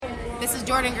This is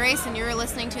Jordan Grace, and you're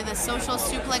listening to the Social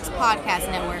Suplex Podcast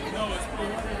Network.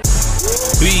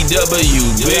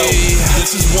 BWB,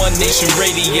 this is One Nation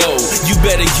Radio. You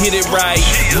better get it right.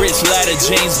 Rich Latta,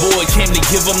 James Boyd came to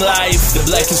give them life. The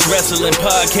Blackest Wrestling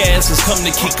Podcast has come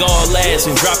to kick all ass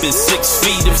and drop it 6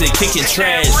 feet if they kicking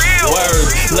trash.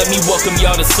 Word, let me welcome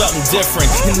y'all to something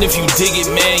different. And if you dig it,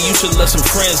 man, you should let some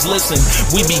friends listen.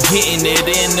 We be getting it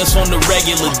in, this on the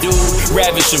regular, dude.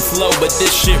 Ravish and flow, but this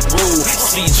shit rude.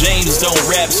 See, James don't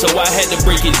rap, so I had to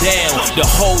break it down. The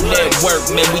whole network,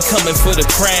 man, we coming for the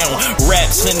crown.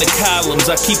 Raps in the columns,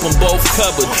 I keep them both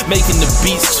covered. Making the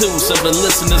beats too, so the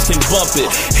listeners can bump it.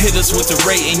 Hit us with the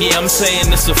rating, yeah, I'm saying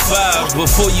it's a 5.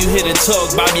 Before you hit it,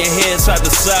 talk, bob your head side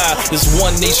to side. It's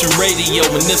One Nation Radio,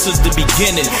 and this is the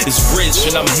beginning. It's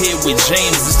Rich, and I'm here with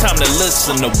James. It's time to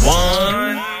listen to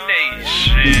One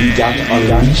Nation. We got to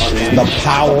unleash the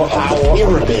power of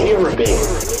the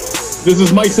pyramid. This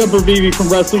is Mike Sempervive from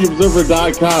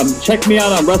WrestlingObserver.com. Check me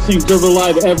out on Wrestling Observer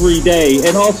Live every day.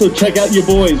 And also check out your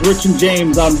boys, Rich and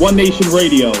James, on One Nation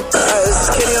Radio. Hi, this is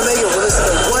Kenny Omega. We're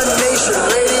listening to One Nation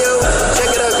Radio.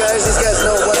 Check it out, guys. These guys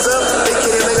know what's up. Big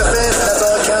Kenny Omega fans, that's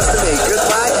all that counts to me.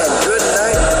 Goodbye and good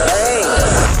night.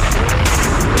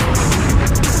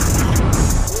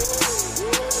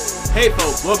 Thanks. Hey,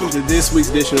 folks. Welcome to this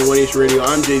week's edition of One Nation Radio.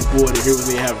 I'm James Boyd, and here with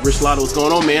me I have Rich Latta. What's going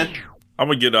on, man? I'm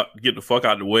gonna get the fuck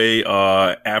out of the way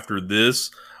after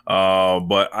this,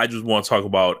 but I just want to talk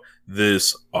about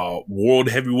this World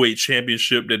Heavyweight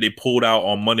Championship that they pulled out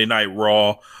on Monday Night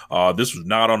Raw. This was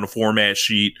not on the format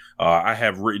sheet. I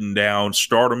have written down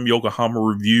Stardom Yokohama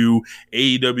review,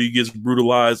 AEW gets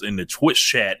brutalized, and the Twitch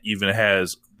chat even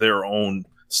has their own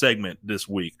segment this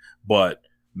week. But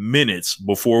minutes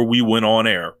before we went on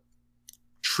air,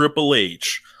 Triple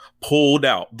H pulled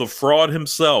out, the fraud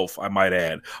himself, I might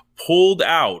add, pulled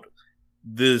out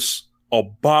this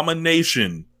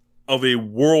abomination of a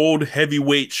World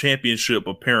Heavyweight Championship,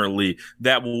 apparently,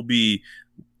 that will be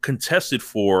contested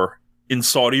for in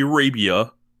Saudi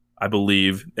Arabia, I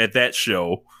believe, at that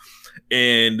show.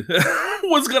 And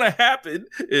what's going to happen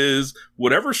is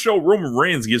whatever show Roman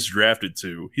Reigns gets drafted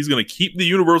to, he's going to keep the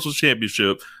Universal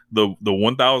Championship, the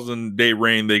 1,000-day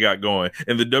reign they got going.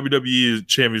 And the WWE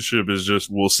Championship is just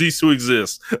will cease to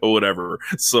exist or whatever.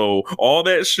 So all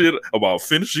that shit about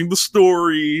finishing the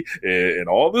story and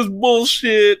all this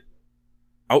bullshit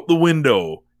out the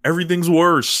window. Everything's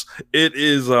worse. It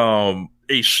is a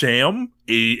sham,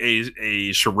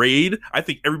 a charade. I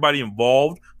think everybody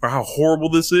involved for how horrible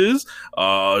this is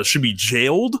should be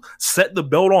jailed, set the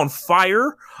belt on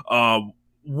fire,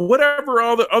 whatever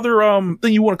other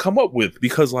thing you want to come up with,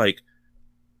 because like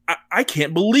I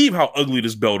can't believe how ugly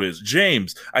this belt is.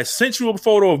 James, I sent you a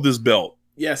photo of this belt.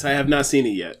 Yes, I have not seen it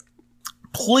yet.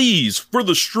 Please, for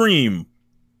the stream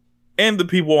and the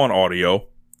people on audio,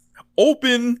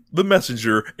 open the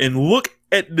messenger and look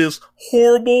at this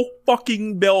horrible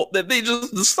fucking belt that they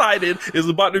just decided is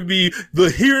about to be the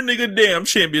here nigga damn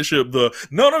championship. The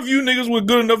none of you niggas were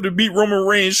good enough to beat Roman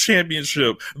Reigns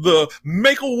championship. The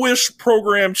Make-A-Wish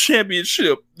program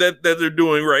championship that they're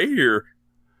doing right here.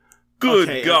 Good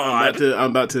okay, God.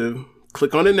 I'm about to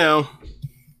click on it now.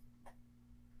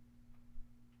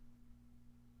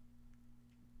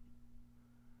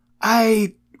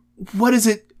 What is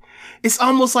it? It's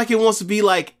almost like it wants to be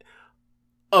like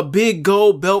a big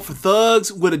gold belt for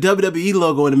thugs with a WWE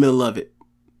logo in the middle of it.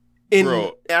 And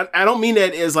Bro. I don't mean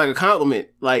that as like a compliment.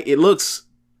 Like it looks,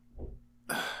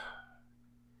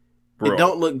 Bro. It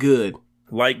don't look good.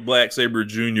 Like Black Sabre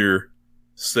Jr.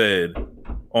 said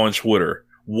on Twitter,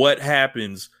 what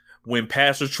happens when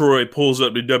Pastor Troy pulls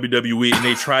up to WWE and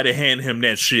they try to hand him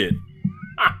that shit?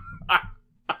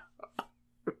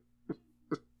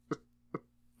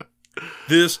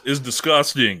 This is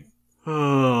disgusting.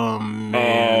 Oh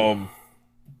man.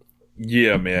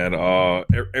 Yeah, man.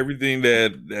 Everything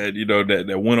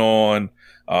that went on.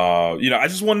 I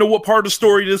just want to know what part of the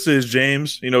story this is,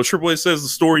 James. Triple H says the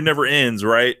story never ends,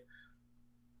 right?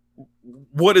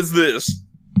 What is this?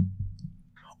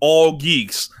 All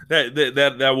geeks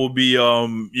that will be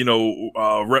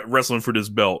wrestling for this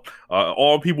belt.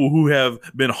 All people who have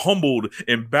been humbled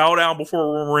and bow down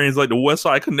before Roman Reigns, like the West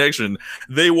Side Connection,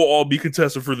 they will all be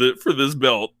contested for this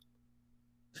belt.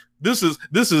 This is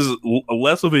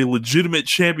less of a legitimate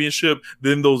championship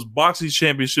than those boxing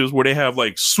championships where they have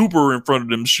like super in front of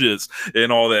them shits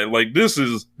and all that. Like this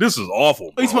is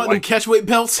awful. He's about them catchweight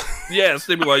belts. Yes,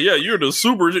 they be like, yeah, you're the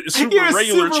super You're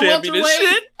regular super champion and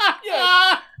shit.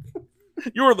 Yeah.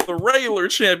 You're the regular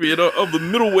champion of the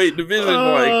middleweight division,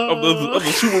 of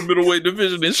the super middleweight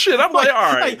division and shit. I'm like,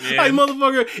 all right, man. Like,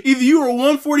 motherfucker, either you were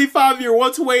 145 you're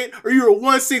 128, or you were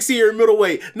 160 you're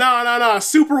middleweight. Nah.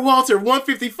 Super welter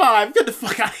 155. Get the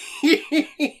fuck out of here.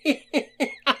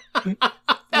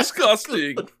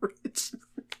 Disgusting.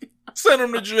 Send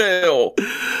him to jail.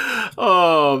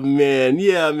 Oh man,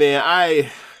 yeah, man.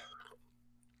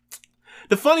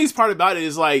 The funniest part about it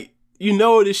is like,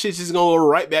 this shit's just gonna go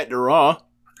right back to Raw.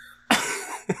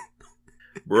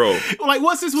 Bro. Like,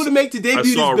 what's this would make to debut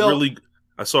this belt?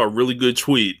 I saw a really good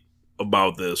tweet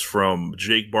about this from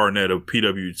Jake Barnett of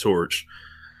PW Torch.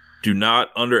 Do not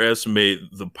underestimate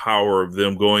the power of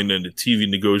them going into TV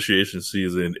negotiation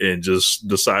season and just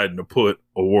deciding to put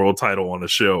a world title on a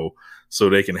show so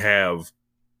they can have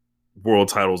world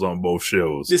titles on both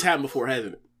shows. This happened before,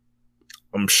 hasn't it?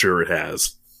 I'm sure it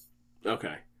has.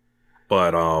 Okay.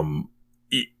 But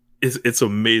it's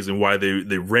amazing why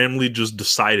they randomly just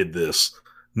decided this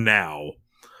now.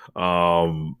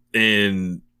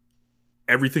 And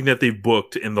everything that they've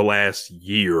booked in the last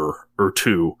year or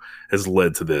two has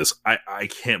led to this. I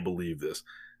can't believe this.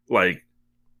 Like,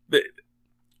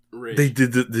 they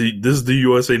did this is the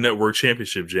USA Network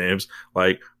Championship, James.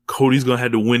 Like, Cody's gonna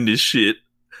have to win this shit.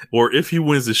 Or if he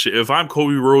wins this shit, if I'm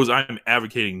Cody Rhodes, I'm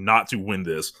advocating not to win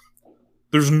this.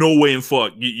 There's no way in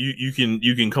fuck you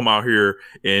can come out here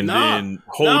and then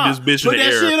hold this bitch in the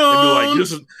air and be like,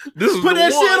 this is put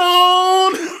that shit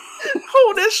on.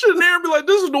 Hold that shit in there and be like,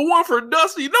 this is the one for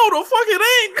Dusty. No, the fuck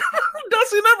it ain't.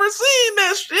 Dusty never seen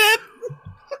that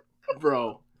shit,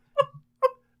 bro.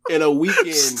 In a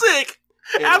weekend, sick.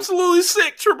 Absolutely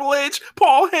sick. Triple H,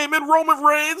 Paul Heyman, Roman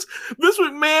Reigns, Vince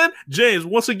McMahon, James.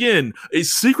 Once again, a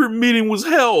secret meeting was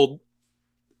held.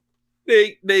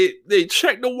 They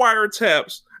checked the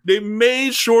wiretaps. They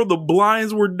made sure the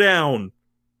blinds were down.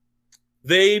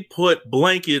 They put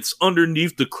blankets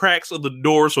underneath the cracks of the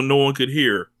door so no one could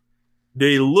hear.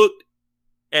 They looked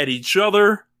at each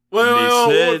other. One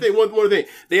more thing.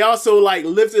 They also like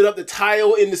lifted up the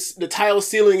tile in the tile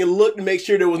ceiling and looked to make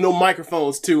sure there was no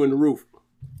microphones too in the roof.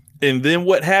 And then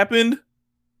what happened?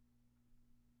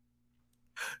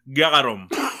 Got him.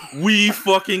 We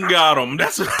fucking got him.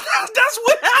 That's what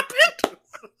happened.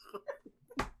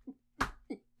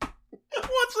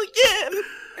 Once again.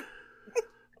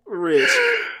 Rich,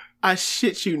 I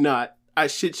shit you not,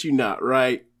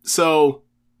 right? So,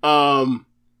 I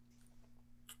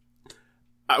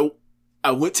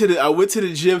went to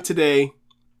the gym today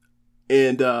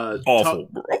and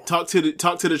talked to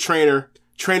the trainer.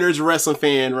 Trainer's a wrestling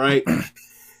fan, right?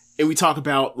 And we talk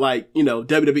about like,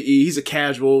 WWE. He's a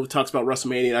casual, talks about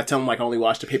WrestleMania, and I tell him like I only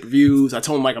watch the pay-per-views. I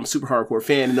told him like I'm a super hardcore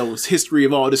fan and knows history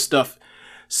of all this stuff.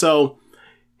 So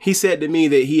he said to me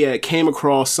that he had came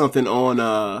across something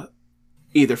on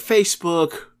either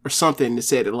Facebook or something that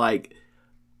said that like,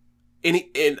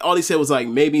 and all he said was like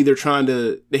maybe they're trying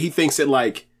to, that he thinks that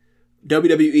like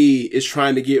WWE is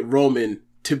trying to get Roman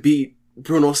to beat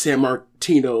Bruno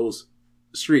Sammartino's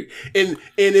streak. And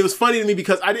it was funny to me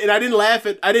because I didn't laugh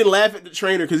at the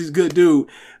trainer because he's a good dude.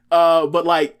 But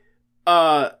like,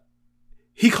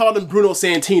 he called him Bruno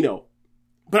Santino,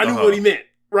 but I knew what he meant,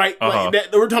 right? Like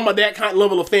that, we're talking about that kind of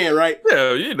level of fan, right?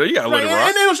 Yeah, you gotta let it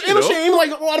rock. And it'll shame,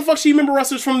 like, why the fuck she remember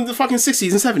wrestlers from the fucking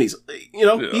 60s and 70s?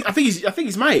 Yeah. I think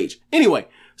he's my age. Anyway,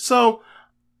 so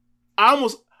I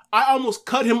almost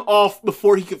cut him off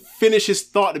before he could finish his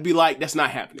thought to be like, that's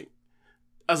not happening.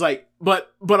 I was like,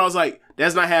 but I was like,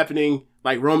 that's not happening.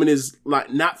 Like, Roman is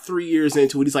like not 3 years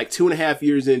into it. He's like 2.5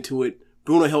 years into it.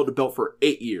 Bruno held the belt for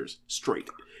 8 years straight.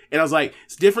 And I was like,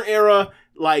 it's a different era.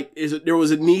 Like, there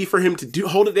was a need for him to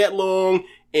hold it that long.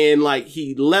 And like,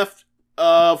 he left,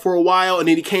 for a while and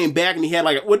then he came back and he had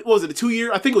like, what was it? A 2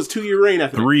 year? I think it was 2 year reign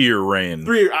after 3 year reign.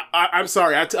 3 year. I'm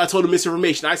sorry. I told him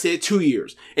misinformation. I said 2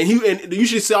 years. And you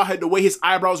should saw the way his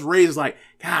eyebrows raised, like,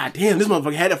 God damn, this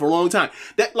motherfucker had that for a long time.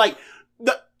 That like,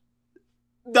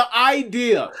 the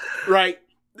idea, right?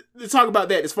 Let's talk about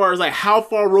that as far as like how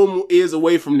far Roman is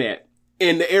away from that.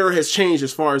 And the era has changed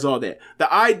as far as all that.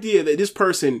 The idea that this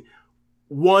person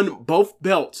won both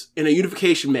belts in a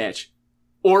unification match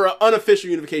or an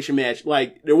unofficial unification match.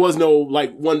 Like, there was no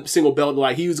like one single belt.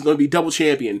 Like, he was going to be double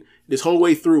champion this whole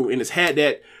way through and has had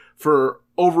that for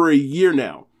over a year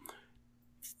now.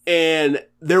 And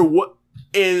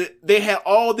they had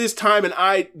all this time and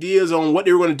ideas on what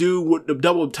they were going to do with the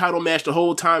double title match the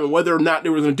whole time and whether or not they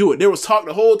were going to do it. There was talk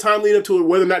the whole time leading up to it,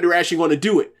 whether or not they were actually going to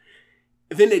do it.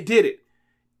 And then they did it.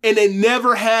 And they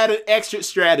never had an exit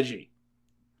strategy.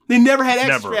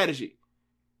 Strategy.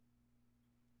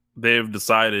 They've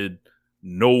decided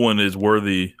no one is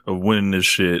worthy of winning this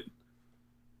shit.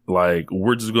 Like,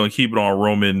 we're just gonna keep it on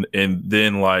Roman, and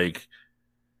then like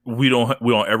we don't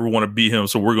ever want to beat him,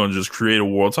 so we're gonna just create a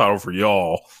world title for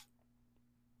y'all.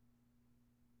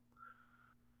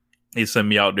 He sent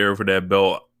me out there for that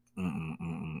belt.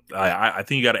 I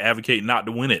think you got to advocate not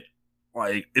to win it,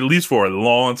 like at least for a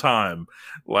long time.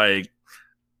 Like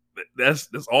that's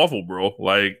awful, bro.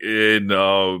 Like, and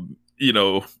you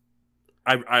know,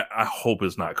 I hope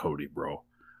it's not Cody, bro.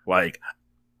 Like,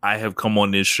 I have come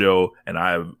on this show and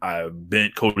I've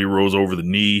bent Cody Rhodes over the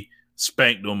knee,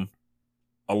 spanked him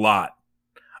a lot.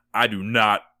 I do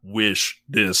not wish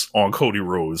this on Cody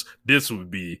Rhodes. This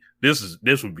would be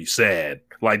sad.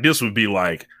 Like, this would be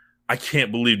like, I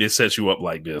can't believe they set you up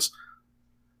like this.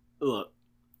 Look,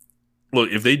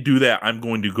 if they do that, I'm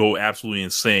going to go absolutely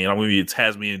insane. I'm going to be a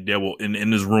Tasmanian devil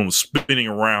in this room spinning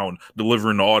around,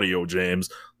 delivering the audio, James.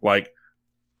 Like,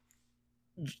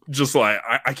 just like,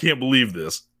 I can't believe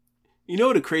this. You know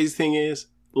what the crazy thing is?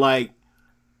 Like,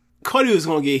 Cody was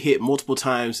going to get hit multiple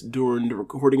times during the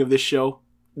recording of this show.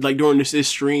 Like, during this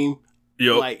stream.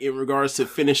 Yep. Like, in regards to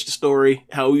finish the story.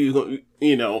 How he was going to,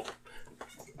 you know,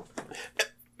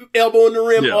 elbow in the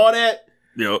rim, all that.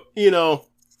 Yep. You know,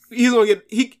 he's going to get,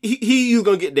 he's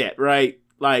going to get that, right?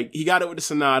 Like, he got it with the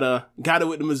Sonata, got it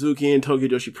with the Mizuki and Tokyo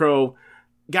Joshi Pro,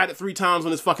 got it 3 times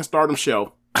on his fucking Stardom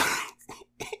show.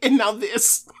 And now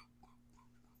this.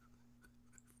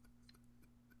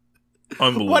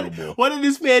 Unbelievable. What did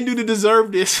this man do to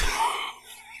deserve this?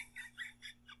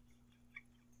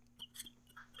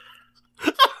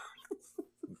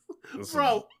 This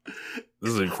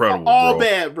is incredible, all bro.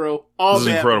 Bad, bro. All this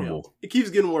bad. Is incredible. It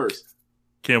keeps getting worse.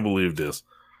 Can't believe this.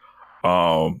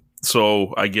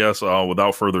 So I guess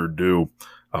without further ado,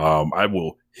 I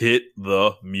will hit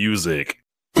the music.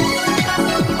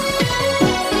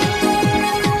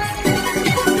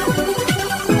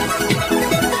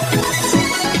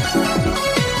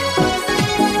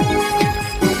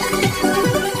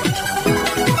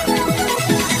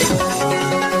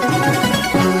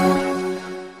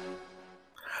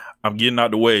 I'm getting out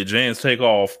the way. James, take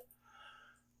off.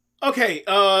 Okay,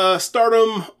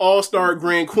 Stardom, All-Star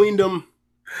Grand Queendom,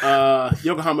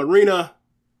 Yokohama Arena,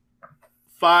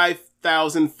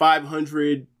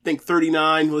 5,500, I think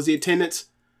 39 was the attendance.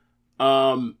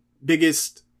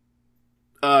 Biggest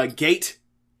gate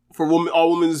for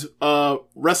all women's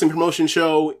wrestling promotion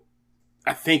show,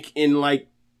 I think in like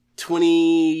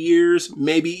 20 years,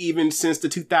 maybe even since the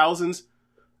 2000s,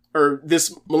 or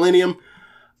this millennium.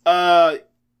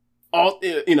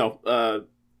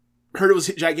 Heard it was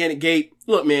a gigantic gate.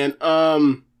 Look, man,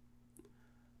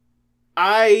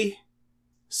 I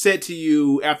said to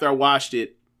you after I watched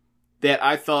it that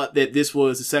I thought that this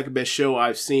was the second best show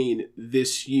I've seen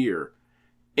this year.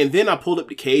 And then I pulled up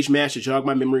the cage match to jog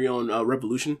my memory on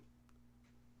Revolution.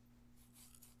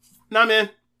 Nah, man.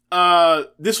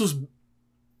 This was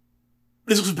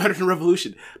better than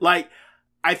Revolution. Like,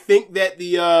 I think that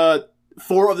the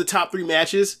 4 of the top 3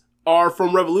 matches are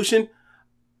from Revolution.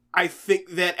 I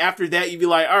think that after that, you'd be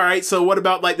like, all right, so what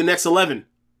about like the next 11?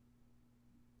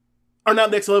 Or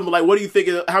not next 11, but like, what do you think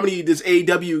of, how many does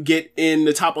AEW get in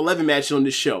the top 11 matches on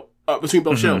this show, between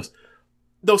both shows?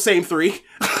 Those same 3.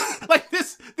 Like,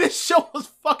 this show was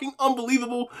fucking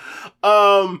unbelievable.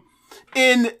 And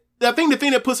I think the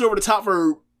thing that puts it over the top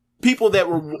for people that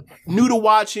were new to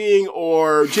watching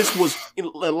or just was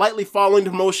lightly following the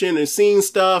promotion and seeing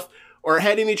stuff or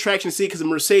had any traction to see because of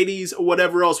Mercedes or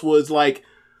whatever else was like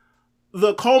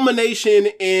the culmination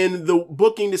in the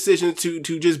booking decision to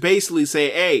just basically say,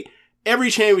 hey,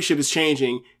 every championship is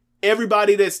changing.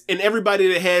 Everybody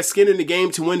that has skin in the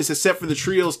game to win this except for the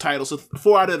trios title. So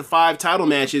 4 out of the 5 title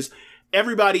matches,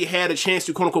 everybody had a chance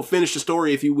to quote unquote finish the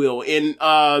story, if you will. And,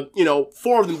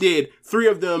 4 of them did, 3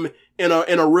 of them in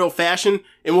a real fashion.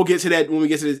 And we'll get to that when we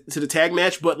get to the tag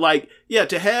match. But like, yeah,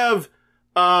 to have,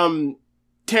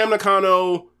 Tam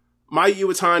Nakano, Mai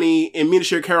Iwatani, and Mina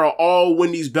Shirakawa all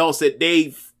win these belts that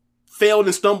they failed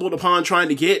and stumbled upon trying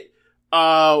to get,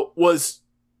 was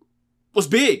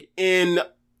big. And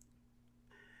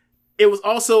it was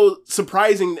also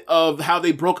surprising of how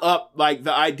they broke up, like,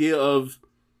 the idea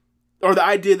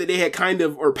that they had kind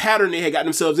of, or pattern they had gotten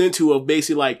themselves into of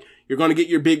basically like, you're going to get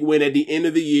your big win at the end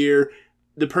of the year.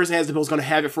 The person has the belt is going to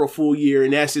have it for a full year,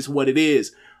 and that's just what it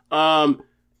is.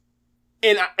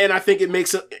 And I think it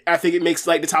makes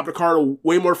like the top of the card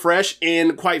way more fresh,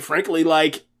 and quite frankly,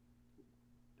 like,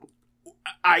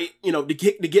 to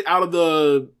get out of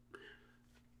the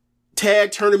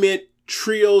tag tournament,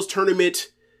 trios tournament,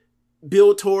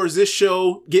 build towards this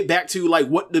show, get back to like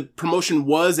what the promotion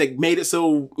was that made it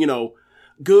so,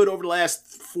 good over the last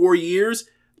 4 years.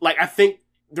 Like, I think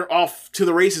they're off to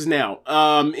the races now.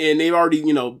 And they've already,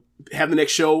 you know, have the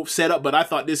next show set up. But I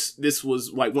thought this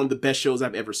was like one of the best shows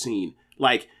I've ever seen.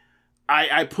 Like,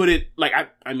 I put it like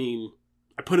I mean,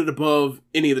 I put it above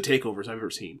any of the takeovers I've ever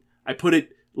seen. I put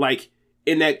it like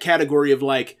in that category of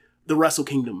like the Wrestle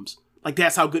Kingdoms. Like,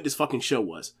 that's how good this fucking show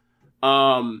was.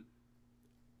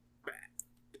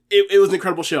 It was an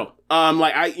incredible show.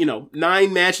 Like,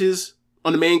 9 matches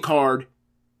on the main card,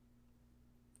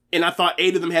 and I thought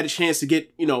 8 of them had a chance to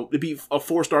get, to be a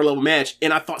 4-star level match,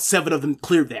 and I thought 7 of them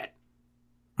cleared that.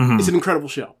 Mm-hmm. It's an incredible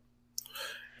show.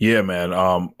 Yeah, man.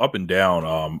 Up and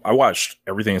down. I watched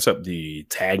everything except the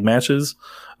tag matches.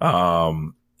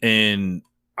 And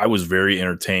I was very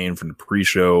entertained from the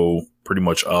pre-show pretty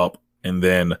much up. And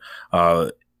then,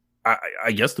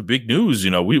 I guess the big news,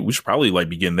 we should probably like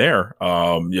begin there.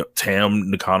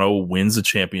 Tam Nakano wins the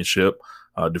championship,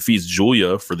 defeats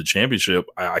Julia for the championship.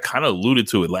 I kind of alluded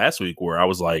to it last week where I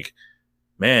was like,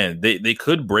 man, they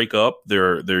could break up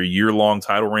their year-long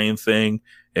title reign thing.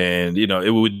 And,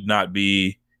 it would not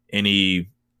be any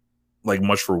like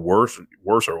much for worse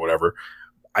or whatever.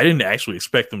 I didn't actually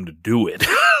expect them to do it.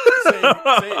 Same.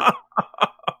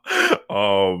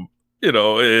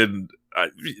 And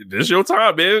this is your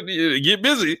time, man. You get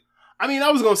busy. I mean,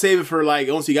 I was going to save it for like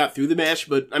once you got through the match,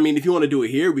 but I mean, if you want to do it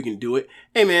here, we can do it.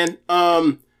 Hey, man,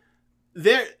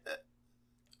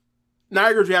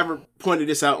 Niagara Driver pointed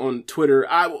this out on Twitter.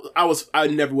 I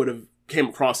never would have came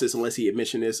across this unless he had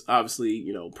mentioned this.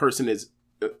 Obviously, person is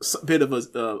a bit of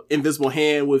a invisible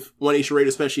hand with One Nation Radio,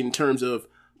 especially in terms of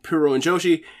Puro and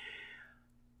Joshi.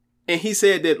 And he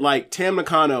said that like Tam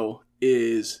Nakano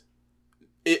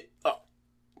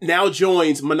now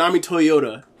joins Manami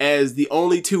Toyota as the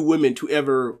only 2 women to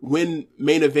ever win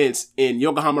main events in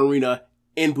Yokohama Arena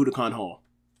and Budokan Hall.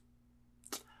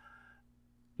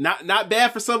 Not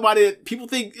bad for somebody that people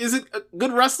think isn't a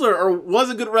good wrestler or was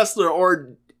a good wrestler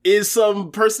or is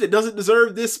some person that doesn't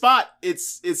deserve this spot.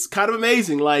 It's kind of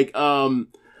amazing. Like,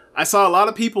 I saw a lot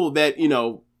of people that,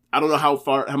 I don't know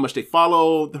how much they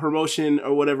follow the promotion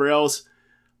or whatever else,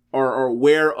 or are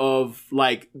aware of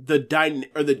like the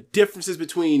differences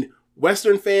between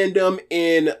Western fandom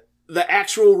and the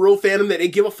actual real fandom that they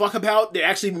give a fuck about that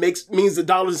actually means the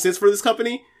dollars and cents for this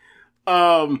company.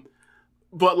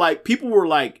 But like people were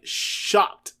like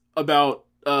shocked about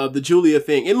the Julia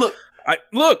thing. And I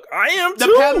am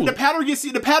too. The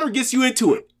pattern gets you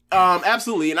into it.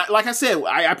 Absolutely. And like I said,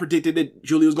 I predicted that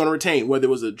Julia was going to retain, whether it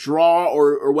was a draw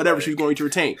or whatever she was going to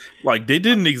retain. Like, they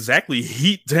didn't exactly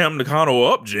heat Tam Nakano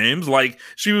up, James. Like,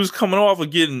 she was coming off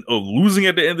of losing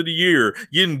at the end of the year,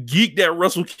 getting geeked at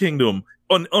Wrestle Kingdom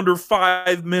under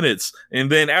 5 minutes. And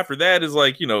then after that is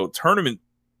like, tournament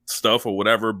stuff or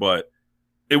whatever. But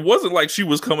it wasn't like she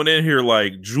was coming in here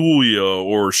like Julia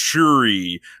or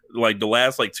Shuri, like the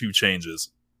last like 2 changes.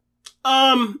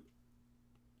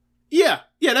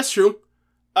 Yeah, that's true.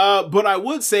 But I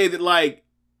would say that, like,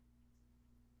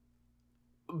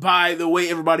 by the way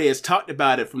everybody has talked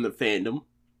about it from the fandom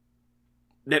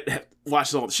that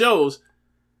watches all the shows,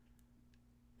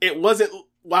 it wasn't,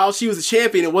 while she was a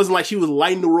champion, it wasn't like she was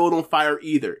lighting the world on fire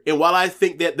either. And while I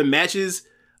think that the matches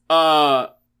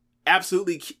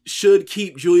absolutely should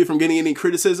keep Julia from getting any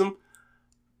criticism,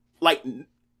 like,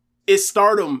 it's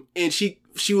Stardom, and she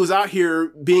was out here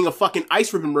being a fucking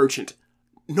ice ribbon merchant.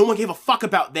 No one gave a fuck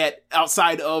about that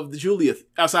outside of the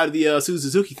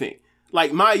Suzuki thing.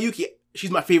 Like, Maya Yuki,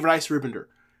 she's my favorite ice ribboner.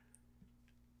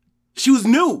 She was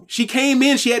new. She came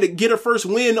in, she had to get her first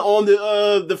win on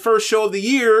the first show of the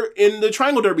year in the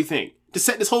Triangle Derby thing to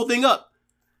set this whole thing up.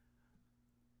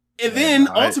 And then,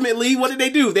 ultimately, what did they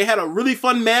do? They had a really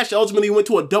fun match. Ultimately went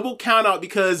to a double countout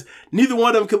because neither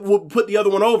one of them would put the other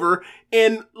one over.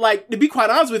 And, like, to be quite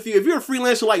honest with you, if you're a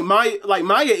freelancer like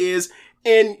Maya is,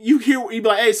 and you be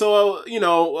like, hey, so,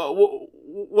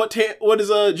 what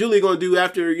is Julia going to do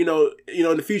after, in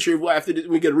the future, after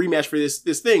we get a rematch for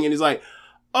this thing? And he's like,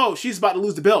 oh, she's about to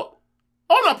lose the belt.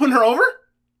 Oh, I'm not putting her over.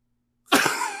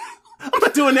 I'm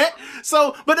not doing that.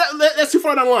 So, but that's too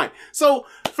far down the line. So,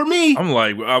 for me, I'm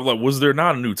like, was there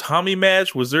not a new Tommy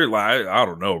match? Was there like, I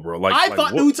don't know, bro. Like, I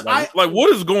thought what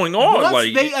is going on?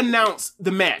 Once they announced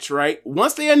the match, right?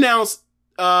 Once they announced,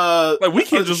 like, we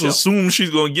can't just assume she's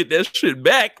gonna get that shit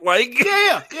back. Like,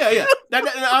 yeah.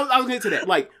 I was getting to that.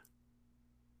 Like,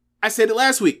 I said it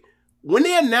last week when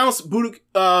they announced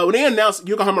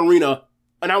Yokohama Arena,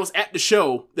 and I was at the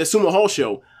show, the Sumo Hall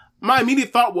show. My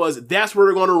immediate thought was that's where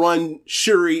they're going to run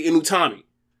Shuri and Utami.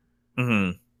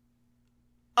 Mm-hmm.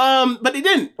 But they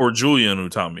didn't. Or Julia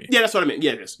and Utami. Yeah, that's what I meant.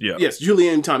 Yeah, yes,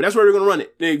 Julia and Utami. That's where they're going to run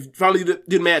it. They finally did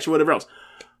the match or whatever else.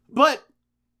 But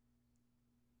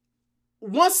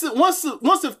once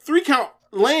the 3 count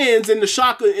lands and the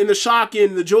shock and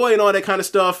the joy and all that kind of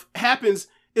stuff happens,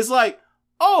 it's like,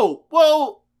 oh,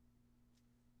 well,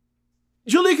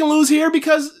 Julia can lose here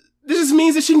because this just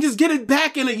means that she can just get it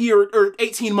back in a year or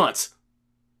 18 months.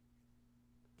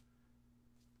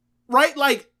 Right?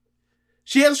 Like,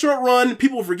 she has a short run,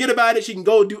 people forget about it, she can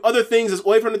go do other things that's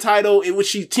away from the title, in which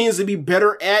she tends to be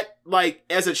better at, like,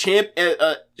 as a champ,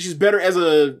 she's better as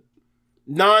a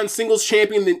non-singles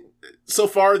champion so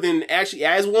far than actually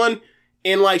as one.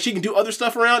 And, like, she can do other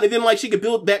stuff around, and then, like, she can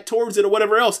build back towards it or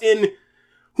whatever else. And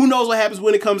who knows what happens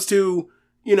when it comes to,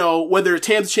 you know, whether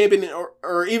Tam's a champion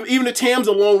or even if Tam's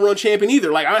a long run champion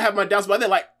either. Like, I have my doubts about that.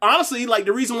 Like, honestly, like,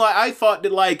 the reason why I thought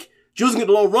that, like, Jules can get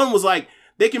the long run was, like,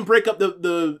 they can break up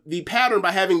the pattern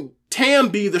by having Tam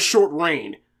be the short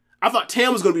reign. I thought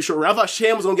Tam was going to be short reign. I thought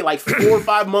Tam was going to get, like, 4 or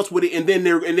 5 months with it, and then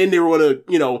they were going to,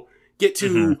 you know, get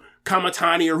to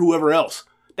Kamatani or whoever else.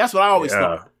 That's what I always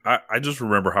thought. I just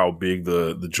remember how big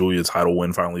the Julia title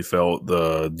win finally felt,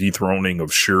 the dethroning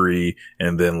of Shuri,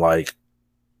 and then, like,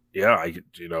 yeah,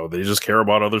 you know, they just care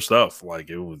about other stuff. Like,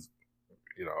 it was,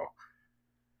 you know,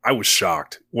 I was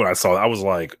shocked when I saw it. I was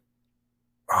like,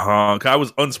 'cause I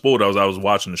was unspoiled. I was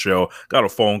watching the show, got a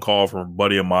phone call from a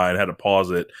buddy of mine, had to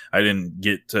pause it. I didn't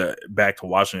get back to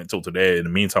watching it until today. In the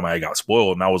meantime, I got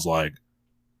spoiled, and I was like,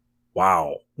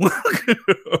 wow.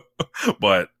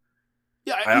 But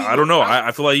yeah, I don't know.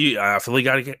 I feel like you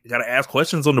gotta ask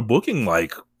questions on the booking.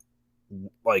 Like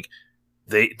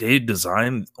they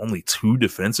designed only 2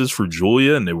 defenses for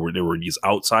Julia, and they were these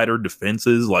outsider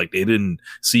defenses. Like, they didn't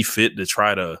see fit to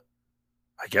try to.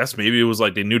 I guess maybe it was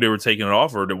like they knew they were taking it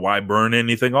off, or why burn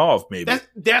anything off? Maybe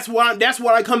that's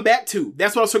what I come back to.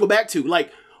 That's what I circle back to.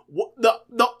 Like,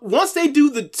 the once they do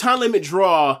the time limit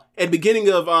draw at the beginning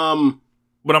of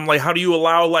But I'm like, how do you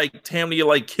allow, like, Tam to get,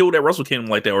 like, killed at Wrestle Kingdom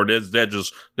like that? Or that's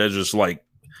just like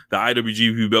the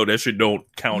IWGP belt, that shit don't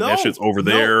count. No, that shit's over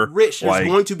there. Rich, like,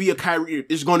 there's going to be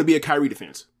a Kyrie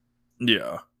defense.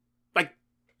 Yeah. Like,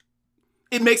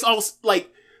 it makes all,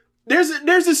 like, there's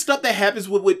this stuff that happens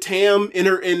with Tam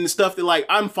and stuff that, like,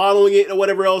 I'm following it or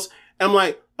whatever else. And I'm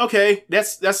like, okay, that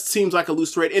seems like a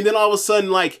loose thread. And then all of a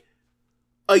sudden, like,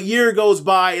 a year goes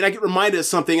by and I get reminded of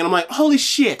something and I'm like, holy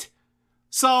shit.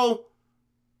 So,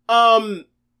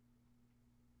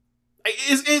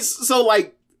 it's so,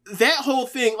 like, that whole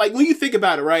thing, like, when you think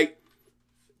about it, right?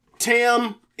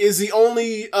 Tam is the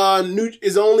only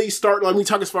start, like, we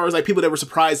talk as far as, like, people that were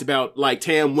surprised about, like,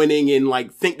 Tam winning and,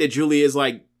 like, think that Julia is,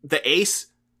 like, the ace.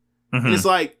 Mm-hmm. And it's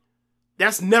like,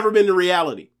 that's never been the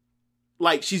reality.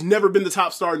 Like, she's never been the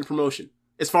top star in the promotion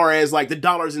as far as, like, the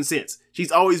dollars and cents.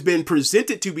 She's always been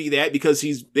presented to be that because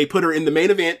they put her in the main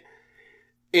event.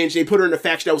 And they put her in a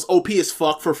faction that was OP as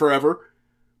fuck for forever.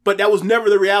 But that was never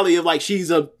the reality of, like, she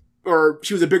was a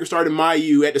bigger star than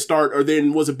Mayu at the start, or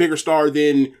then was a bigger star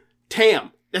than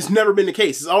Tam. That's never been the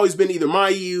case. It's always been either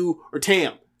Mayu or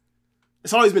Tam.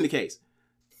 It's always been the case.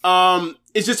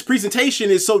 It's just presentation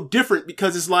is so different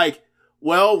because it's like,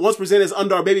 well, once presented as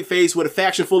underdog babyface with a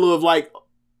faction full of, like,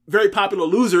 very popular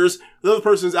losers, the other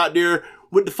person's out there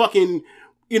with the fucking,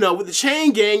 you know, with the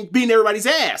chain gang beating everybody's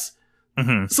ass.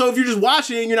 Mm-hmm. So if you're just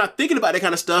watching and you're not thinking about that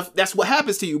kind of stuff, that's what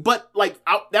happens to you. But, like,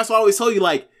 that's what I always tell you,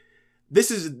 like, this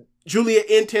is Julia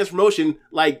in Tam's promotion.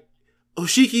 Like,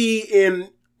 Hoshiki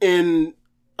and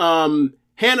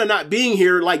Hannah not being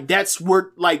here, like, that's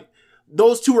where, like,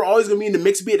 those two are always going to be in the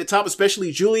mix, be at the top,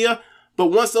 especially Julia. But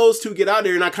once those two get out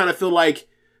there, and I kind of feel like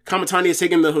Kamatani is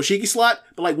taking the Hoshiki slot,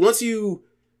 but, like, once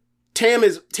Tam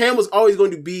was always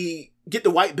going to get the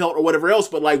white belt or whatever else,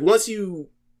 but, like, once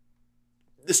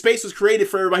the space was created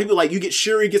for everybody. People, like, you get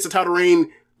Shuri gets a title reign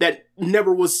that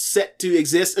never was set to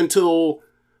exist until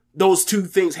those two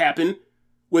things happen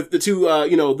with the two,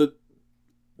 you know, the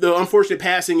unfortunate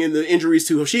passing and the injuries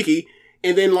to Hoshiki.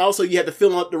 And then also you had to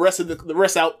fill out the rest of the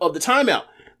timeout.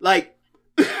 Like,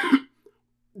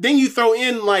 then you throw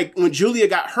in, like, when Julia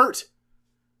got hurt,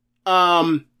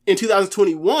 in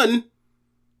 2021,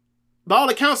 by all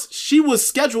accounts, she was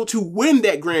scheduled to win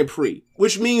that Grand Prix,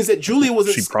 which means that Julia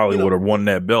was. She probably would have won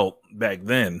that belt back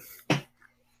then.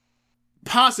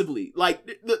 Possibly.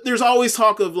 Like, there's always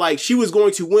talk of, like, she was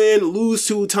going to win, lose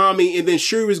to Tommy, and then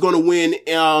Shuri was going to win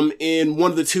in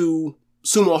one of the 2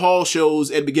 Sumo Hall shows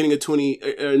at the beginning of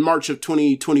in March of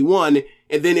 2021,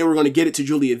 and then they were going to get it to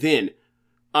Julia then,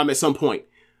 at some point.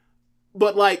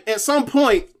 But, like, at some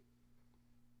point,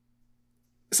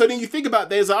 so then you think about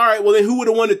that, it's like, all right, well, then who would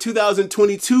have won the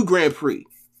 2022 Grand Prix?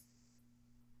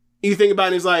 You think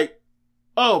about it, it's like,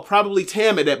 oh, probably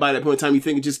Tam by that point in time. You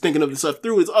think, just thinking of the stuff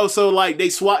through, it's, oh, so, like, they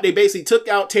basically took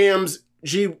out Tam's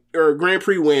Grand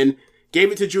Prix win,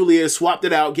 gave it to Julia, swapped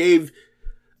it out, gave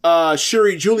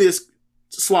Shuri Julia's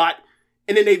slot,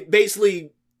 and then they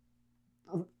basically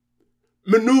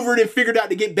maneuvered and figured out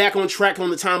to get back on track on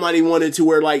the timeline they wanted to,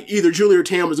 where like either Julia or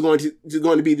Tam was going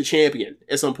to be the champion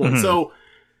at some point. Mm-hmm. So,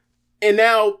 and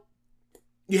now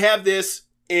you have this,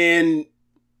 and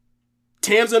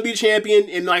Tam's gonna be the champion.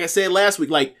 And like I said last week,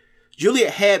 like Julia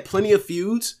had plenty of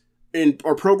feuds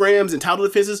or programs and title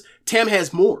defenses. Tam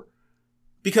has more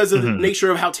because of the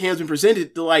nature of how Tam's been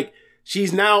presented. Like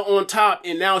she's now on top,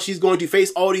 and now she's going to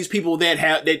face all these people that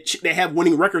have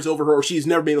winning records over her, or she's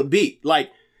never been able to beat.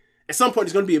 Like at some point,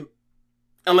 it's going to be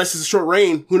unless it's a short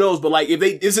reign, who knows? But like if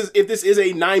this is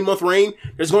a 9-month reign,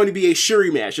 there's going to be a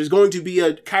Shuri match. There's going to be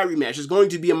a Kairi match. There's going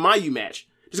to be a Mayu match.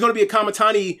 There's going to be a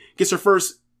Kamatani gets her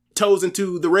first toes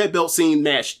into the red belt scene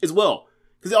match as well.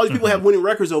 Because all these people have winning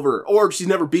records over her, or she's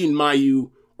never beaten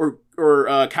Mayu or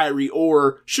Kairi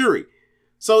or Shuri.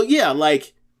 So yeah,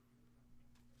 like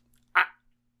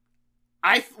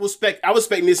I was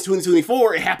expecting this in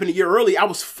 2024. It happened a year early. I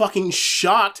was fucking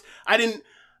shocked. I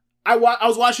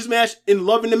was watching this match and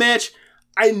loving the match.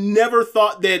 I never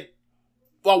thought that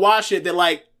while watching it that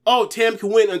like, oh, Tam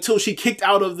can win until she kicked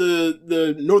out of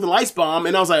the Northern Lights bomb,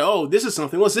 and I was like, oh, this is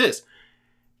something. What's this?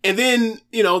 And then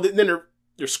then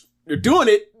they're doing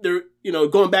it. They're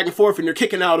going back and forth, and they're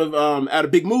kicking out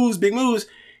of big moves,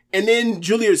 and then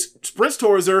Julia sprints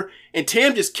towards her, and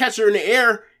Tam just catches her in the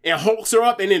air and hulks her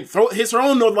up, and then hits her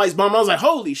own Northern Lights bomb. I was like,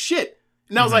 holy shit!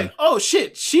 And I was like, oh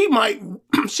shit, she might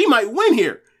win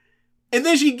here. And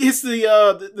then she hits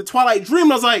the Twilight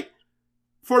Dream. I was like,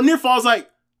 for a near fall, I was like,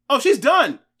 oh, she's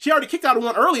done. She already kicked out of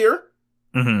one earlier.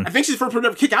 I think she's the first person to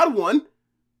ever kick out of one.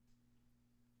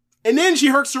 And then she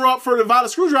hurts her up for the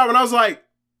Violet Screwdriver, and I was like,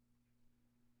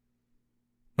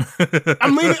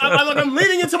 I'm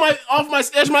leaning into off my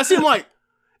edge of my seat. I'm like,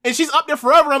 and she's up there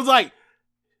forever. I was like,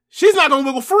 she's not gonna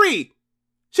wiggle free.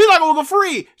 She's not gonna wiggle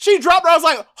free. She dropped her. I was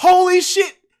like, holy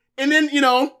shit. And then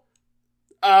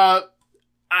I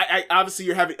obviously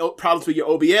you're having problems with your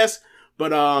OBS,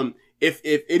 but if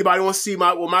anybody wants to see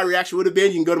what my reaction would have been,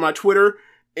 you can go to my Twitter.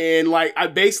 And like, I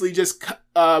basically just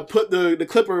put the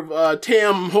clip of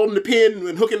Tam holding the pin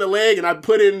and hooking the leg, and I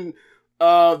put in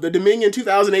the Dominion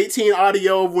 2018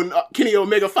 audio of when Kenny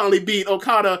Omega finally beat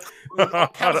Okada.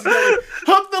 Hook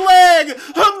the leg!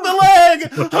 Hook the leg!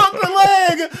 Hook the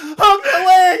leg! Hook the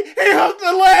leg! He hooked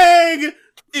the leg!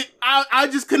 I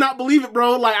just could not believe it,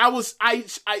 bro. Like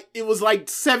it was like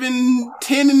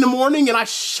 7:10 in the morning, and I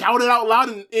shouted out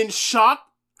loud in shock.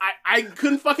 I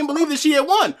couldn't fucking believe that she had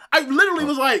won. I literally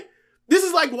was like, this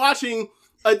is like watching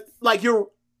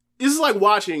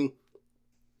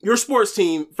your sports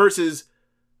team versus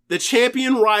the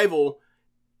champion rival,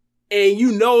 and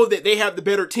you know that they have the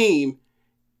better team,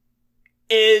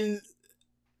 and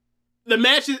the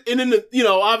match is, and then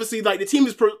obviously like the team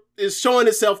is showing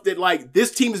itself that like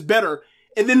this team is better,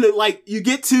 and then you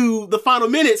get to the final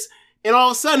minutes, and all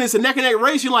of a sudden it's a neck and neck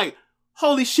race. You're like,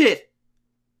 holy shit.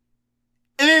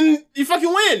 And then you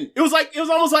fucking win. It was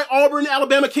almost like Auburn,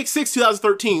 Alabama Kick 6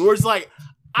 2013, where it's like,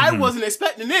 I wasn't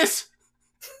expecting this.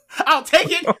 I'll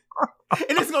take it. And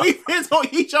it's gonna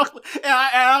eat y'all. And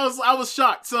I was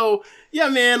shocked. So yeah,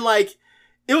 man, like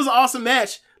it was an awesome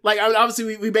match. Like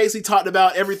obviously we basically talked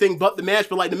about everything but the match,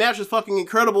 but like the match was fucking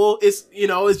incredible. It's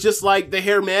it's just like the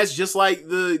hair match, just like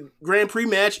the Grand Prix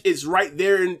match. It's right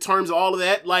there in terms of all of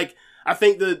that. Like I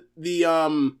think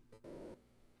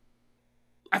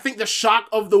I think the shock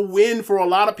of the win for a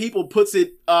lot of people puts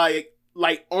it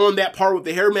like on that par with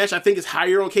the hair match. I think it's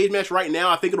higher on cage match right now.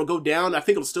 I think it'll go down. I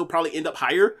think it'll still probably end up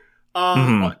higher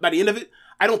by the end of it.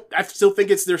 I still think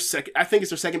it's their second. I think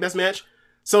it's their second best match.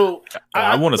 So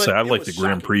I want to say I like the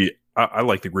Grand Prix. I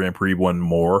like the Grand Prix one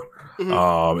more.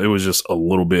 It was just a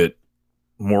little bit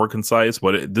more concise,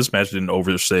 but this match didn't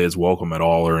overstay its welcome at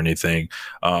all or anything.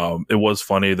 It was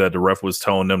funny that the ref was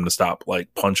telling them to stop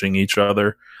like punching each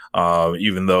other.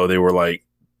 Even though they were like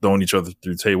throwing each other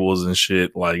through tables and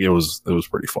shit, like it was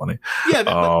pretty funny. Yeah,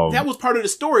 that was part of the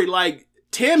story. Like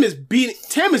Tam is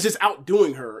just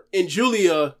outdoing her, and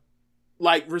Julia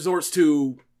like resorts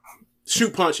to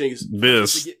shoot punching. And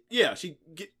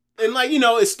like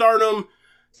it's Stardom.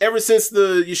 Ever since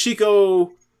the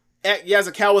Yoshiko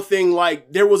Yasukawa thing,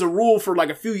 like there was a rule for like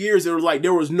a few years. There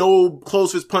was no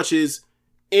close fist punches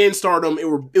in Stardom.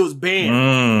 It was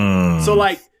banned. So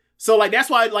that's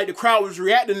why like the crowd was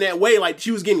reacting that way. Like she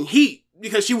was getting heat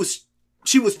because she was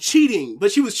cheating,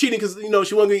 but she was cheating because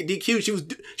she wasn't going to get DQ'd.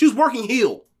 She was working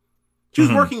heel. She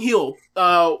was working heel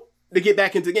to get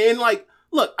back into the game. And like,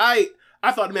 look, I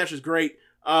thought the match was great.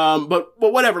 But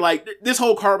whatever. Like this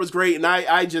whole card was great, and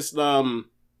I just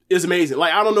it was amazing.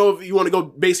 Like I don't know if you want to go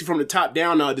basically from the top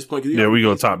down now at this point. Yeah, we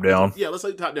go top down. Yeah, let's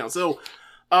go top down. So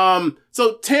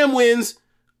So Tam wins,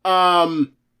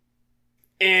 and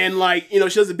like, she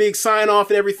does a big sign off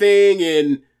and everything.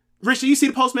 And Rich, did you see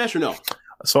the post match or no?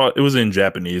 I saw it was in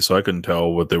Japanese, so I couldn't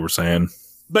tell what they were saying.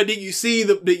 But did you see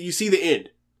the end?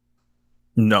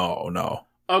 No.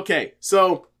 Okay,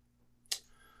 so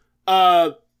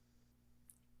during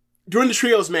the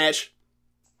trios match,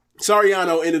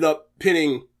 Sariano ended up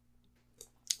pinning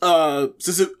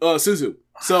Suzu.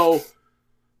 So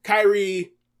Kairi,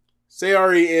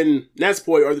 Sayori, and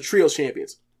Natsupoi are the trios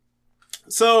champions.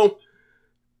 So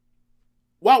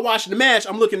while watching the match,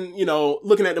 I'm looking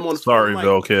at them on the Sorry, like,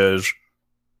 Velkej.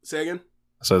 Say again?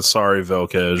 I said sorry,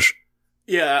 Velkej.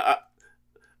 Yeah.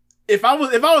 If I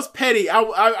was petty,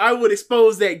 I would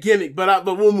expose that gimmick, but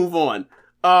we'll move on.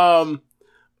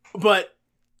 But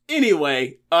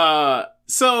anyway,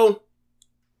 so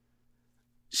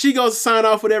she goes to sign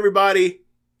off with everybody,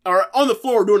 or on the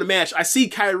floor during the match. I see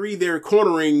Kairi there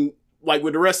cornering, like,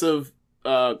 with the rest of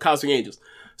Cosmic Angels.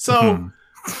 So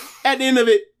at the end of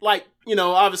it, like,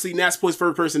 obviously Natsupoi's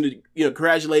first person to,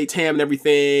 congratulate Tam and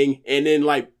everything. And then,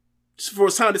 like, for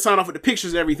it's time to sign off with the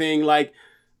pictures and everything, like,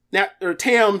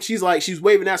 Tam, she's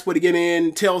waving Natsupoi to get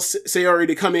in, tells Sayori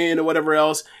to come in or whatever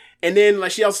else. And then,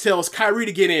 like, she also tells Kairi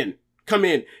to come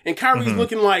in. And Kairi's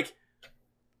looking like,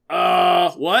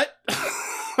 what?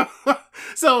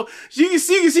 So you can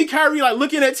see Kairi, like,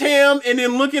 looking at Tam and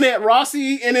then looking at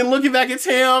Rossi and then looking back at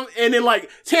Tam. And then, like,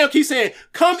 Tam keeps saying,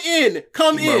 come in.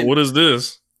 What is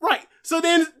this? Right. So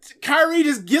then Kairi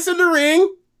just gets in the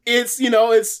ring. It's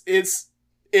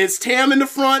Tam in the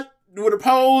front with a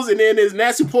pose, and then there's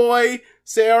Natsupoi,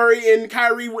 Sayori, and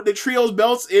Kairi with the trios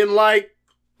belts, and like,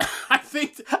 I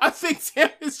think Tam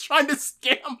is trying to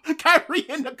scam Kairi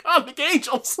into Cosmic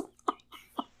Angels.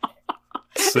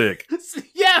 Sick.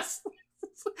 Yes.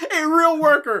 A real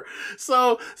worker.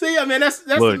 So yeah, man, that's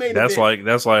Look, the main event.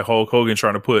 That's like Hulk Hogan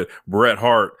trying to put Bret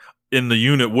Hart in the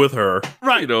unit with her.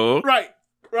 Right.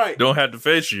 Right. Don't have to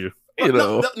face you.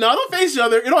 No, don't face each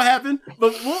other. It don't happen.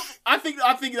 But I think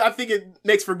it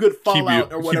makes for good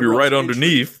fallout or whatever. Keep you right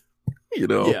underneath.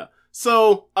 Yeah.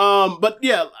 So, but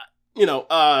yeah,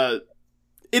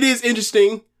 it is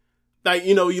interesting. Like,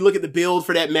 you look at the build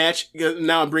for that match.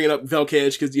 Now I'm bringing up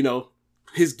Velkej because,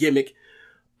 his gimmick.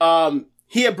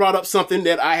 He had brought up something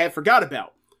that I had forgot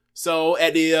about. So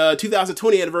at the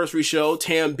 2020 anniversary show,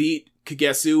 Tam beat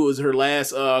Kagetsu. It was her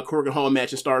last Korakuen Hall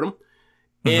match in Stardom.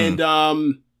 And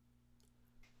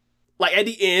like at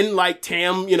the end, like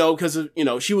Tam, because of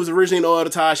she was originally in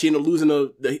Oedo, she ended up losing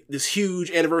this huge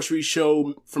anniversary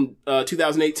show from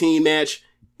 2018 match,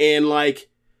 and like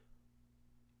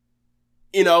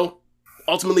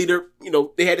ultimately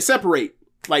they had to separate.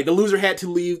 Like the loser had to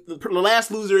leave. The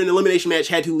last loser in the elimination match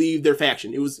had to leave their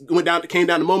faction. It came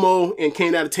down to Momo and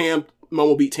came down to Tam.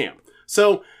 Momo beat Tam.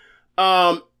 So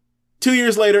 2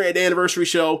 years later at the anniversary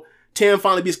show, Tam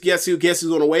finally beats Getsu.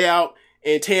 Getsu's on the way out.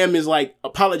 And Tam is like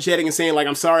apologetic and saying like,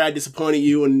 I'm sorry I disappointed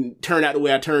you and turned out the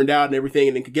way I turned out and everything.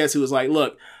 And then Kagetsu was like,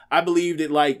 look, I believe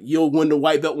that like you'll win the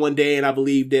white belt one day. And I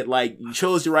believe that like you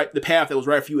chose the path that was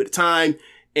right for you at the time.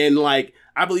 And like,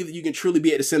 I believe that you can truly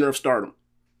be at the center of Stardom.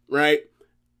 Right.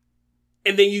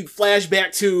 And then you flash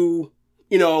back to,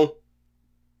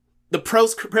 the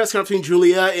press conference between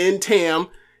Julia and Tam.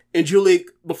 And Julia,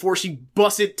 before she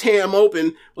busted Tam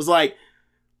open, was like,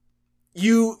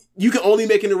 you can only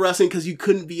make it in wrestling because you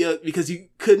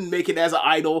couldn't make it as an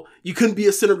idol. You couldn't be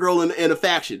a center girl in a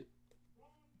faction.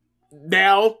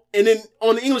 Now, and then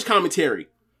on the English commentary,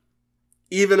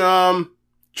 even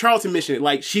Charlton mentioned it.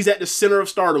 Like she's at the center of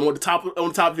Stardom on the top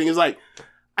of thing. It's like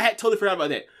I had totally forgot about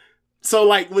that. So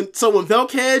like when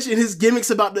Velkej and his gimmicks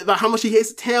about how much he hates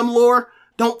the Tam lore,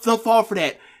 don't fall for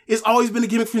that. It's always been a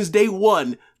gimmick since day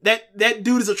one. That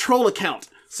dude is a troll account.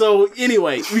 So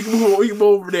anyway, we can move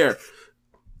over there.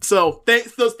 So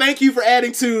thank you for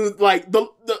adding to like the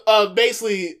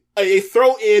basically a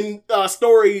throw in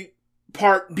story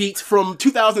part beats from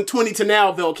 2020 to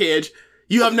now, Velkej.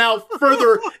 You have now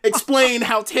further explained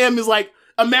how Tam is like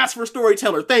a master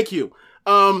storyteller. Thank you.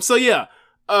 So yeah,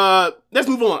 let's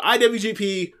move on.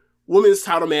 IWGP Women's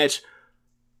Title match.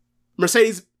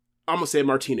 Mercedes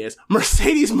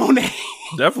Moné.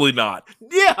 Definitely not.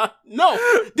 Yeah, no.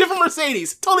 Different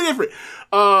Mercedes. Totally different.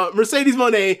 Mercedes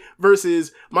Moné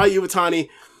versus Mayu Iwatani.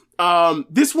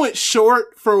 This went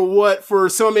short for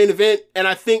some main event, and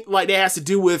I think like that has to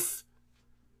do with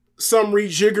some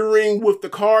rejiggering with the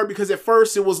card, because at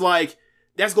first it was like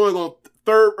that's going on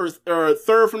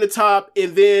third from the top,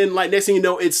 and then like next thing you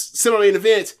know it's semi-main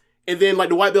event, and then like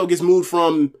the white belt gets moved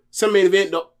from semi-main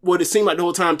event what it seemed like the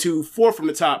whole time to fourth from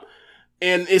the top.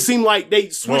 And it seemed like they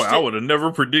switched. Well, I would have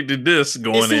never predicted this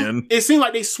going in. It seemed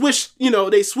like they switched,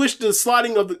 they switched the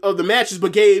slotting of the matches,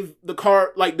 but gave the card,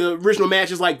 like the original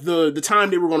matches, like the time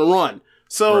they were going to run.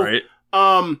 So, right.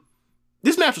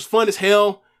 This match was fun as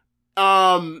hell.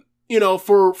 For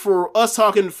us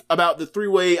talking about the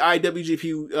 3-way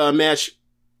IWGP match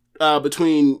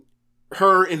between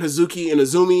her and Hazuki and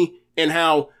Azumi, and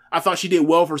how I thought she did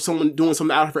well for someone doing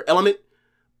something out of her element.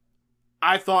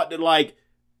 I thought that, like,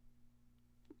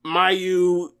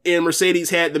 Mayu and Mercedes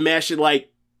had the match that,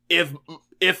 like,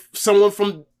 if someone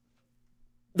from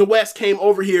the West came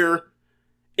over here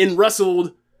and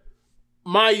wrestled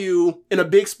Mayu in a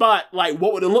big spot, like,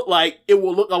 what would it look like? It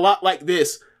will look a lot like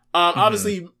this.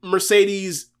 Obviously,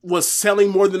 Mercedes was selling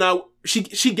more than it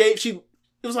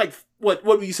was like, what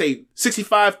would you say,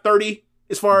 65-30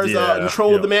 as far as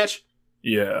control of the match?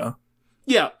 Yeah.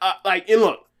 Yeah, and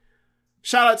look,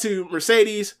 shout out to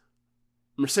Mercedes.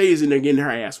 Mercedes in there getting her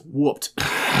ass whooped.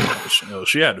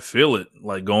 She had to feel it,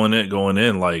 like, going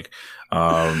in. Like,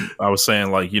 I was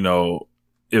saying, like,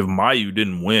 if Mayu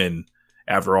didn't win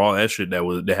after all that shit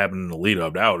that happened in the lead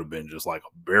up, that would have been just like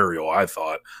a burial, I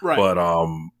thought. Right. But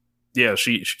yeah,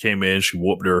 she came in, she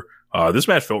whooped her. This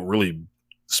match felt really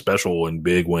special and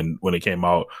big when it came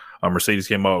out. Mercedes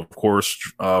came out, of course,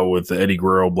 with the Eddie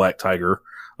Guerrero Black Tiger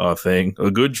thing,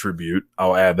 a good tribute.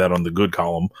 I'll add that on the good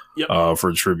column. Yep.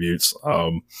 For tributes.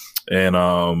 I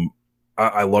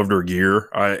loved her gear.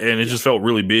 And it just felt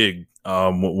really big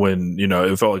when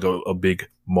it felt like a big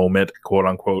moment, quote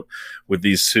unquote, with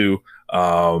these two.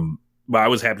 But I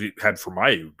was happy for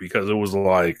Mayu, because it was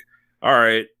like, all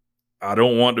right, I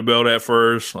don't want the belt at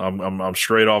first. I'm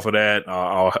straight off of that.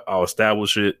 I'll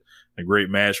establish it. A great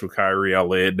match with Kyrie. I'll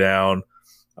lay it down.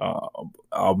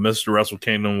 I'll miss the Wrestle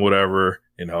Kingdom, whatever.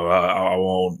 I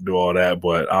won't do all that,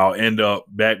 but I'll end up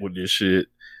back with this shit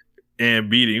and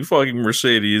beating fucking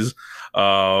Mercedes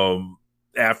after.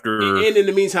 And in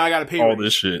the meantime, I got to pay all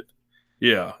this shit.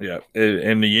 Yeah.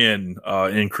 In the end,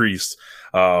 increased.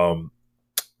 I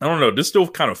don't know. This still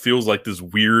kind of feels like this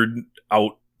weird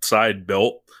outside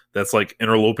belt that's like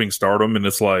interloping Stardom, and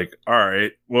it's like, all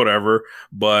right, whatever.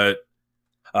 But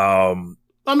I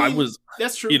was,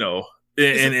 that's true.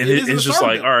 It's just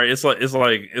like, all right, it's like,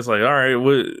 all right,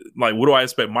 what do I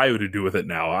expect Mayu to do with it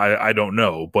now? I don't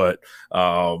know, but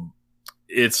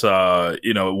it's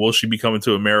will she be coming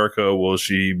to America? Will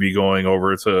she be going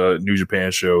over to New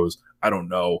Japan shows? I don't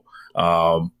know.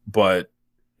 But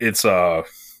it's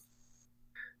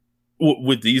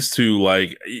with these two,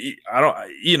 like, I don't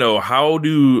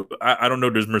know,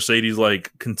 does Mercedes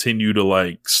like continue to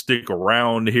like stick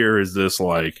around here? Is this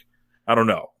like, I don't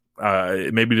know.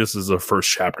 Maybe this is a first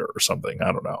chapter or something.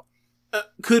 I don't know.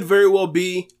 Could very well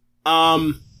be.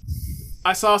 I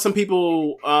saw some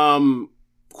people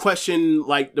question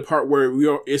like the part where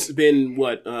it's been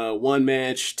what 1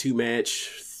 match, 2 match,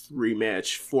 3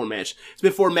 match, 4 match. It's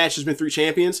been 4 matches, been 3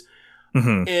 champions,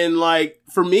 and like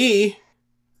for me,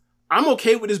 I'm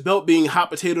okay with this belt being hot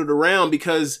potatoed around,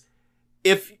 because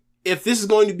if this is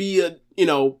going to be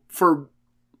for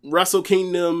Wrestle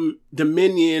Kingdom,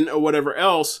 Dominion, or whatever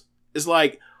else, it's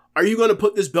like, are you going to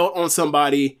put this belt on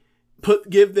somebody,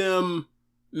 give them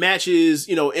matches,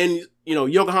 in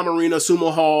Yokohama Arena,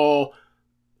 Sumo Hall,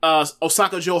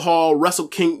 Osaka Joe Hall,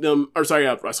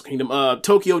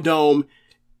 Tokyo Dome,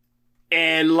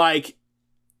 and like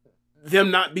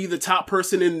them not be the top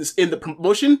person in the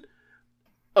promotion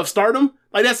of Stardom?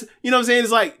 Like, that's, what I'm saying?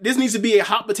 It's like, this needs to be a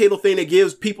hot potato thing that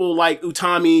gives people like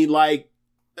Utami, like,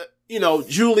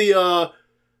 Julia,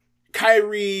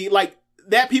 Kyrie, like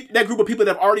that group of people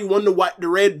that have already won the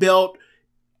red belt,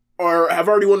 or have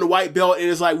already won the white belt, and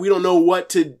it's like, we don't know what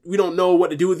to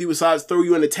do with you besides throw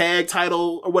you in the tag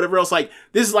title or whatever else. Like,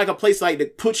 this is like a place like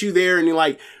that puts you there, and you're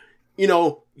like,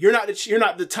 you're not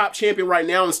the top champion right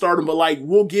now in Stardom, but like,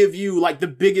 we'll give you like the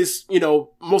biggest,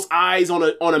 most eyes on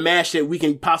a match that we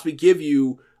can possibly give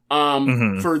you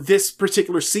for this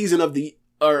particular season of the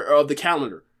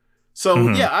calendar. So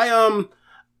yeah,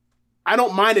 I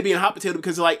don't mind it being hot potato,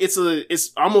 because like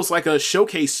it's almost like a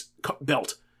showcase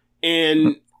belt,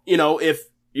 and if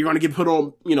you're going to get put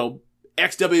on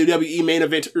ex WWE main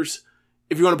eventers,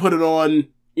 if you're going to put it on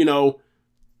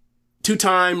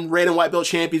 2-time red and white belt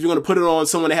champions, you're going to put it on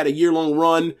someone that had a year-long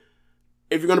run.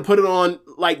 If you're going to put it on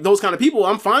like those kind of people,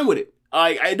 I'm fine with it.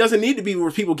 It doesn't need to be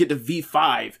where people get to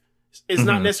V5. It's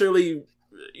not necessarily,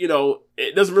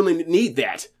 it doesn't really need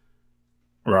that.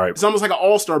 Right. It's almost like an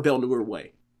all-star belt in a weird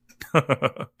way.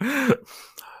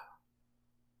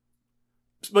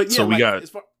 But yeah, So we like, got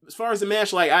as far as the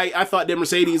match, like I thought that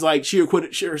Mercedes, like she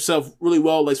acquitted herself really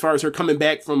well, like, as far as her coming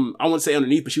back from, I wouldn't say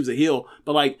underneath, but she was a heel.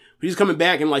 But like she's coming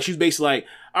back and like she's basically like,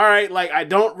 all right, like I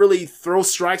don't really throw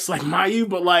strikes like Mayu,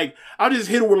 but like I'll just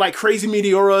hit her with like crazy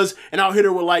meteoras and I'll hit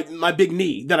her with like my big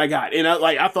knee that I got, and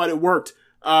I thought it worked.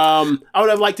 I would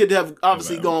have liked it to have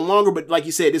obviously gone longer, but like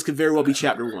you said, this could very well be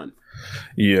chapter 1.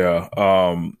 Yeah.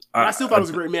 I still thought it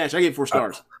was a great match. I gave it 4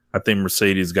 stars. I think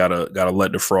Mercedes gotta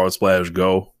let the frog splash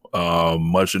go.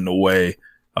 Much in the way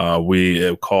we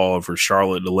have called for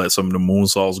Charlotte to let some of the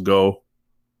moonsaults go.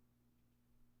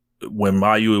 When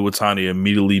Mayu Iwatani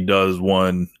immediately does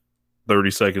one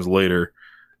 30 seconds later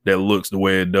that looks the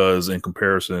way it does in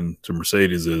comparison to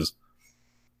Mercedes, is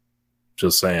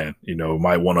just saying,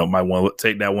 might want to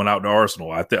take that one out to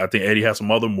Arsenal. I think Eddie has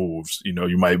some other moves.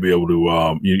 You might be able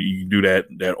to you do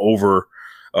that over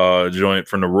joint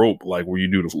from the rope, like where you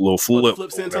do the little flip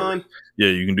senton. Yeah,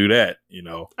 you can do that.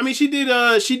 I mean, she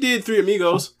did Three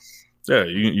Amigos. Yeah,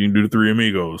 you can do the Three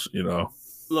Amigos.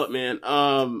 Look, man.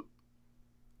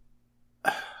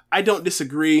 I don't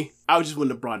disagree. I just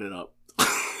wouldn't have brought it up.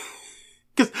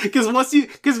 Because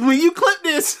when you clip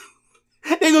this,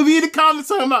 they're gonna be in the comments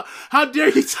talking about how dare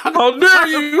you talk about the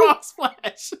frog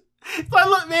splash. It's like,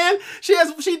 look, man, she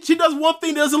does one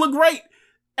thing that doesn't look great.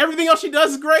 Everything else she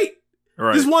does is great.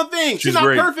 Right. This one thing. She's not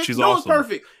great. perfect. She's no awesome. one's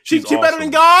perfect. She's awesome. better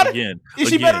than God? Again, Is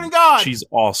she better than God? She's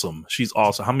awesome. She's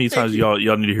awesome. How many times y'all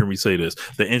need to hear me say this?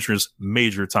 The entrance,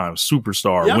 major time,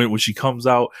 superstar. Yep. When she comes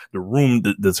out, the room,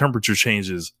 the temperature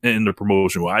changes in the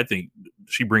promotion. Well, I think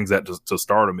she brings that to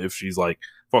Stardom if she's like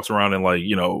fucks around and like,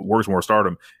 works more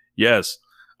Stardom. Yes.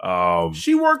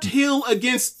 She worked heel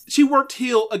against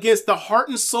the heart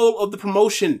and soul of the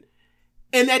promotion.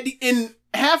 And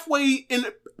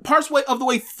parts of the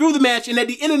way through the match, and at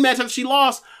the end of the match after she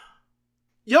lost,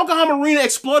 Yokohama Arena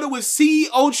exploded with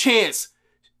CEO chants.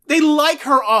 They like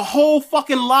her a whole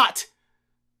fucking lot.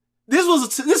 This was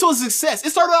a success. It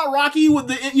started out rocky with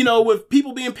with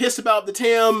people being pissed about the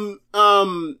Tam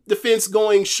defense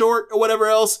going short or whatever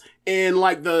else, and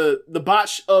like the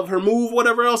botch of her move,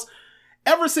 whatever else.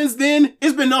 Ever since then,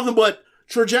 it's been nothing but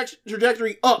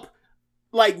trajectory up.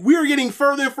 Like, we're getting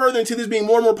further and further into this being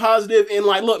more and more positive. And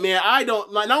like, look, man,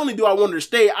 not only do I want her to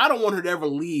stay, I don't want her to ever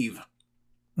leave.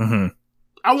 Mm-hmm.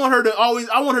 I want her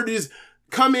to just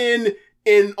come in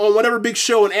on whatever big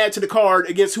show and add to the card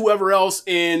against whoever else,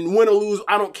 and win or lose,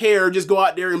 I don't care. Just go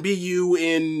out there and be you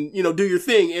and, do your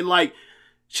thing. And like,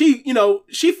 she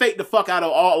faked the fuck out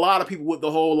of a lot of people with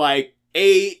the whole like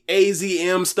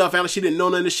AZM stuff. Out, she didn't know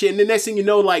none of this shit. And the next thing you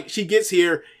know, like, she gets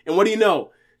here and what do you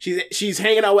know? She's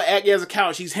hanging out with Aki as a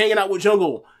couch. She's hanging out with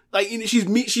Jungle. Like, she's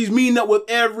meeting up with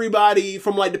everybody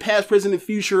from like the past, present, and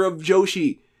future of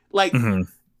Joshi. Like,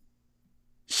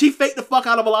 she faked the fuck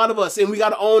out of a lot of us, and we got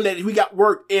to own that we got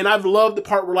work. And I've loved the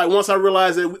part where like once I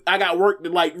realized that I got work, to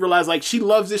like realize like she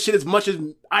loves this shit as much as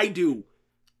I do.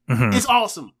 It's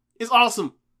awesome. It's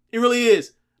awesome. It really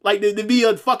is. Like to be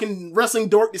a fucking wrestling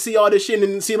dork to see all this shit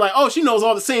and see like, oh, she knows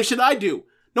all the same shit I do.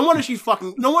 No wonder she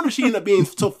ended up being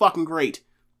so fucking great.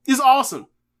 It's awesome.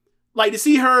 Like to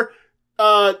see her,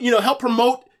 help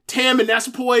promote Tam and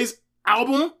Nasapoi's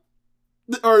album,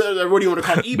 or what do you want to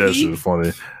call it? EP. That's just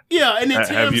funny. Yeah, and then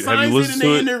Tam signs it,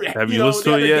 and then have you listened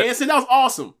to it yet? Dancing. That was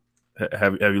awesome.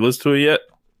 Have you listened to it yet?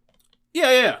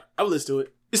 Yeah, I've listened to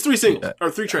it. It's 3 singles or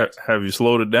 3 tracks. Have you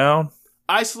slowed it down?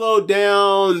 I slowed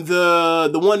down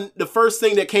the first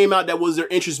thing that came out that was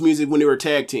their entrance music when they were a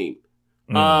tag team.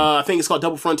 I think it's called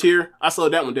Double Frontier. I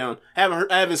slowed that one down. I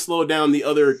haven't slowed down the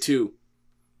other 2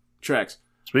 tracks.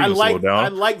 I like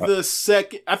the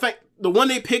second. I think the one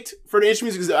they picked for the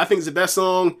entrance music I think is the best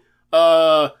song.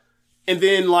 And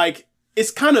then like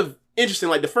it's kind of interesting.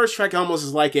 Like the first track almost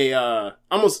is like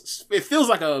it feels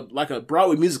like a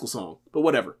Broadway musical song, but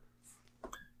whatever.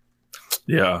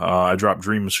 Yeah, I dropped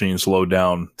Dream Machine Slow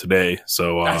Down today,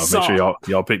 so make sure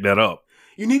y'all pick that up.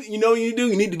 You need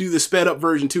to do the sped up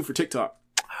version too for TikTok.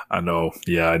 I know.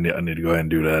 Yeah, I need to go ahead and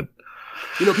do that.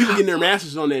 People getting their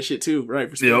masters on that shit too, right?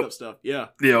 For sped up stuff. Yeah.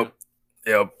 Yep.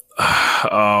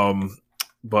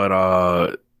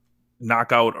 But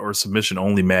knockout or submission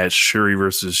only match, Shuri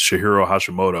versus Chihiro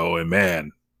Hashimoto, and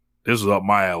man, this was up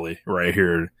my alley right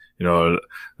here.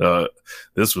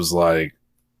 This was like,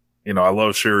 I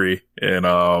love Shuri, and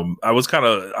I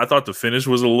thought the finish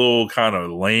was a little kind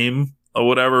of lame or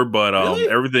whatever, but really?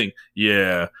 Everything,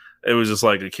 yeah, it was just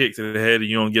like a kick to the head and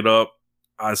you don't get up.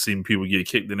 I've seen people get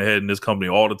kicked in the head in this company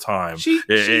all the time. She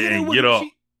get up.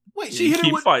 She hit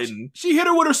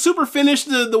her with her super finish,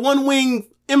 the one wing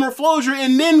Emerald Flosure,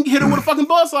 and then hit her with a fucking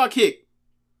buzzsaw kick.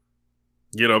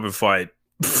 Get up and fight.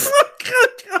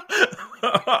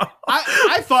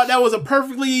 I thought that was a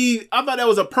perfectly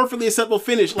acceptable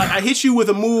finish. Like, I hit you with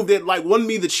a move that like won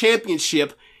me the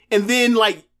championship, and then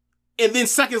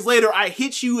seconds later I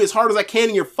hit you as hard as I can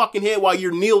in your fucking head while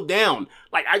you're kneeled down.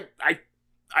 Like,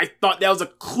 I thought that was a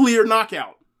clear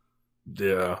knockout.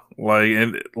 Yeah,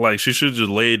 like she should just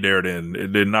laid there then.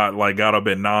 It did not like got up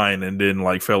at 9 and then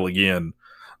like fell again.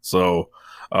 So,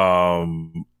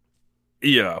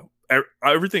 yeah,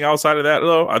 everything outside of that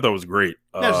though, I thought was great.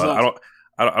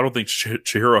 I don't think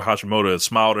Chihiro Hashimoto has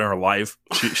smiled in her life.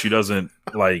 She doesn't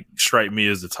like strike me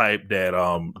as the type that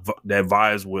that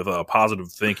vibes with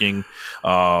positive thinking.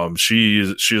 She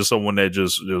is someone that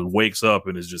just wakes up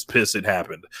and is just pissed it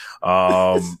happened.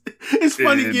 It's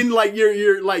funny getting like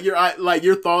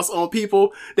your thoughts on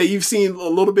people that you've seen a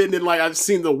little bit, and then like I've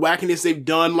seen the wackiness they've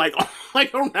done like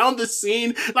around the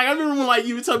scene. Like, I remember when like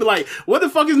you would tell me like, what the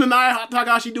fuck is Nanaya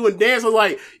Takahashi doing dance? I was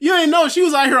like, you didn't know she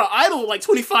was out here an idol like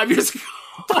 25 years ago.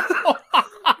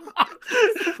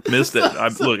 Missed that.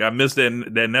 I missed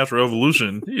that natural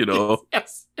evolution, you know.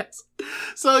 Yes.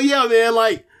 So yeah, man,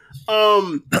 like,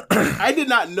 I did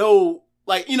not know,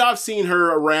 like, you know, I've seen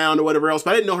her around or whatever else,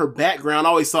 but I didn't know her background.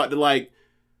 I always thought that like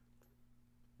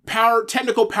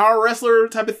technical power wrestler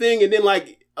type of thing, and then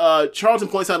like Charlton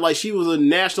points out like she was a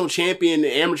national champion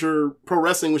in amateur pro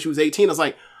wrestling when she was 18. I was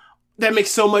like, that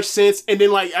makes so much sense. And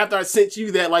then like after I sent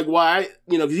you that, like, why,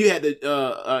 you know, because you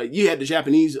had the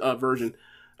Japanese version,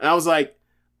 and I was like,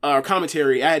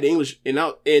 commentary, I had the English, and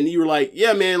you were like,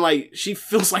 yeah, man, like she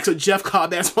feels like a Jeff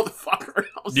Cobb ass motherfucker. And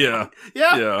I was like,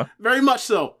 yeah, very much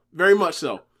so.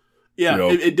 Yeah,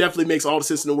 yep. It definitely makes all the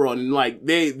sense in the world, and like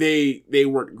they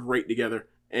work great together.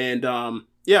 And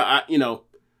you know,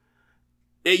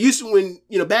 it used to, when,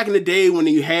 you know, back in the day when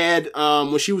you had,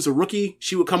 when she was a rookie,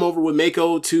 she would come over with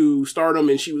Mako to Stardom,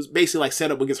 and she was basically like set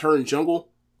up against her in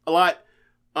Jungle a lot.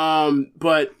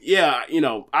 But yeah, you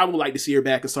know, I would like to see her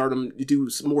back in Stardom to do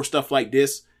some more stuff like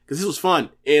this, because this was fun.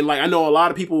 And like, I know a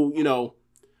lot of people, you know,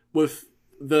 with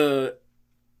the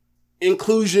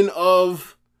inclusion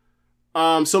of,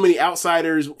 so many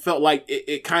outsiders, felt like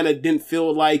it kind of didn't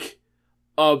feel like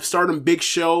a Stardom big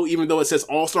show, even though it says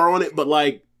All-Star on it. But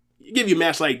like, you give you a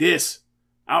match like this,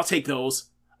 I'll take those.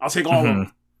 I'll take all of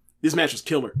them. This match was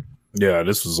killer. Yeah,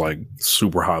 this was like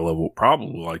super high level,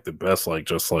 probably like the best, like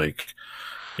just like,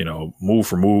 you know, move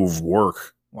for move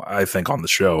work, I think, on the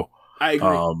show. I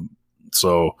agree.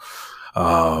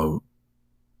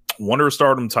 Wonder of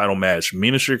Stardom title match.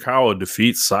 Mina Shirakawa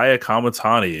defeats Saya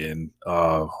Kamatani, and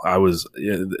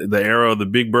the era of the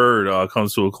Big Bird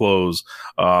comes to a close.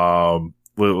 I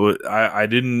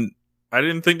didn't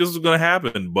think this was going to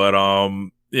happen, but,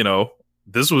 you know,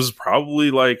 this was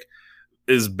probably like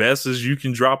as best as you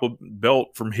can drop a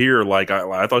belt from here. Like,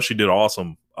 I thought she did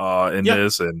awesome, in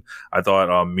this. And I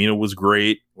thought, Mina was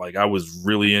great. Like, I was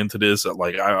really into this.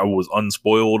 Like, I was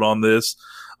unspoiled on this.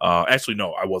 Actually,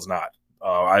 no, I was not.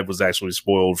 I was actually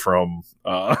spoiled from,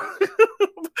 a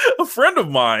friend of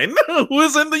mine who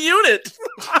is in the unit.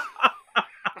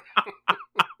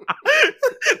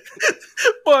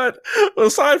 But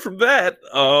aside from that,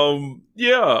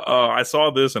 I saw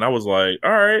this and I was like,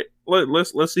 all right,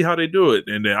 let's see how they do it.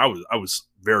 And then I was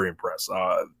very impressed.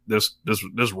 This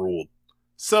ruled.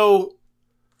 So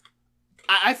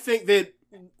I think that,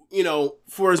 you know,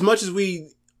 for as much as we,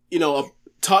 you know,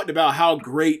 talked about how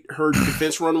great her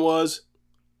defense run was,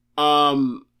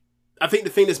 I think the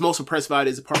thing that's most impressive about it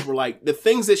is the part where like the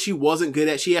things that she wasn't good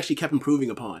at, she actually kept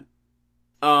improving upon.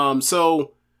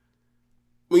 So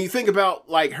when you think about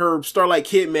like her Starlight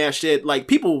Kid match that like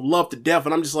people love to death,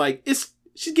 and I'm just like,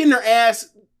 she's getting her ass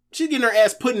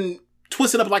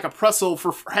twisted up like a pretzel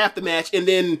for half the match, and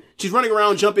then she's running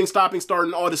around, jumping, stopping,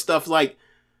 starting, all this stuff like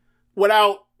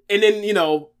without, and then, you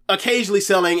know, occasionally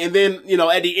selling, and then, you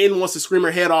know, at the end wants to scream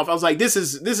her head off. I was like, this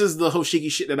is the Hoshiki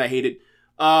shit that I hated.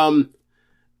 And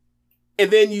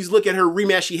then you look at her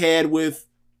rematch she had with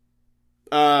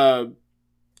Kid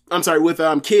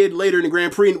later in the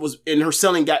Grand Prix, and her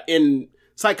selling got in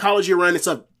psychology around and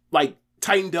stuff like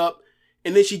tightened up.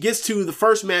 And then she gets to the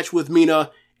first match with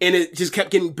Mina, and it just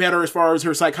kept getting better as far as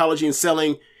her psychology and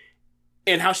selling,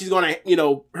 and how she's going to, you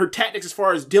know, her tactics as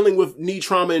far as dealing with knee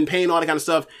trauma and pain, all that kind of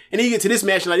stuff. And then you get to this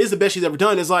match, and like, this is the best she's ever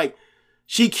done. It's like,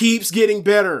 she keeps getting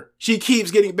better.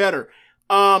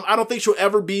 I don't think she'll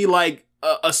ever be like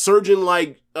a surgeon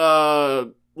like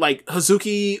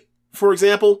Hazuki, for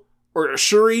example, or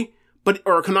Shuri,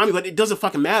 or Konami, but it doesn't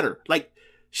fucking matter. Like,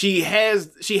 she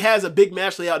has a big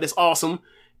match layout that's awesome,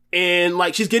 and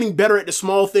like, she's getting better at the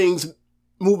small things,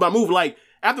 move by move. Like,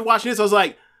 after watching this, I was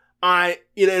like, and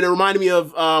it reminded me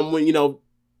of when, you know,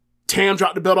 Tam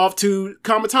dropped the belt off to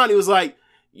Kamatani. It was like,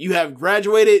 You have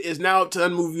graduated. It's now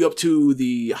time to move you up to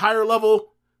the higher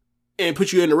level and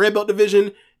put you in the red belt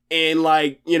division. And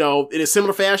like, you know, in a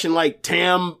similar fashion, like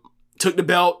Tam took the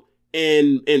belt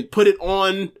and put it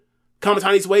on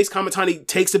Kamatani's waist. Kamatani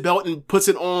takes the belt and puts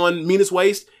it on Mina's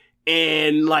waist.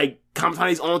 And like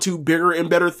Kamatani's on to bigger and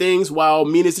better things while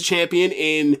Mina's the champion.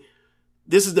 And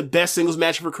this is the best singles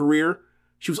match of her career.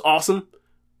 She was awesome.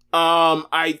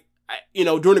 You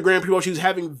know, during the Grand Prix, while she was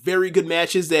having very good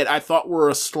matches that I thought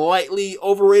were slightly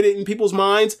overrated in people's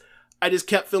minds, I just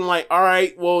kept feeling like, all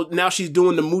right, well, now she's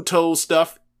doing the Muto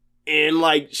stuff and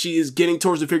like she is getting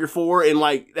towards the figure four and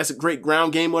like that's a great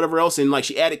ground game, whatever else. And like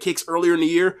she added kicks earlier in the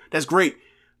year. That's great.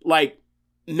 Like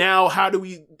now, how do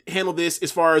we handle this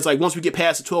as far as like once we get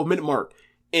past the 12-minute mark?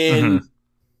 And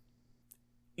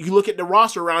you look at the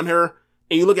roster around her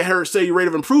and you look at her steady rate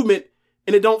of improvement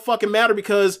and it don't fucking matter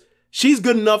because she's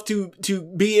good enough to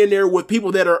be in there with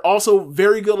people that are also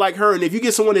very good like her. And if you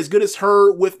get someone as good as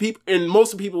her with people, and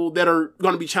most of the people that are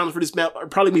going to be challenged for this match are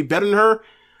probably be better than her,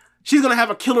 she's going to have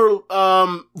a killer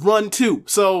run too.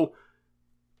 So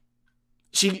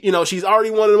she, you know, she's already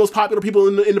one of the most popular people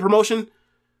in the promotion.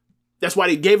 That's why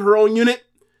they gave her own unit.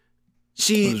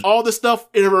 All the stuff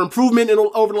in her improvement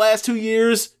over the last 2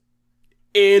 years,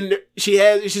 and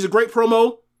she's a great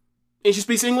promo, and she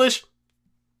speaks English.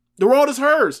 The world is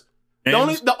hers.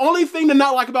 The only thing to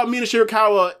not like about Mina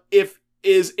Shirakawa, if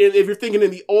you're thinking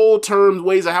in the old terms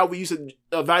ways of how we used to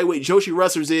evaluate Joshi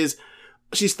wrestlers, is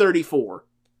she's 34.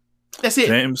 That's it.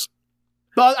 James.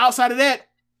 But outside of that,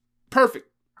 perfect.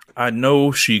 I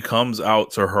know she comes out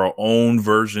to her own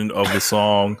version of the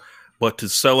song, but to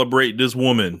celebrate this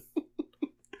woman.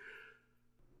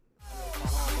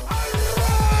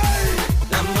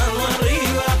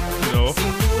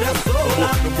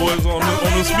 The boys on the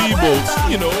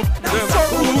speedboats, you know.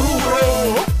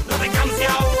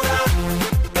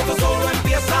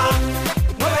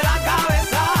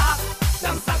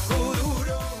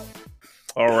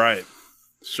 All right.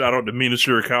 Shout out to Mina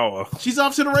Shirakawa. She's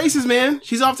off to the races, man.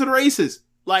 She's off to the races.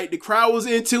 Like, the crowd was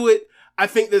into it. I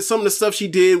think that some of the stuff she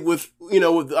did with, you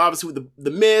know, obviously with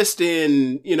the mist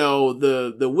and, you know,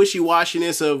 the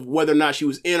wishy-washiness of whether or not she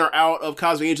was in or out of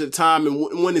Cosmic Angel at the time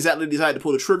and when exactly decided to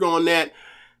pull the trigger on that.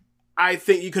 I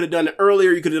think you could have done it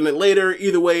earlier. You could have done it later.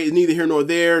 Either way, it's neither here nor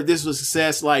there. This was a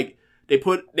success. Like,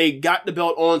 they got the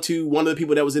belt onto one of the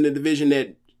people that was in the division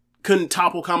that couldn't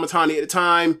topple Kamatani at the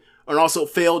time and also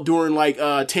failed during, like,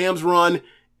 Tam's run.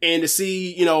 And to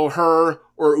see, you know, her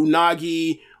or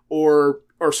Unagi or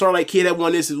Starlight Kid had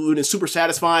won this would have been super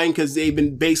satisfying because they've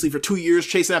been basically for 2 years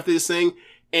chasing after this thing.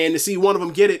 And to see one of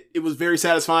them get it, it was very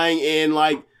satisfying. And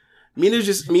like, Mina's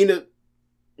just going to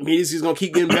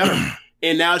keep getting better.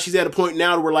 And now she's at a point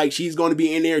now where like, she's going to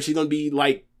be in there and she's going to be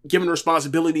like given the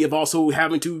responsibility of also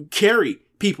having to carry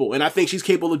people. And I think she's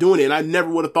capable of doing it. And I never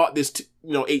would have thought this,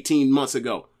 18 months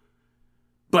ago.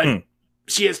 But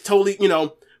she has totally,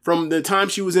 from the time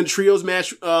she was in the trios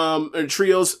match, or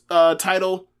trios,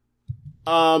 title,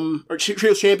 or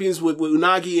trios champions with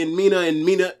Unagi and Mina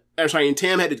and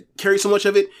Tam had to carry so much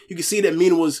of it. You can see that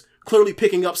Mina was clearly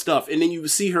picking up stuff. And then you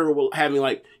see her having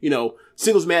like,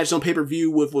 singles matches on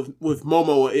pay-per-view with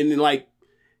Momo. And then like,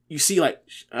 you see like,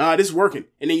 this is working.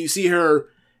 And then you see her,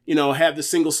 have the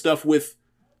single stuff with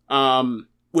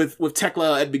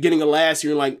Tekla at the beginning of last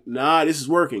year. And like, nah, this is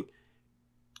working.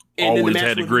 And always then the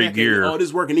had a great gear. Oh, this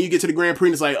is working. Then you get to the Grand Prix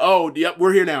and it's like, oh, yep,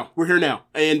 we're here now.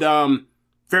 And,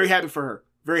 very happy for her.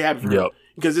 Very happy for her.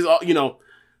 Because it's all,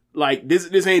 like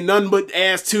this ain't nothing but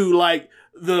adds to like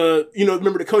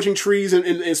remember the coaching trees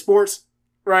in sports,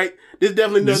 right? This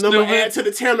definitely does nothing but add to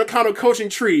the Tam Nakano coaching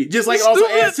tree. Just like it also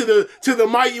adds to the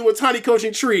Mayu Iwatani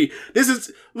coaching tree.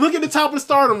 Look at the top of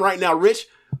Stardom right now, Rich.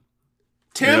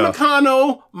 Tam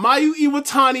Nakano, Mayu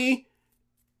Iwatani,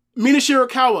 Mina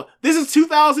Shirakawa. This is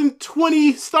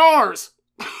 2020 stars.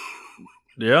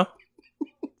 Yeah.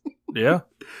 Yeah.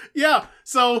 Yeah.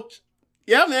 So,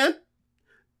 yeah, man.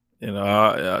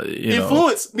 The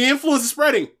influence is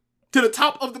spreading to the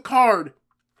top of the card.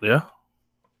 Yeah.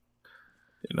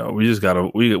 We just gotta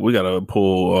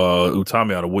pull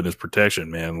Utami out of witness protection,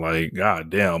 man. Like,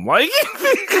 goddamn, like.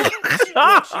 She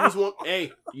was one.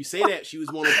 Hey, you say that she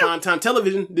was one on primetime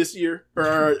television this year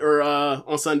or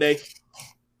on Sunday.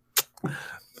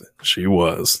 She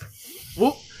was.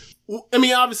 Well, I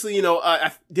mean, obviously,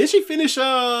 did she finish?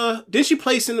 Did she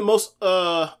place in the most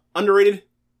underrated?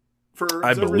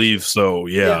 I believe so.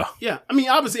 Yeah. Yeah. I mean,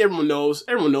 obviously, everyone knows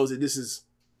that this is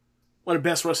one of the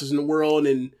best wrestlers in the world,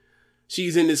 and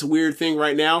she's in this weird thing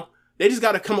right now. They just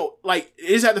got to come up, like, they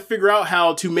just have to figure out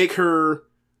how to make her,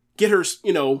 get her,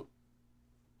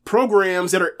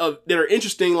 programs that are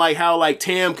interesting, like how like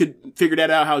Tam could figure that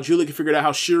out, how Julie could figure it out,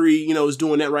 how Shuri, is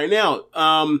doing that right now.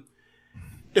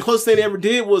 The closest thing they ever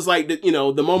did was like the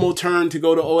Momo turn to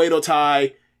go to Oedo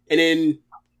Tai, and then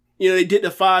they did the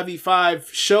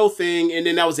 5v5 show thing, and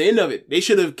then that was the end of it. They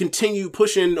should have continued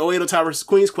pushing Oedo Tai versus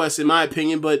Queen's Quest, in my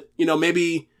opinion, but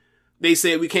maybe they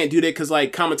said we can't do that because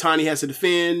like Kamatani has to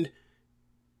defend.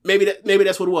 Maybe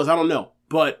that's what it was. I don't know,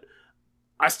 but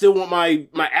I still want my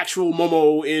actual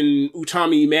Momo and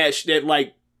Utami match that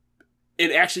like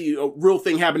it actually a real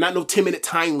thing happened, not no 10-minute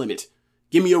time limit.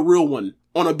 Give me a real one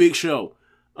on a big show.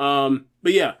 But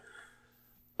yeah,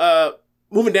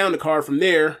 moving down the card from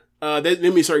there,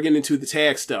 then we start getting into the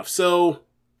tag stuff. So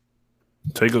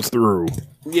take us through.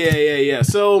 Yeah.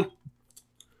 So,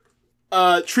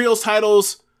 trios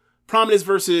titles, Prominence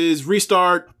versus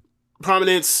Restart,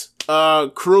 Prominence,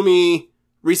 Kurumi,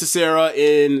 Risa Sera,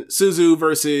 and Suzu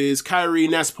versus Kairi,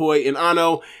 Natsupoi, and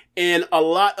Ano. And a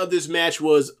lot of this match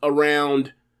was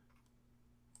around,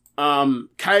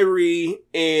 Kairi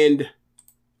and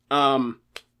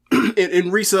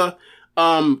Risa.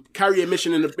 Kairi had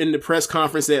mentioned in the press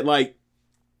conference that like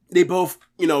they both,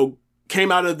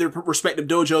 came out of their respective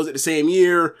dojos at the same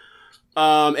year.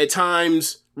 At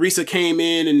times, Risa came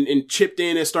in and chipped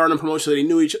in at Stardom promotion, so they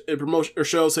knew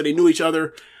so they knew each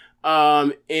other.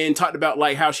 And talked about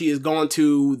like how she has gone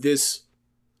to this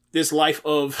life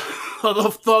of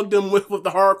thugdom with the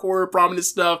hardcore prominent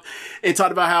stuff, and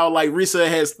talked about how like Risa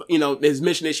has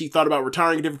mentioned that she thought about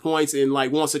retiring at different points and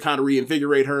like wants to kind of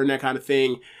reinvigorate her and that kind of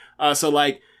thing. So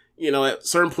like, at a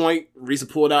certain point, Risa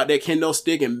pulled out that kendo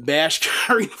stick and bashed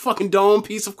Kairi in the fucking dome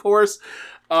piece, of course.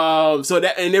 And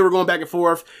they were going back and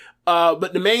forth.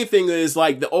 But the main thing is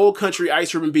like the old country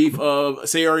ice ribbon beef of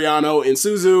Sayori Ano and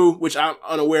Suzu, which I'm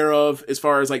unaware of as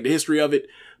far as like the history of it,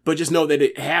 but just know that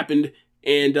it happened.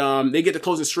 And, they get to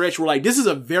closing stretch. We're like, this is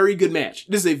a very good match.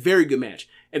 This is a very good match.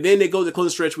 And then they go to the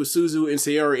closing stretch with Suzu and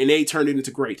Sayori, and they turned it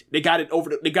into great. They got it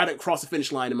across the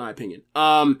finish line, in my opinion.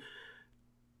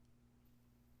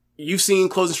 You've seen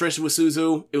closing stretches with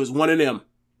Suzu. It was one of them.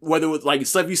 Whether it was like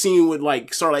stuff you've seen with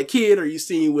like Starlight Kid, or you've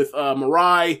seen with,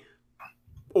 Mirai,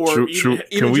 or even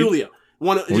Julia.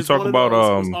 We talk about,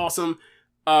 was awesome.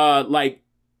 Like,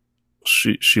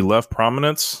 she left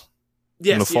Prominence.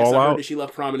 Yes, in the Fallout. I heard that she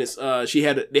left Prominence. They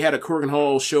had a Corrigan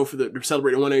Hall show to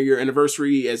celebrate the 1 year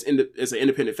anniversary as an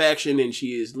independent faction, and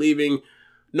she is leaving.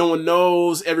 No one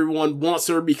knows. Everyone wants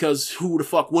her because who the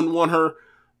fuck wouldn't want her?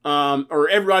 Or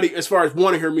everybody, as far as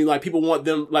wanting her, I mean, like, people want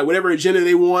them, like, whatever agenda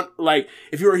they want. Like,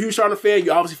 if you're a huge Stardom fan,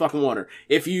 you obviously fucking want her.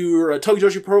 If you're a Tokyo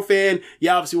Joshi Pro fan,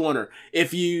 you obviously want her.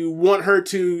 If you want her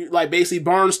to, like, basically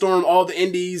barnstorm all the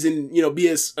indies and, be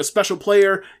a special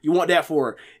player, you want that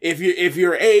for her. If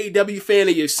you're an AEW fan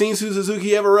and you've seen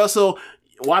Suzuki ever wrestle,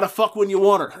 why the fuck wouldn't you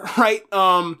want her? Right?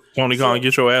 Tony Khan,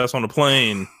 get your ass on the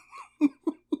plane.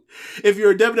 If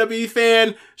you're a WWE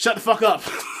fan, shut the fuck up.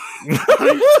 I'm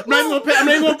not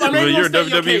even you're a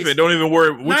WWE fan. Don't even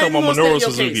worry. We're talking about Minoru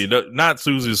Suzuki, not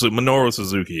Suzuki. Minoru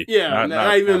Suzuki. Yeah,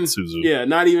 not even Suzuki. Yeah,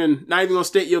 not even gonna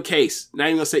state your case. Not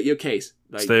even gonna state your case.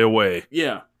 Like, stay away.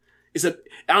 Yeah, I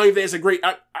don't even think it's a great.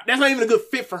 That's not even a good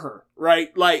fit for her,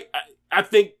 right? Like, I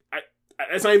think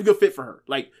that's not even a good fit for her.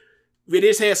 Like, we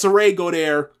just had Saray go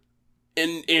there,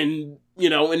 and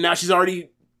now she's already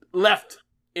left,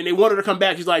 and they wanted her to come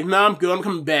back. She's like, nah, I'm good. I'm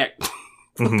coming back.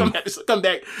 Mm-hmm.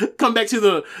 Come back to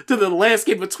the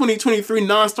landscape of 2023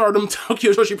 non-Stardom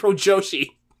Tokyo Joshi Pro Joshi.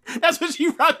 That's what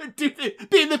she'd rather do than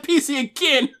be in the PC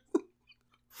again.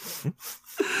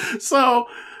 so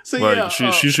like, yeah.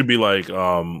 She should be like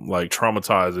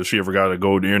traumatized if she ever got to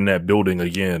go in that building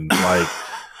again. Like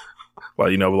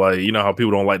how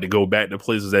people don't like to go back to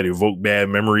places that evoke bad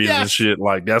memories and shit.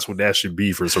 Like, that's what that should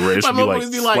be for Saray. It should be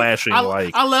like flashing.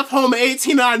 I left home at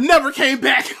 18 and I never came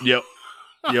back. Yep.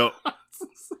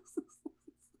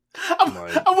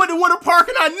 I went to Winter Park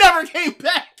and I never came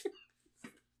back.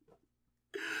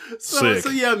 So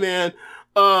yeah, man.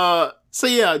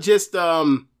 Just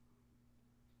who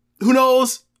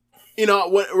knows?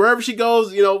 Wherever she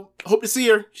goes, hope to see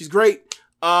her. She's great.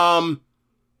 I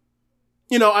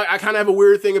kind of have a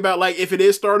weird thing about, like, if it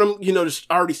is Stardom, there's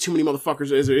already too many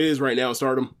motherfuckers as it is right now in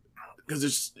Stardom. Because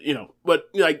it's, but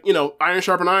like, iron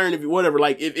sharpen iron, whatever.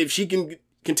 Like, if she can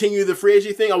continue the free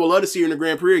agent thing, I would love to see her in the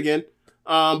Grand Prix again.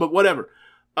 But whatever.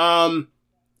 But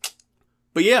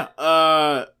yeah,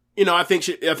 I think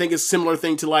it's a similar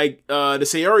thing to like, the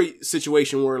Sayori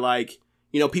situation where, like,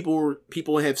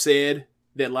 people have said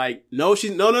that, like, no,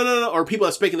 or people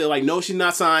have speculated, like, no, she's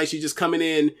not signed. She's just coming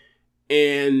in,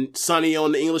 and Sonny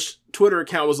on the English Twitter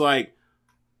account was like,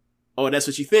 oh, that's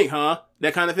what you think, huh?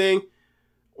 That kind of thing.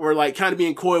 or like kind of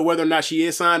being coy whether or not she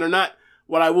is signed or not.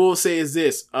 What I will say is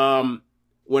this: when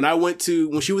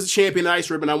she was a champion in Ice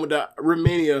Ribbon, I went to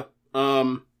Ribbon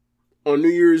on New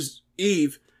Year's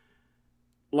Eve.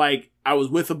 Like I was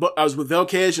with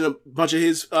Velkej and a bunch of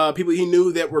his people he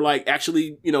knew that were like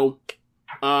actually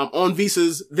on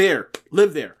visas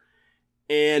live there,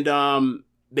 and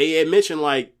they had mentioned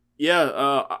like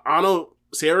Ano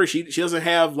Sarah she doesn't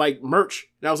have like merch,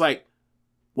 and I was like,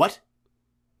 what?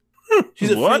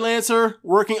 She's a freelancer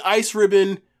working Ice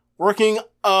Ribbon, working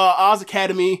Oz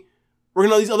Academy,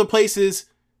 working all these other places.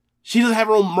 She doesn't have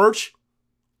her own merch.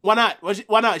 Why not?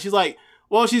 Why not? She's like,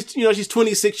 well, she's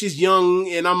 26, she's young,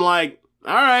 and I'm like,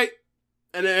 all right.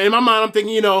 And in my mind, I'm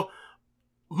thinking,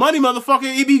 money, motherfucker,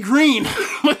 it be green.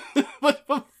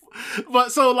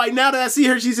 but so like now that I see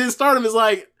her, she's in Stardom. It's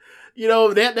like,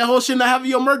 that whole shit not having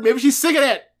your merch. Maybe she's sick of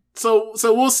that. So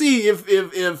we'll see if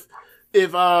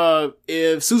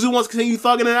Suzu wants to continue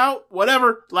thugging it out,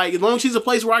 whatever. Like as long as she's a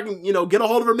place where I can, get a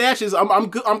hold of her matches, I'm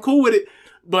cool with it.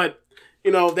 But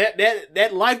that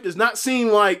life does not seem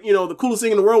like, the coolest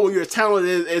thing in the world when you're as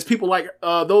talented as people like,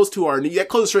 those two are. And that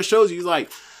closing stretch shows you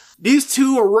like, these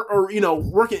two are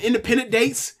working independent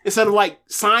dates instead of like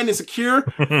signed and secure.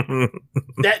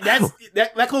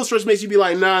 that closing stretch makes you be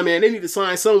like, nah, man, they need to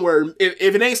sign somewhere.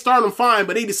 If it ain't Stardom, fine,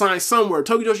 but they need to sign somewhere.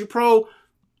 Tokyo Joshi Pro,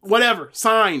 whatever,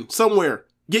 sign somewhere.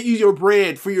 Get you your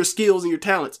bread for your skills and your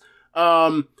talents.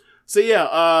 At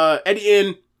the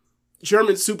end,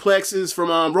 German suplexes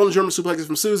from rolling German suplexes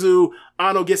from Suzu.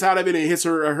 Ano gets out of it and hits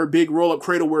her big roll up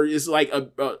cradle where it's like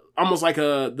almost like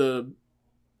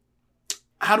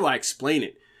how do I explain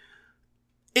it?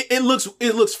 It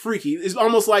looks freaky. It's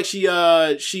almost like she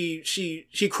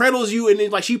cradles you and then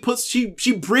like she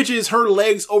bridges her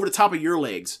legs over the top of your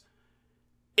legs.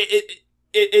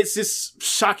 It's just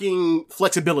shocking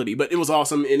flexibility, but it was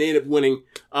awesome and they ended up winning.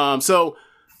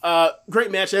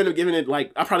 Great match. I ended up giving it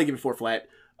I'll probably give it 4 flat.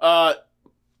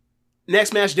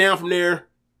 Next match down from there,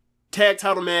 tag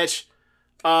title match,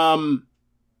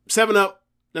 7-Up,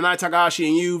 Nanae Takahashi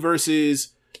and you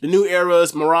versus the New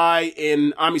Era's, Mirai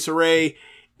and Ami Sourei.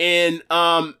 And,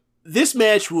 this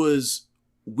match was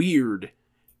weird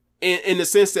in the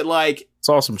sense that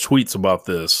saw some tweets about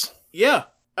this. Yeah.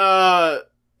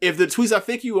 If the tweets I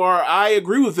think you are, I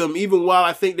agree with them, even while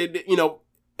I think that,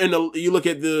 you look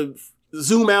at the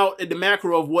zoom out at the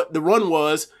macro of what the run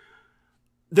was,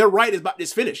 they're right about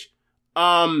this finish.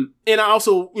 And I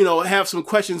also, have some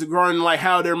questions regarding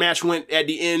how their match went at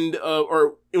the end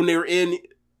or when they were in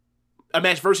a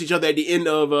match versus each other at the end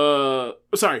of,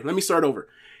 sorry, let me start over.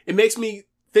 It makes me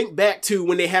think back to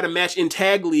when they had a match in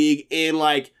Tag League and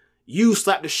you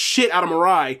slapped the shit out of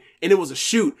Mirai and it was a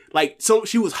shoot. So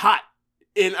she was hot.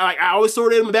 And I always saw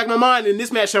it in the back of my mind. In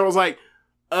this match, I was like,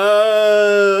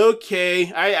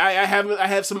 okay. I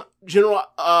have some general,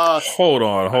 Hold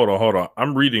on.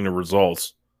 I'm reading the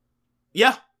results.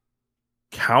 Yeah.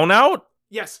 Count out?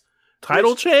 Yes.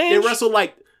 Title change? They wrestled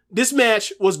this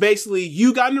match was basically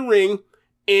you got in the ring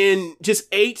and just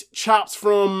 8 chops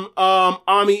from,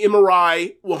 Ami and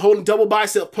Mirai were holding double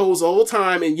bicep pose the whole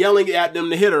time and yelling at them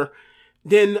to hit her.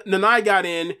 Then Nanae got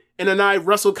in and Nanae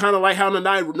wrestled kind of like how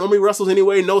Nanae normally wrestles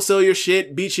anyway. No sell your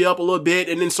shit, beat you up a little bit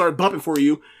and then start bumping for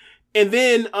you. And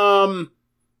then, I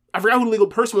forgot who the legal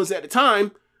person was at the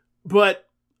time, but,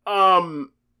 all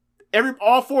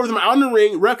 4 of them are out in the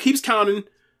ring. Ref keeps counting.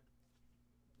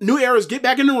 New Eras get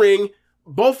back in the ring.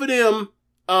 Both of them,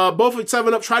 both of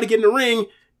 7-Up try to get in the ring,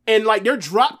 and they're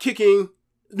drop kicking.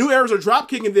 New Eras are drop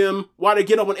kicking them while they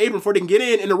get up on apron before they can get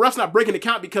in, and the ref's not breaking the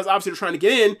count because obviously they're trying to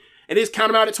get in, and they just count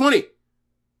them out at 20.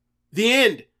 The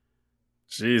end.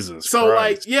 Jesus. So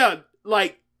Christ.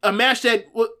 a match that,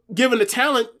 given the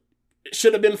talent,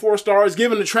 should have been 4 stars.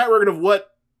 Given the track record of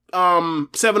what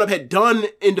 7-Up had done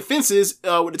in defenses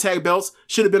with the tag belts,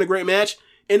 should have been a great match.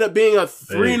 Ended up being a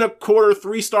 3 1/4,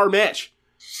 3-star match.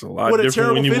 It's a lot what a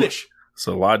different terrible finish. It's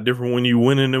a lot different when you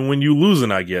winning than when you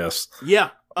losing, I guess. Yeah.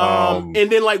 And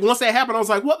then once that happened, I was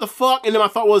like, what the fuck? And then my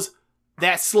thought was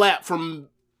that slap from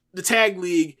the tag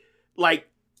league. What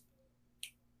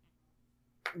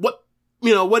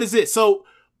is this? So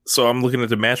I'm looking at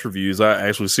the match reviews. I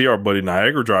actually see our buddy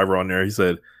Niagara Driver on there. He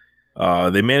said,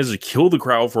 they managed to kill the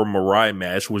crowd for a Mirai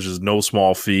match, which is no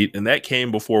small feat. And that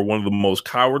came before one of the most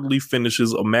cowardly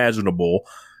finishes imaginable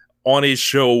on a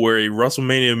show where a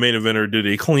WrestleMania main eventer did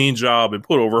a clean job and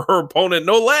put over her opponent,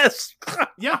 no less.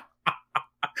 Yeah.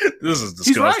 This is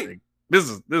disgusting. Right. This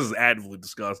is actively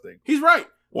disgusting. He's right.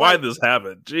 Why this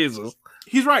happened? Jesus.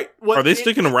 He's right. Are they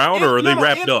sticking around or are they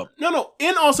wrapped up? No.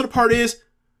 And also the part is,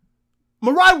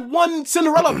 Mirai won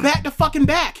Cinderella back to fucking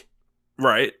back.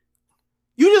 Right.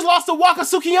 You just lost to Waka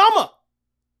Tsukiyama.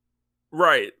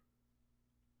 Right.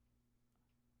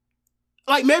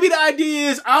 Like, maybe the idea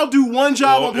is I'll do one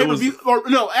job on pay-per-view, or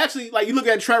no, actually, like, you look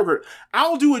at the track record,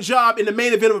 I'll do a job in the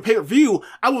main event of a pay-per-view.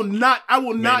 I will not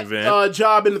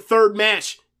job in the third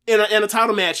match in a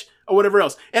title match or whatever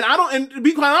else. And to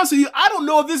be quite honest with you, I don't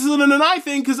know if this is an Nanai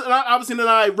thing, because obviously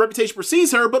Nanai reputation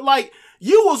precedes her, but like,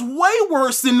 you was way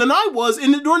worse than Nanai was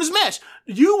during this match.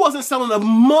 You wasn't selling a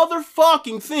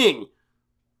motherfucking thing.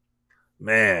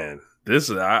 Man,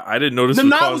 I didn't know this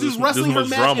Nanai was just wrestling her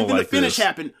match, and then the finish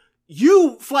happened.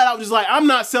 You flat out just like, I'm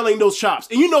not selling those chops.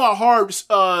 And you know how hard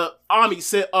Ami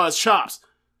said chops.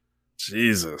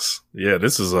 Jesus. Yeah,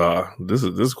 this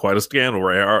is quite a scandal,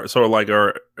 right? So like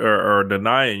are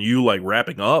Nanai and you like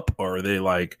wrapping up, or are they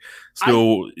like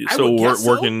still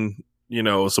working,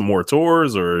 some more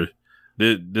tours, or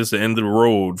this the end of the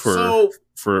road for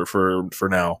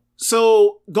now?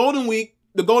 So the Golden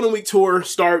Week tour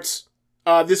starts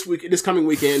this coming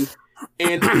weekend.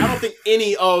 And I don't think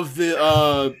any of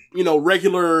the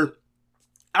regular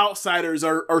outsiders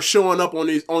are showing up on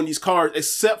these cards,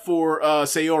 except for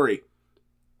Sayori,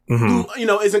 who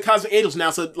is in Cosmic Angels now.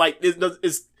 So like, and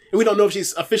we don't know if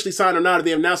she's officially signed or not, or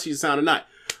they announced she's signed or not.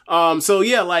 So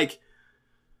yeah, like,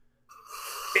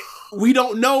 we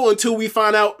don't know until we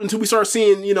start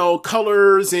seeing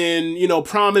colors and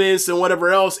prominence and whatever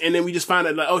else, and then we just find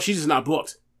out like, oh, she's just not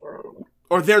booked,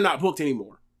 or they're not booked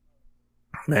anymore.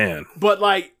 Man. But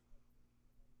like,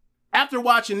 after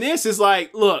watching this, it's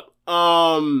like, look,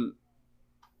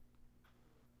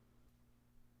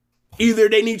 either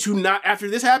they need to not, after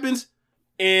this happens,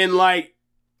 and like,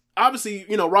 obviously,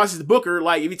 Ross is the booker,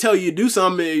 like, if he tell you to do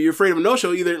something, you're afraid of a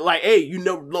no-show, either like, hey,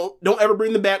 don't ever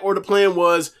bring them back, or the plan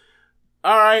was,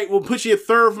 all right, we'll put you a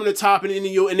third from the top, and then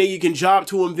you can job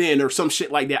to him then, or some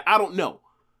shit like that. I don't know.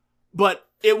 But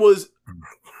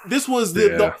this was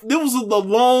the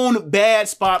lone bad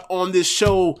spot on this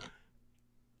show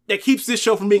that keeps this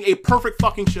show from being a perfect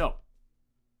fucking show.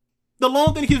 The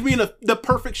lone thing that keeps being the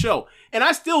perfect show. And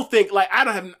I still think, like,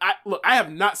 I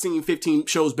have not seen 15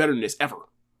 shows better than this ever.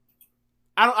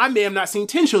 I may have not seen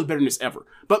 10 shows better than this ever.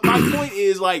 But my point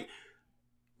is, like,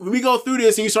 when we go through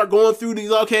this and you start going through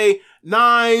these, okay,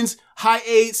 9s, high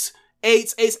 8s,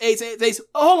 8s.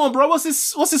 Oh, hold on, bro. What's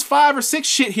this 5 or 6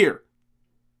 shit here?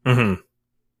 Mm-hmm.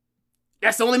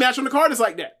 That's the only match on the card that's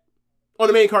like that. On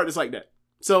the main card that's like that.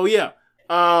 So yeah,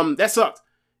 that sucked.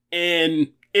 And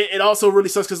it also really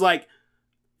sucks because like,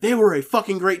 they were a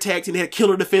fucking great tag team. They had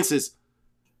killer defenses.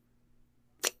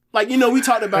 Like, we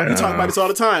talk about this all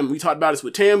the time. We talked about this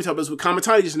with Tam. We talked about this with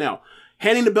Kamatani just now.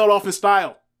 Handing the belt off in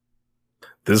style.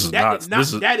 That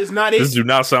is not it. This do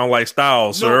not sound like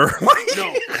Styles, sir.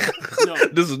 No.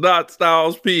 This is not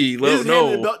Styles P.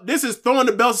 This is throwing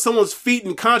the belt at someone's feet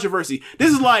in controversy.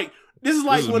 This is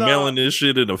when mailing this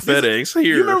shit in a FedEx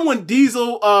here. You remember when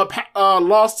Diesel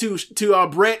lost to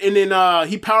Brett, and then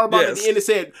he powerbombed at the end and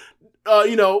said,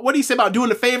 what did he say about doing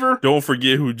the favor? Don't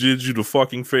forget who did you the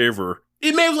fucking favor.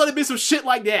 It may as well have been some shit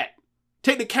like that.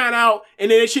 Take the count out,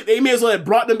 and then they may as well have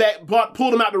brought them back,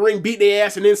 pulled them out the ring, beat their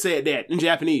ass, and then said that in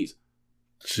Japanese.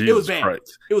 Jesus it was bad.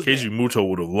 Christ. It was Keiji Muto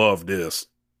would have loved this.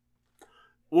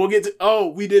 We'll get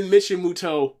to. We didn't mention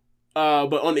Muto,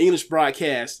 but on the English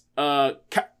broadcast,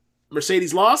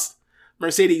 Mercedes lost.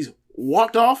 Mercedes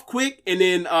walked off quick, and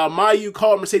then Mayu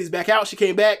called Mercedes back out. She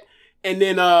came back, and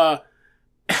then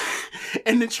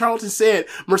and then Charlton said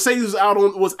Mercedes was out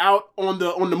on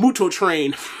the Muto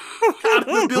train. Out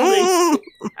of the building.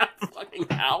 I fucking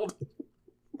howled.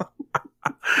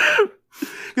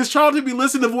 Because Charlton be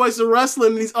listening to Voice of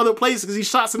Wrestling in these other places because he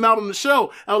shots him out on the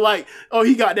show. I was like, oh,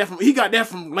 he got that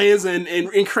from Lanza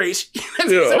and Crash.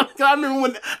 Yeah. I remember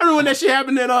when that shit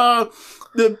happened at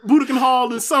the Budokan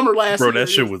Hall in summer last year. Bro, that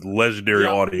shit was legendary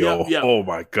audio. Yeah. Oh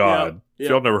my God.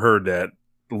 If y'all never heard that,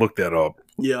 look that up.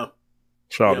 Yeah.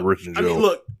 Shout out to Rich and Joe. I mean,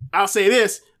 look, I'll say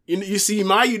this. You see,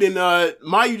 Mayu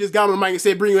just got on the mic and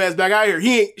said, "Bring your ass back out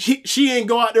here." She ain't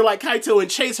go out there like Kaito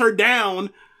and chase her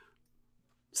down.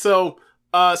 So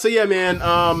yeah, man.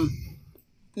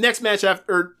 Next match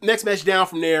down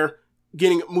from there,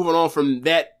 moving on from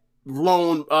that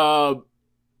lone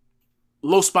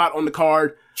low spot on the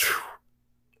card.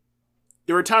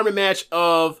 The retirement match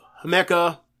of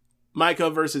Maika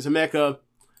versus Himeka,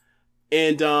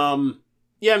 and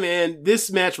yeah, man, this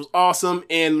match was awesome.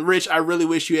 And Rich, I really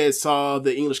wish you had saw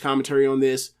the English commentary on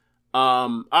this.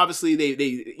 Obviously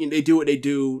they do what they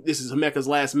do. This is Himeka's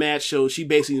last match, so she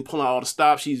basically pulling out all the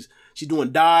stops. She's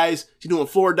doing dives. She's doing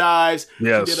floor dives.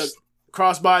 Yes. She did a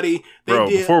crossbody.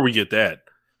 Before we get that,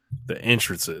 the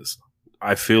entrances.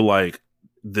 I feel like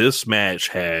this match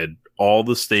had all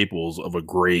the staples of a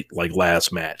great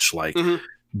last match. Like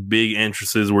big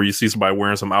entrances where you see somebody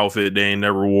wearing some outfit they ain't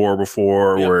never wore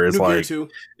before, where it's like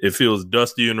it feels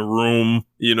dusty in the room.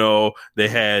 You know, they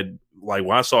had like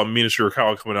when I saw Mina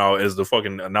Shirakawa coming out as the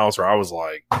fucking announcer, I was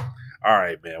like, all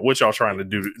right, man, what y'all trying to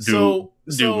do,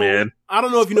 man? I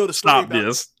don't know if you know the story Stop about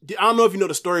this. I don't know if you know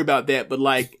the story about that, but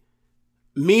like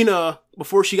Mina,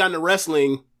 before she got into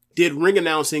wrestling, did ring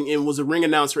announcing and was a ring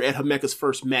announcer at Himeka's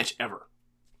first match ever.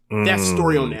 That's the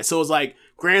story on that. So it was like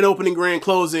grand opening, grand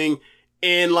closing,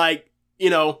 and like, you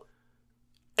know,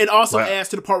 it also adds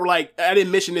to the part where like, I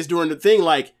didn't mention this during the thing,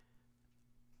 like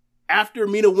after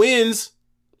Mina wins,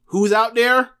 who's out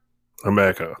there?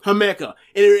 Himeka.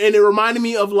 And it reminded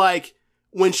me of like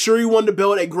when Shuri won the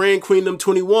belt at Grand Queendom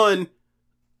 21,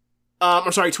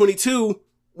 22,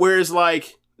 whereas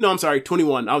like, no, I'm sorry,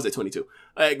 21. I was at 22.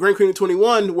 At Grand Queendom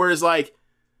 21, whereas like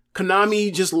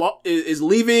Konami just is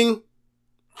leaving.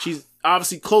 She's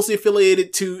obviously closely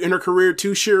affiliated in her career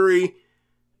to Shuri.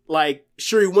 Like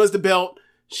Shuri wins the belt.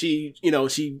 She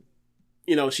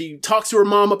talks to her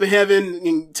mom up in heaven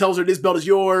and tells her this belt is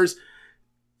yours.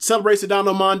 Celebrates the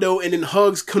Dono Mondo and then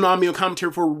hugs Konami on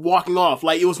commentary for walking off.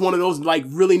 Like it was one of those like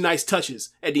really nice touches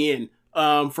at the end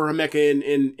for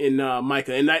Himeka and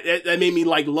Micah, and that made me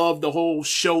like love the whole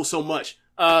show so much.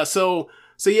 So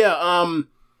yeah,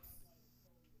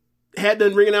 had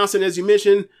done ring announcing as you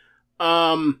mentioned.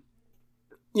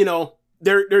 You know,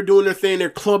 they're doing their thing. They're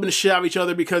clubbing the shit out of each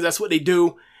other because that's what they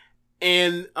do.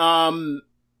 And,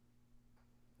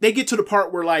 they get to the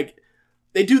part where like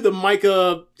they do the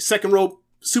Micah second rope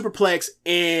superplex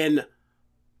and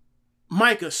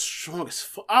Micah's strong as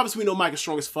fuck. Obviously we know Micah's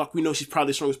strong as fuck. We know she's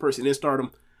probably the strongest person in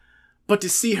Stardom, but to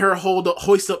see her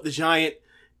hoist up the Giant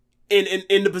in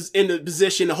the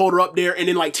position to hold her up there and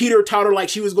then like teeter-totter like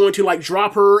she was going to like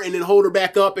drop her and then hold her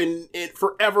back up and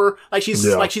forever like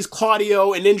she's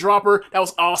Claudio and then drop her. That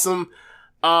was awesome.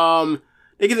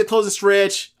 They get the closing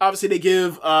stretch. Obviously they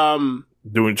give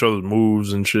doing each other's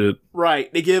moves and shit.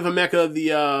 Right. They give Himeka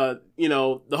the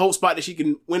whole spot that she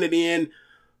can win it in.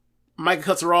 Micah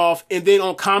cuts her off, and then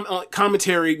on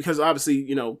commentary, because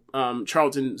obviously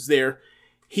Charlton's there.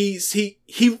 He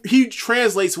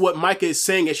translates what Micah is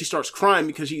saying as she starts crying,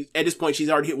 because at this point she's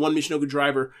already hit one Michinoku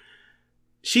driver.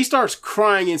 She starts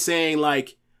crying and saying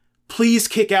like, "Please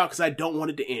kick out because I don't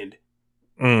want it to end."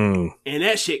 And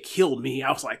that shit killed me.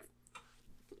 I was like,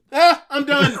 I'm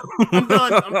done.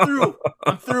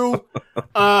 I'm through.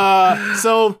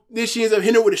 So then she ends up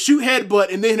hitting her with a shoot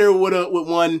headbutt, and then hit her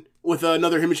with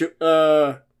another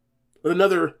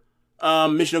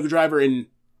Michinoku driver, and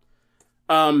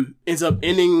ends up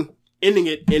ending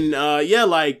it. And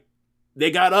like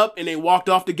they got up and they walked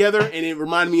off together, and it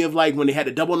reminded me of like when they had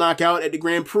a double knockout at the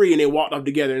Grand Prix and they walked off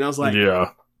together, and I was like,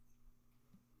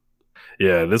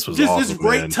 yeah, this was awesome, just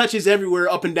great man. touches everywhere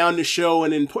up and down the show,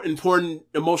 and important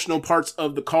emotional parts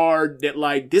of the card that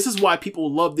like, this is why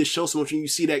people love this show so much when you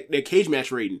see that cage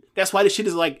match rating. That's why this shit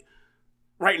is like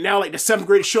right now like the 7th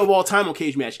greatest show of all time on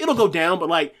Cage Match. It'll go down, but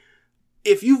like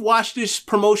if you've watched this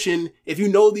promotion, if you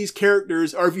know these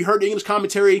characters, or if you heard the English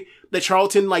commentary that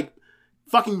Charlton like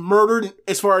fucking murdered,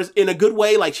 as far as in a good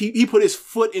way, like he put his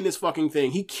foot in this fucking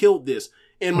thing. He killed this.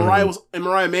 And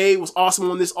Mariah May was awesome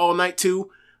on this all night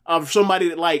too. For somebody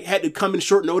that like had to come in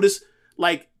short notice,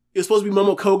 like it was supposed to be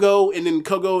Momo Kogo, and then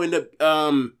Kogo ended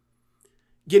up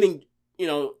getting,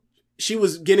 she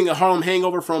was getting a Harlem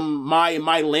hangover from Mai, and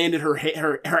Mai landed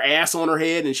her ass on her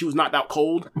head, and she was knocked out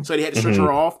cold, so they had to stretch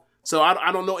her off. So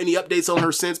I don't know any updates on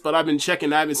her since, but I've been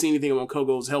checking. I haven't seen anything on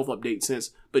Kogo's health update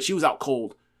since, but she was out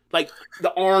cold, like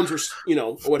the arms are,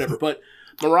 or whatever. But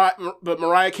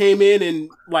Mariah came in, and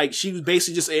like she was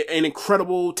basically just an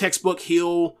incredible textbook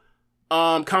heel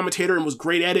commentator, and was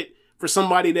great at it for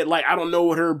somebody that like, I don't know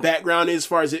what her background is as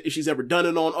far as if she's ever done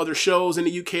it on other shows in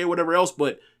the UK or whatever else,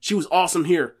 but she was awesome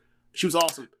here. She was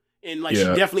awesome. And like, she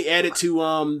definitely added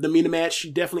to, the Mina match. She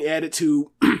definitely added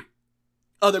to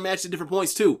other matches at different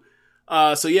points too.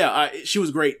 She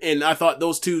was great. And I thought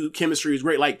those two chemistry was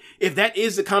great. Like, if that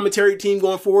is the commentary team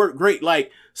going forward, great.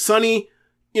 Like Sonny,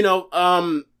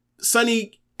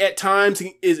 Sonny at times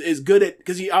is good at,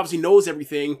 cause he obviously knows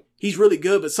everything. He's really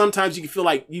good, but sometimes you can feel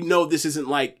like, this isn't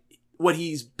like what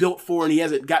he's built for, and he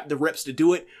hasn't got the reps to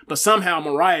do it. But somehow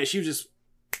Mariah, she was just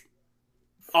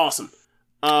awesome.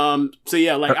 I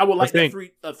would like a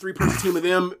three-person team of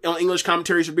them on English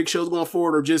commentaries for big shows going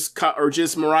forward, or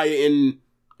just Mariah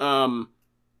and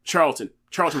Charlton.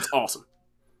 Charlton's awesome.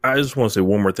 I just want to say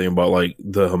one more thing about like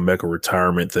the Himeka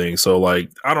retirement thing. So like,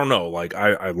 I don't know, like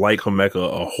I like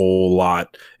Himeka a whole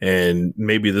lot, and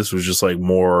maybe this was just like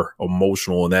more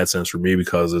emotional in that sense for me,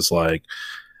 because it's like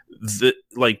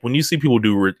like when you see people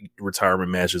do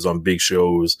retirement matches on big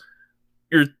shows,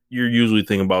 you're usually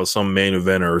thinking about some main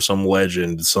eventer or some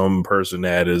legend, some person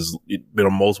that has been a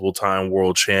multiple time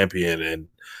world champion and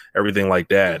everything like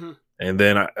that. Mm-hmm. And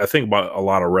then I think about a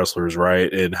lot of wrestlers,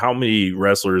 right? And how many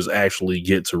wrestlers actually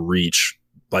get to reach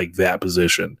like that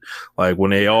position? Like when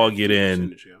they all get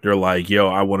in, they're like, yo,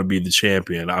 I want to be the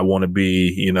champion. I want to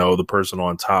be, you know, the person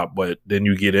on top. But then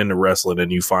you get into wrestling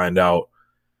and you find out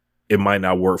it might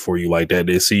not work for you like that.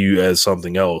 They see you as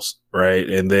something else, right?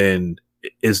 And then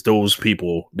it's those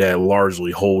people that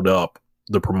largely hold up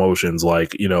the promotions,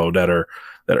 like, you know, that are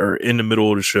in the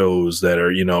middle of the shows, that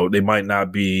are, you know, they might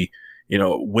not be, you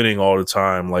know, winning all the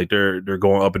time. Like they're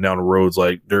going up and down the roads.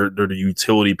 Like they're the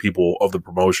utility people of the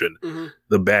promotion, mm-hmm.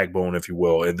 the backbone, if you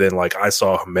will. And then like I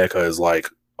saw Himeka as like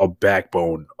a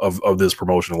backbone of this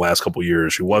promotion the last couple of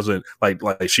years. She wasn't like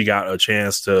she got a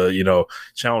chance to, you know,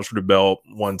 challenge for the belt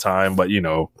one time, but you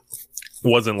know,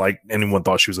 wasn't like anyone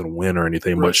thought she was going to win or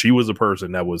anything, right. But she was a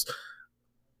person that was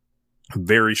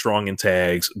very strong in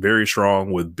tags, very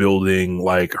strong with building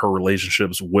like her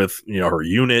relationships with, you know, her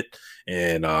unit.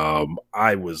 And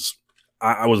I was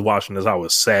watching this. I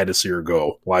was sad to see her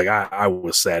go. Like I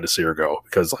was sad to see her go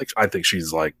because like I think she's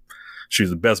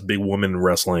the best big woman in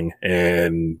wrestling,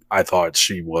 and I thought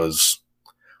she was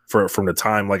from the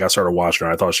time like I started watching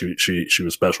her. I thought she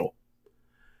was special.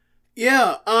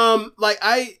 Yeah.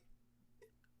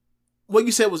 What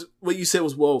you said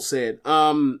was well said.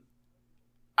 I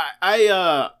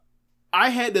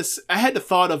had the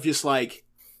thought of just like,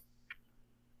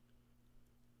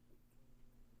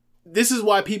 this is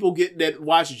why people that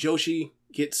watch Joshi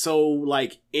get so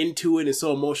like into it and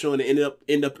so emotional and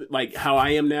end up like how I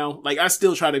am now. Like I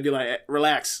still try to be like,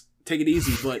 relax, take it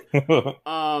easy, but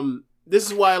this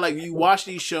is why like you watch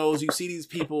these shows, you see these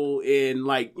people and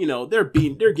like, you know, they're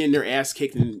getting their ass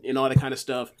kicked and all that kind of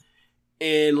stuff.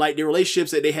 And like the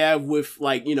relationships that they have with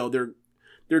like, you know, their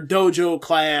dojo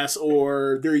class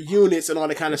or their units and all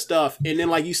that kind of stuff. And then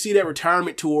like you see that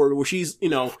retirement tour where she's, you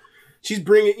know, she's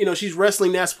bringing, you know, she's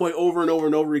wrestling Nat's Point over and over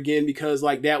and over again because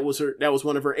like that was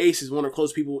one of her aces, one of her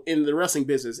close people in the wrestling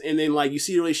business. And then like you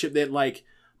see the relationship that like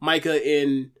Micah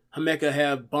and Himeka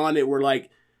have bonded where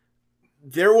like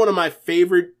they're one of my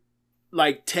favorite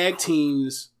like tag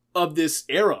teams of this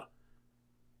era.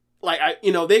 Like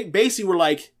they basically were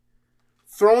like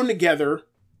thrown together,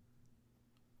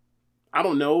 I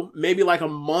don't know, maybe like a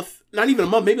month, not even a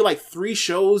month, maybe like 3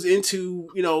 shows into,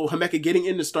 you know, Himeka getting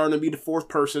into Stardom to be the 4th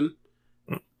person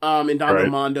in Diamond right.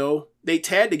 Mondo. They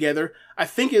tagged together. I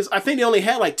think they only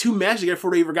had like 2 matches together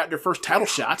before they ever got their first title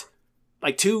shot.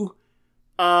 Like 2.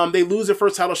 They lose their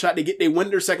first title shot. They win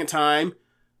their second time.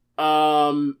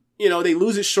 You know, they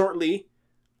lose it shortly.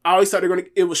 I always thought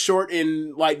it was short,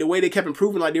 and like the way they kept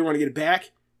improving, like they were going to get it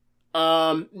back.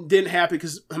 Didn't happen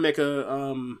because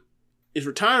Himeka is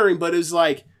retiring, but it's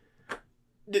like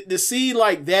to see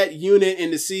like that unit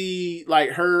and to see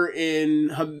like her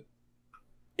and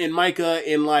Micah,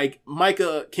 and like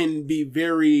Micah can be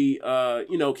very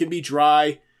can be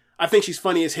dry. I think she's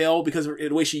funny as hell because of the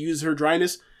way she uses her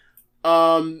dryness.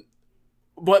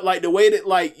 But like the way that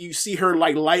like you see her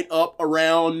like light up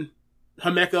around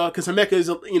Himeka, because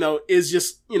Himeka is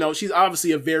just, you know, she's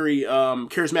obviously a very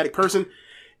charismatic person.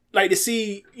 Like to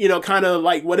see, you know, kind of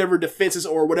like whatever defenses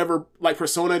or whatever like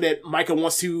persona that Micah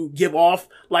wants to give off,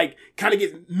 like kind of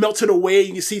get melted away.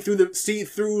 You see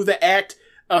through the act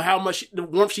of how much the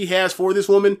warmth she has for this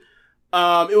woman.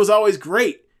 It was always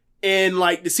great. And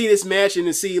like to see this match and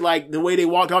to see like the way they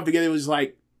walked off together was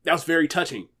like, that was very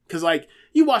touching. Cause like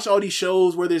you watch all these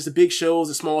shows where there's the big shows,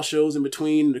 the small shows in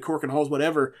between, the Cork and Halls,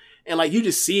 whatever. And like, you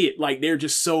just see it, like they're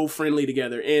just so friendly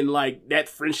together. And like that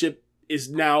friendship is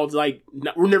now like,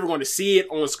 we're never going to see it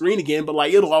on screen again, but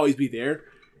like, it'll always be there.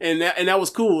 And that was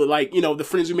cool. Like, you know, the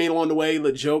friends we made along the way,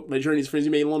 the journey's friends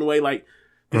we made along the way, like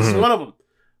this is one of them.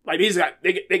 Like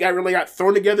they really got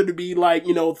thrown together to be like,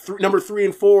 you know, number 3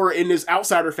 and 4 in this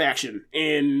outsider faction.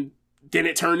 And then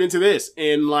it turned into this.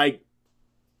 And like,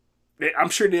 I'm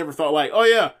sure they never thought like, oh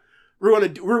yeah, we're gonna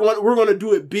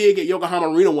do it big at Yokohama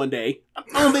Arena one day. I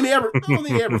don't think they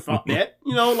ever thought that.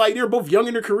 You know, like they were both young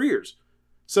in their careers.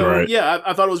 So right. Yeah,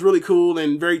 I thought it was really cool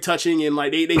and very touching, and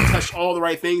like they touched all the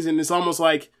right things, and it's almost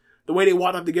like the way they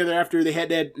walked up together after they had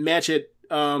that match at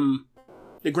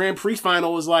the Grand Prix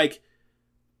final was like,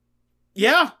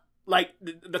 yeah, like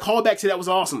the callback to that was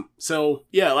awesome. So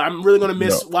yeah, I'm really gonna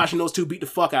miss watching those two beat the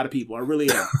fuck out of people. I really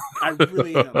am. I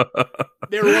really am.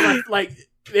 They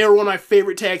were one of my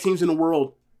favorite tag teams in the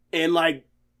world, and like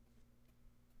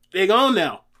they're gone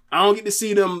now. I don't get to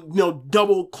see them, you know,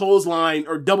 double clothesline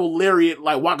or double lariat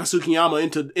like Waka Tsukiyama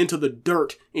into the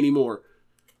dirt anymore.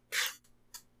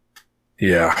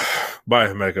 Yeah. Bye,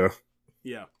 Himeka.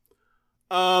 Yeah.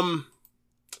 Then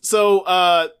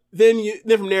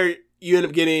from there you end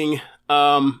up getting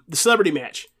the celebrity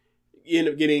match. You end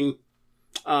up getting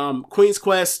Queen's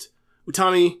Quest,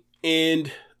 Utami,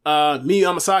 and Miyu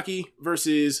Amasaki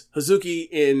versus Hazuki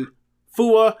and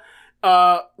Fuwa.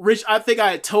 Rich, I think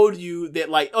I had told you that,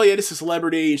 like, oh yeah, this is a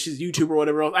celebrity and she's a YouTuber or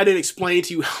whatever else. I didn't explain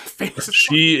to you how famous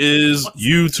she is.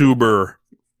 YouTuber.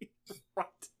 Right.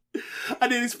 I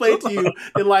didn't explain to you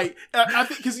that, like, I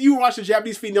think because you were watching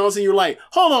Japanese feet and you're like,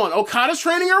 hold on, Okada's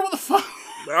training her? What the fuck?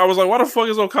 I was like, why the fuck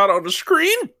is Okada on the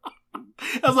screen?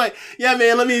 I was like, yeah,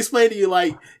 man, let me explain to you.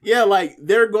 Like, yeah, like,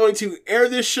 they're going to air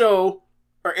this show,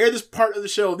 or air this part of the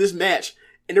show, this match,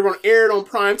 and they're going to air it on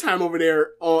prime time over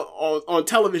there on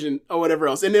television or whatever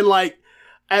else. And then, like,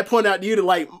 I pointed out to you that,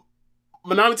 like,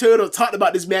 Manami Toyota talked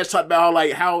about this match, talked about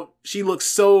how she looks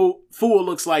Fuwa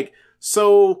looks like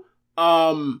so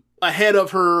ahead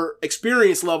of her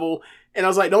experience level. And I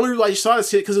was like, the only reason why you saw this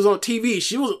shit because it was on TV.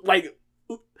 She was like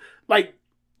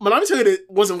Manami Toyota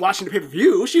wasn't watching the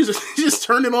pay-per-view. She just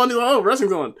turned it on and was like, oh,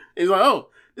 wrestling's on. And he's like, oh,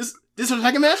 this is her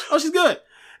second match? Oh, she's good.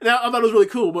 And I thought it was really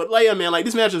cool. But like, yeah, man, like,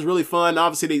 this match was really fun.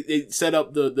 Obviously they set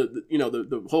up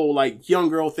the whole, like, young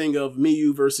girl thing of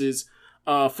Miyu versus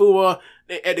Fuwa.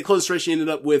 At the closing stretch, she ended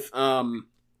up with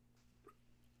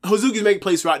Hazuki's making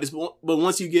plays throughout this, but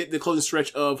once you get the closing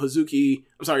stretch of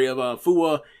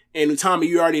Fuwa and Utami,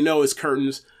 you already know it's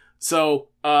curtains. So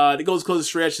it goes closing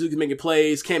stretch. Hazuki's making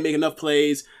plays, can't make enough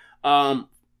plays. Fuwa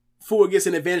gets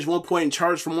an advantage at one point and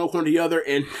charges from one corner to the other,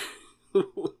 and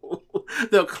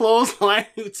the clothesline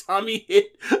Utami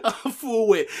hit Fuwa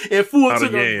with, and Fuwa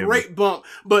took a great bump,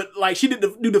 but like she did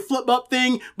do the flip up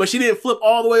thing, but she didn't flip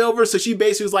all the way over, so she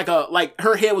basically was like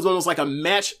her head was almost like a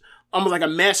match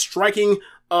striking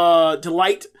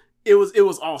delight. It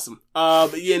was awesome.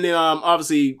 But yeah, and then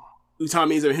obviously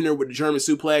Utami ends up hitting her with the German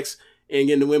suplex and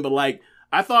getting the win. But like,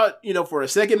 I thought, for a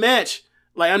second match,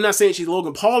 like, I'm not saying she's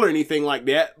Logan Paul or anything like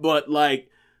that, but like,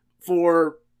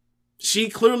 she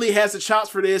clearly has the chops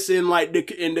for this, and like the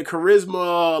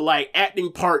charisma, like,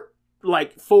 acting part,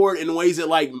 like, forward in ways that,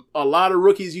 like, a lot of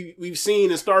rookies we've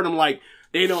seen in Stardom, like,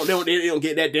 they don't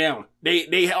get that down.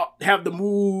 They have the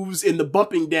moves and the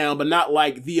bumping down, but not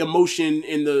like the emotion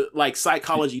and the, like,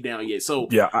 psychology down yet. So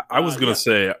yeah, I was gonna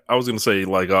say,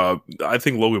 like, I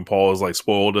think Logan Paul has, like,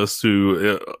 spoiled us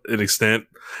to an extent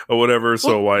or whatever.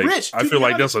 So like, Rich, I feel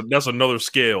like that's another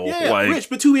scale. Yeah, like, Rich.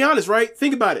 But to be honest, right?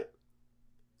 Think about it.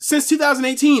 Since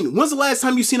 2018, when's the last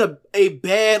time you've seen a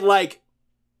bad, like,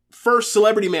 first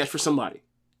celebrity match for somebody?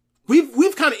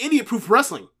 We've kind of idiot-proof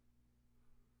wrestling.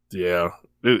 Yeah,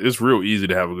 it's real easy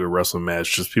to have a good wrestling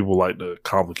match. Just people like to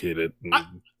complicate it and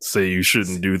say you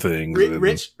shouldn't do things.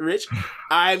 Rich,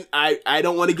 I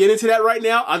don't want to get into that right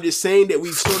now. I'm just saying that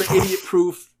we sort of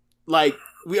idiot-proof, like,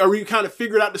 we kind of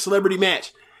figured out the celebrity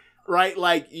match, right?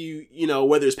 Like,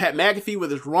 whether it's Pat McAfee,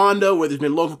 whether it's Ronda, whether it's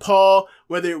been Logan Paul,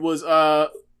 whether it was, whether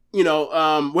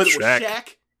it was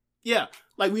Shaq. Yeah,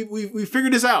 like, we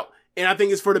figured this out, and I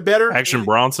think it's for the better. Action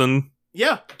Bronson.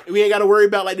 Yeah, we ain't got to worry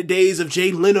about, like, the days of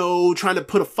Jay Leno trying to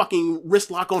put a fucking wrist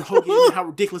lock on Hogan and how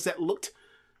ridiculous that looked.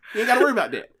 You ain't got to worry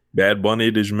about that. Bad Bunny,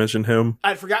 did you mention him?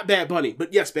 I forgot Bad Bunny,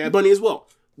 but yes, Bad Bunny as well.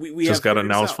 We just got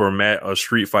announced for a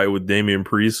street fight with Damian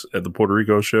Priest at the Puerto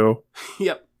Rico show.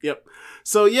 Yep.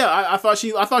 So yeah, I thought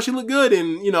she looked good,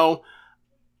 and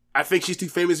I think she's too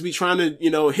famous to be trying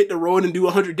to hit the road and do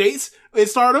 100 dates in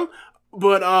Stardom.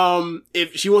 But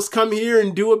if she wants to come here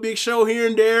and do a big show here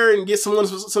and there and get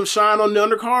some shine on the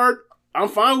undercard, I'm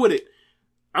fine with it.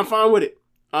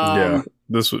 Yeah,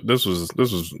 this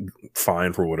was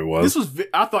fine for what it was.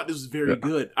 I thought this was very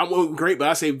good. I wasn't great, but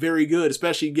I say very good,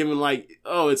 especially given, like,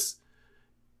 it's.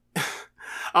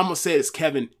 I'm gonna say it's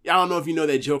Kevin. I don't know if you know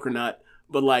that joke or not,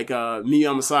 but like Miyu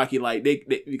Amasaki, like they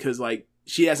because, like,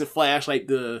 she hasn't flashed, like,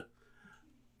 the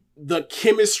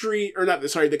chemistry, or not,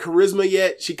 sorry, the charisma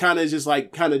yet. She kind of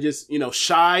just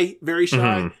shy, very shy.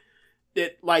 Mm-hmm.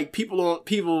 That, like,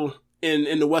 people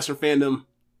in the Western fandom,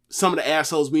 some of the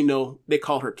assholes we know, they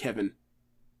call her Kevin.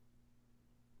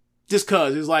 Just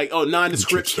cause it's like, oh,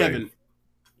 nondescript Kevin.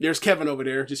 There's Kevin over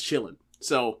there just chilling.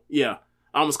 So yeah,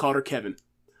 I almost called her Kevin.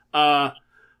 But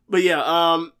yeah,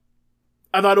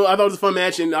 I thought it was a fun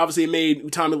match, and obviously it made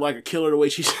Utami look like a killer the way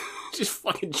she's just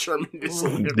fucking German.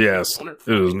 Yes, it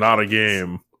was not a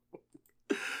game.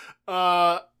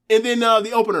 And then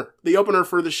the opener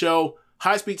for the show,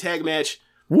 high speed tag match.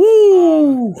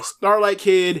 Woo! Starlight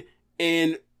Kid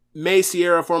and Mei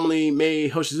Sierra, formerly Mei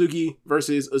Hoshizuki,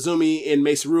 versus Azumi and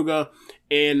Mei Saruga.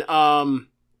 And bro,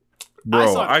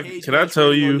 can I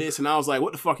tell you this? And I was like,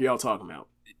 what the fuck are y'all talking about?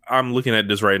 I'm looking at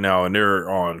this right now, and they're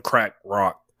on Crack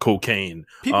Rock cocaine.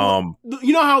 People,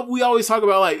 you know how we always talk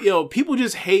about, like, people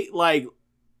just hate, like,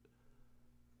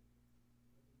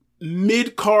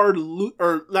 mid-card,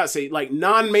 or not say, like,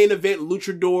 non-main event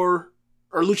luchador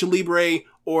or lucha libre,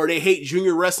 or they hate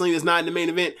junior wrestling that's not in the main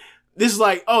event. This is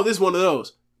like, oh, this is one of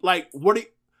those. Like,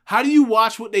 how do you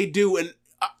watch what they do and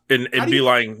be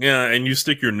like, yeah, and you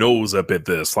stick your nose up at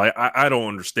this? Like, I don't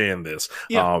understand this.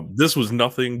 Yeah. This was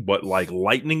nothing but like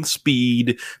lightning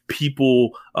speed.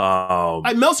 People,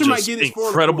 Meltzer might get his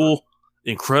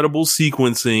incredible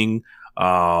sequencing.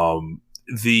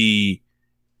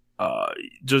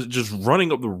 Just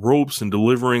running up the ropes and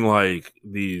delivering like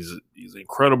these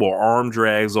incredible arm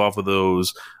drags off of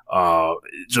those.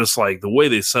 Just like the way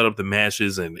they set up the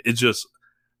matches, and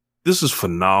this is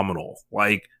phenomenal.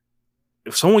 Like,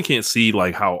 if someone can't see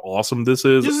like how awesome this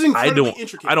is I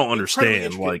don't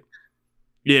understand. Like,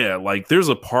 yeah, like there's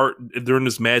a part during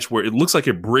this match where it looks like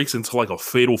it breaks into like a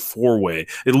fatal 4-way.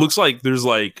 It looks like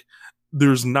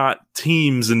there's not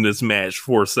teams in this match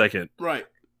for a second. Right.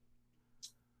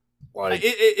 Like,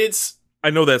 it's. I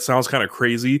know that sounds kind of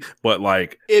crazy, but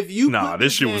like,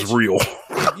 this shit was real.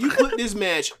 If you put this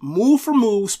match move for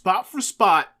move, spot for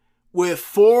spot, with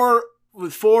four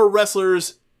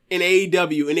wrestlers in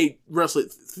AEW, and they wrestle at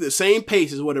the same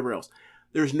pace as whatever else,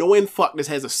 there's no way in fuck this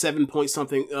has a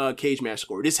 7-point-something cage match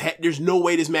score. There's no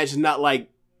way this match is not like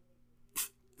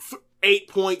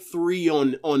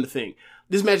 8.3 on the thing.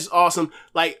 This match is awesome.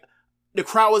 Like, the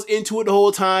crowd was into it the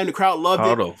whole time. The crowd loved it.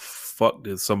 How the fuck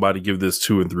did somebody give this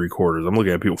 2 3/4? I'm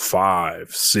looking at people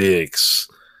 5, 6,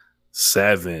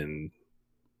 7.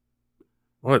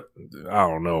 What? I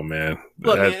don't know, man.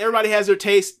 Look, man, everybody has their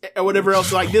taste or whatever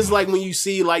else. Like, this is like when you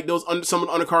see like those some of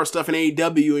the undercard stuff in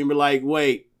AEW, and you're like,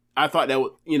 wait, I thought that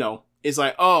was, it's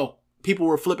like, oh, people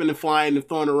were flipping and flying and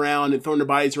throwing around and throwing their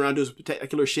bodies around, doing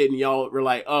spectacular shit, and y'all were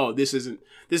like, oh, this isn't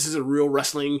real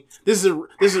wrestling. This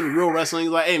isn't real wrestling.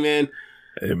 It's like, hey, man,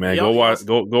 go watch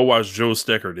Joe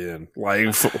Stecker then.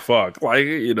 Like, fuck, like,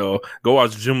 go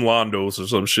watch Jim Londos or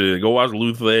some shit. Go watch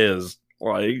Luthez.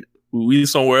 Like, we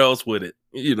somewhere else with it,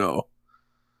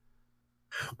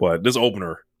 But this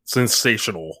opener,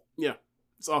 sensational. Yeah,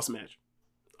 it's awesome match.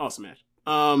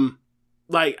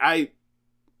 Like,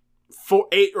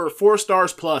 4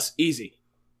 stars plus, easy.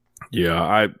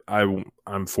 Yeah,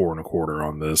 I'm 4 1/4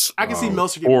 on this. I can see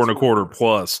Meltzer 4 1/4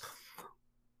 plus.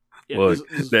 Yeah, look,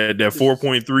 that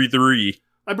 4.33.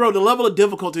 Like, bro, the level of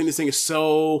difficulty in this thing is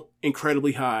so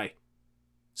incredibly high.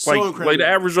 Like the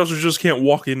average wrestler just can't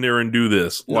walk in there and do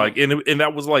this. No. Like, and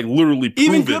that was like literally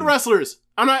proven. Even good wrestlers.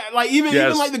 I'm not like even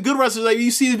like the good wrestlers. Like, you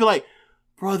see, they'd be like,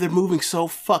 bro, they're moving so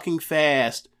fucking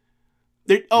fast.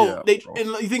 And you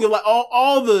think of like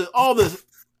all the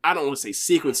I don't want to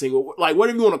say sequencing, like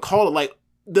whatever you want to call it, like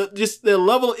the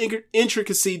level of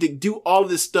intricacy to do all of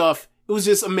this stuff. It was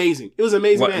just amazing. It was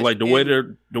amazing. Like the way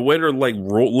they're like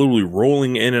literally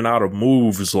rolling in and out of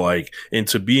moves, like, and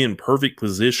to be in perfect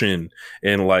position,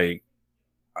 and like,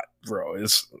 bro,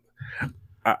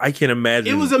 I can't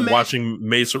imagine watching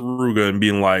Mesa Ruga and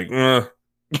being like, I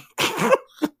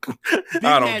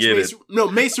don't get it. No,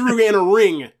 Mesa Ruga in a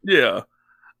ring. Yeah.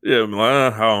 Yeah, I'm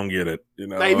like, I don't get it.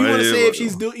 Like, if you want to say if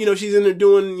she's doing, she's in there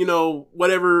doing,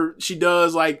 whatever she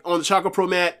does, like on the Choco Pro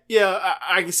mat. Yeah,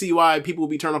 I can see why people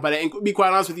would be turned off by that. And to be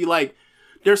quite honest with you, like,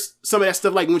 there's some of that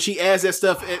stuff, like when she adds that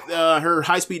stuff at her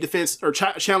high speed defense or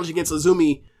challenge against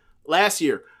Azumi last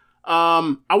year.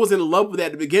 I was in love with that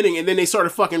at the beginning, and then they started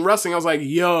fucking wrestling. I was like,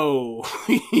 yo,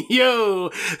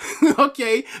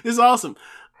 okay, this is awesome.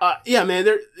 Yeah, man,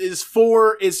 it's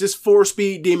just 4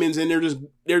 speed demons, and they're just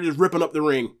ripping up the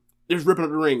ring.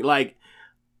 Like,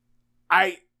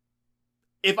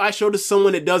 if I showed this to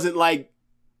someone that doesn't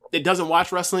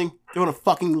watch wrestling, they're gonna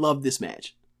fucking love this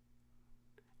match.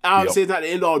 I would say it's not the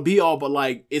end all be all, but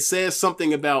like, it says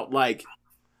something about like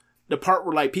the part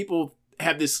where like people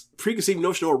have this preconceived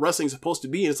notion of what wrestling is supposed to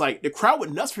be, and it's like the crowd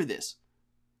went nuts for this.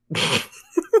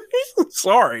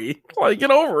 Sorry, like, get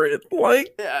over it.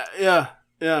 Like, yeah.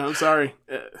 I'm sorry.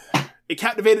 It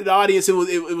captivated the audience. It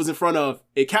was in front of.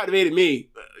 It captivated me.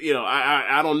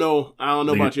 I don't know. I don't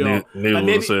know about y'all. Like,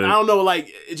 maybe I don't know.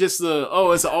 Like, it's just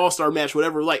it's an all-star match,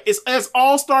 whatever. Like, it's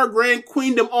all-star Grand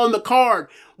Queendom on the card.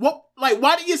 What? Like,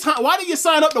 why do you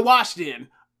sign up to watch then?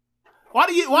 Why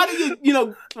do you watch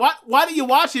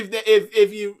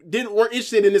if you weren't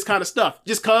interested in this kind of stuff?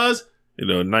 Just cause?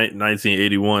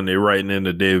 1981, they writing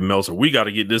into David Meltzer, we got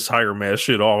to get this Tiger Mask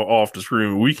shit off the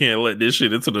screen. We can't let this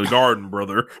shit into the garden,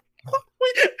 brother.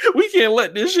 We can't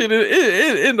let this shit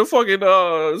in the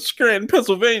fucking Scranton,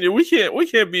 Pennsylvania. We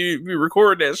can't be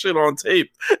recording that shit on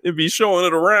tape and be showing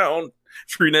it around.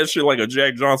 treating that shit like a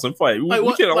Jack Johnson fight. We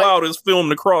Like, can't allow this film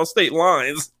to cross state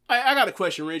lines. I got a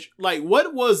question, Rich. Like,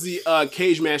 what was the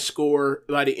cage match score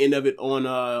by the end of it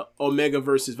on Omega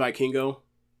versus Vikingo?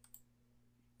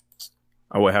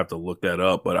 I would have to look that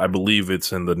up, but I believe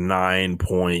it's in the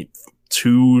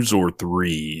 9.2s or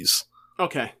 3s.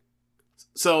 Okay.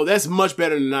 So that's much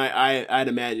better than I'd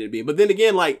imagine it'd be. But then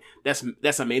again, like,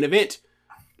 that's a main event.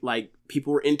 Like,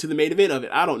 people were into the main event of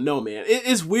it. I don't know, man.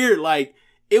 It's weird. Like,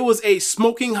 it was a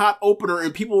smoking hot opener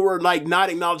and people were like not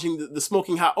acknowledging the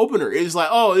smoking hot opener. It was like,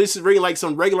 oh, this is really like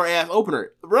some regular ass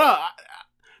opener. Bruh,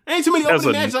 there ain't too many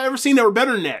opening matches I've ever seen that were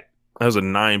better than that. That was a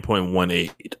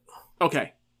 9.18.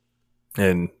 Okay.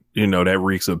 And, you know, that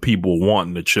reeks of people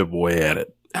wanting to chip away at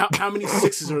it. How many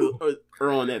sixes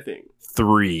are on that thing?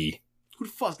 3. Who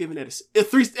the fuck's giving that a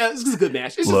 3? This is a good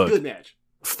match. It's just a good match.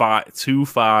 2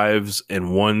 5s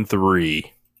and 1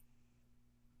 3.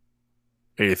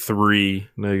 A 3,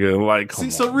 nigga. Like, come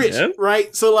on, so Rich, man.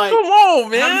 right? So like, come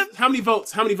on, man. How many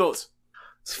votes?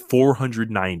 It's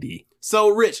 490. So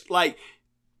Rich, like,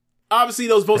 obviously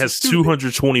those votes It are has stupid.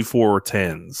 224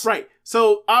 10s. Right.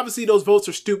 So obviously those votes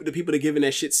are stupid to people that are giving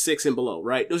that shit 6 and below,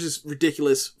 right? Those are just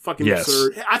ridiculous, fucking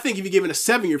absurd. I think if you're giving a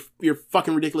 7, you're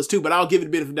fucking ridiculous too. But I'll give it a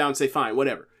bit of a down and say fine,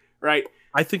 whatever, right?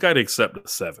 I think I'd accept a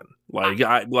 7. Like,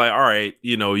 all right,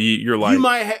 you know, you're like, you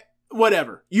might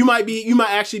whatever. You might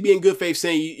actually be in good faith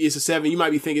saying it's a 7. You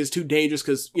might be thinking it's too dangerous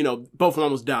because, you know, both of them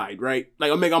almost died, right?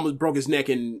 Like Omega almost broke his neck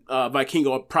and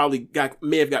Vikingo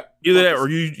may have got either that or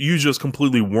you just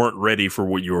completely weren't ready for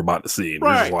what you were about to see. And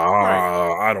right. You're just like,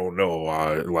 I don't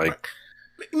know. Like,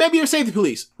 maybe you're safety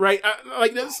police, right?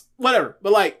 Like that's whatever.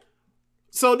 But like,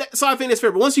 so I think that's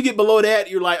fair. But once you get below that,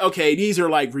 you're like, okay, these are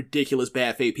like ridiculous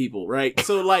bad faith people, right?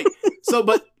 So like,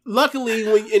 but luckily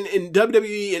when in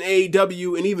WWE and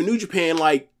AEW and even New Japan,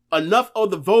 like enough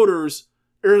of the voters,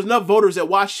 there's enough voters that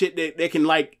watch shit that can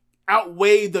like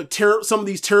outweigh some of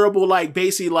these terrible, like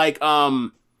basically like,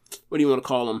 what do you want to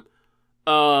call them?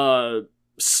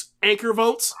 Anchor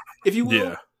votes, if you will.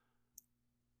 Yeah.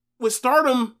 With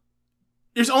Stardom,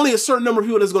 there's only a certain number of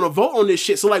people that's going to vote on this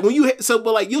shit. So like but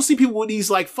like you'll see people with these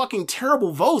like fucking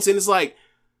terrible votes, and it's like,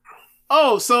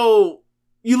 oh, so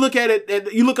you look at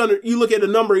it, you look at the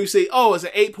number, and you say, oh, it's an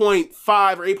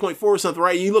 8.5 or 8.4 or something,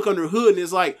 right? And you look under the hood, and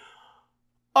it's like,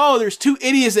 oh, there's 2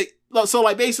 idiots that, so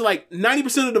like basically like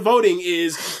 90% of the voting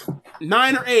is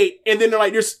 9 or 8, and then they're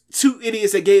like, there's 2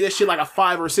 idiots that gave that shit like a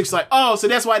 5 or a 6. Like, oh, so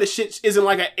that's why the shit isn't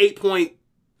like an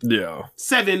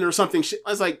 8.7 or something. I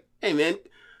was like, hey man,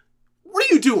 what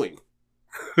are you doing?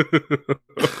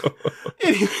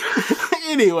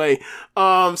 Anyway,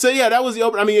 so yeah, that was the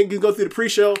open. I mean, you can go through the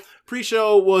pre-show.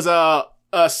 Pre-show was a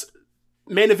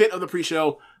main event of the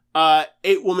pre-show,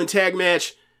 8-woman tag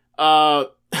match.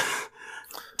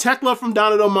 Tekla from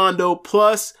Donna Del Mondo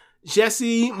plus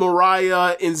Jessie,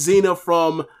 Mariah, and Xena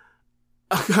from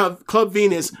Club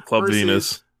Venus.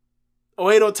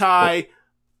 Oedo Tai,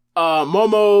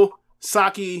 Momo,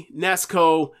 Saki,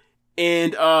 Natsuko,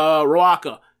 and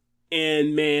Roaka.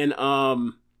 And man,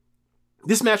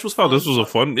 this match was fun. Oh, this was a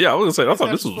fun. Yeah, I was gonna say I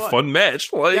thought this was a fun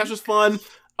match. Like, match was fun.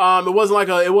 It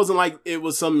wasn't like it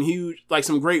was some huge, like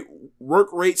some great work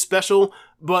rate special,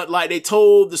 but like they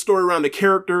told the story around the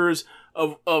characters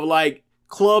of like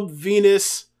Club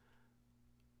Venus.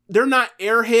 They're not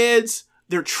airheads,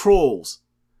 they're trolls.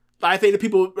 I think the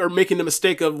people are making the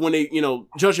mistake of when they, you know,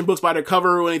 judging books by their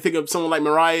cover when they think of someone like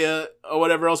Mariah or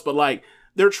whatever else, but like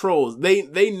they're trolls.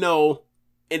 They know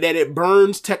and that it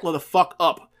burns Tekla the fuck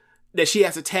up that she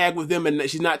has to tag with them and that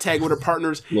she's not tagging with her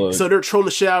partners. Look. So they're trolling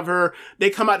the shit out of her. They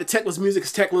come out to Tekla's music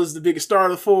because Tekla is the biggest star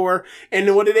of the 4. And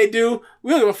then what do?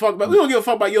 We don't give a fuck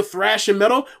about your thrash and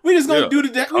metal. We just gonna do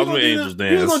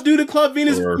the Club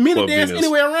Venus Mina dance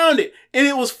anyway around it. And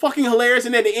it was fucking hilarious.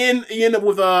 And at the end, you end up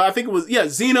with I think it was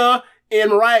Xena and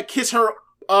Mariah kiss her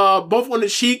both on the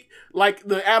cheek like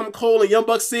the Adam Cole and Young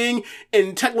Bucks sing,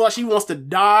 and Tekla, she wants to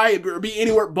die or be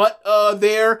anywhere but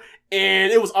there.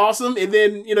 And it was awesome. And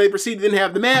then, you know, they proceeded to then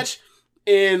have the match.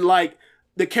 And like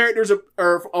the characters of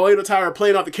Oedo Tai are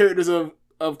playing off the characters of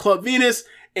Club Venus.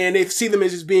 And they see them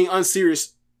as just being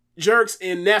unserious jerks.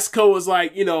 And Natsuko was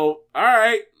like, you know, all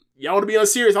right, y'all want to be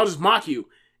unserious, I'll just mock you.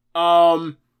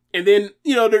 And then,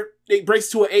 you know, they breaks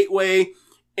to an 8-way.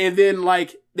 And then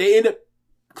like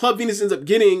Club Venus ends up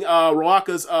getting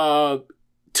Roaka's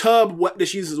tub that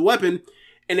she uses as a weapon.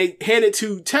 And they hand it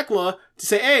to Tekla to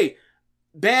say, hey,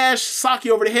 bash Saki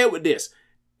over the head with this.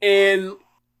 And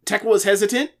Tekla was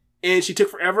hesitant and she took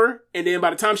forever. And then by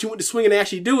the time she went to swing and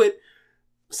actually do it,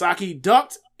 Saki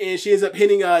ducked and she ends up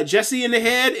hitting Jessie in the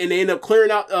head, and they end up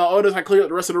clearing out, Odo's cleared out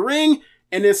the rest of the ring.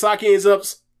 And then Saki ends up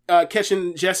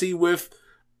catching Jessie with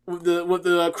with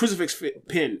the crucifix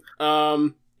pin.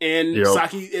 And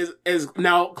Saki is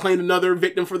now claimed another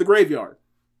victim for the graveyard.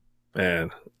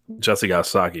 Man, Jesse got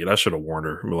Saki. I should have warned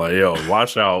her. Be like, yo,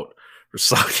 watch out for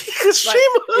Saki. Like,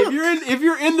 if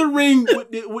you're in the ring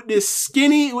with this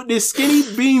skinny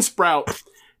bean sprout,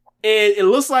 and it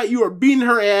looks like you are beating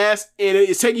her ass, and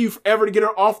it's taking you forever to get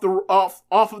her off of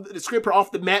the scrape her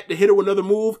off the mat to hit her with another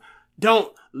move,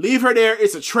 don't leave her there.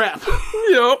 It's a trap.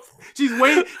 Yep. She's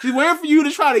waiting for you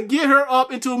to try to get her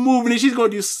up into a move, and then she's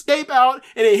going to escape out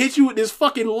and then hit you with this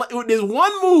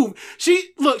one move.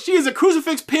 She is a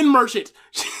crucifix pin merchant.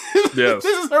 Yes.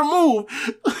 This is her move.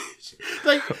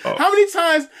 Like, how many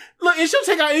times? Look, and she'll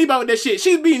take out anybody with that shit.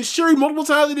 She's beating Shuri multiple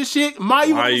times with this shit.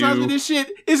 Mayu multiple times with this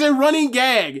shit. It's a running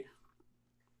gag.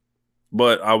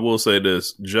 But I will say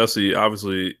this: Jesse,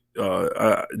 obviously,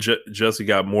 Jesse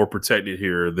got more protected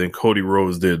here than Cody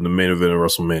Rhodes did in the main event of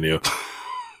WrestleMania.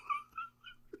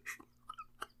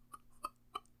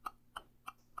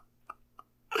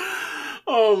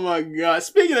 Oh my God!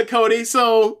 Speaking of Cody,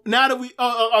 so now that we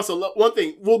also one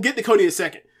thing, we'll get to Cody in a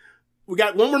second. We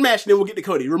got one more match, and then we'll get to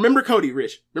Cody. Remember Cody,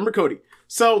 Rich? Remember Cody?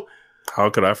 So how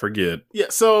could I forget? Yeah.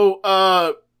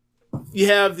 So you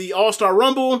have the All-Star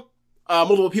Rumble.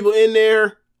 Multiple people in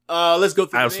there. Let's go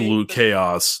through absolute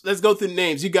chaos. Let's go through the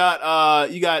names. You got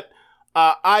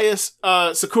Aya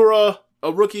Sakura,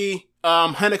 a rookie.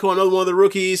 Hanako, another one of the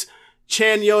rookies.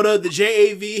 Chan Yoda, the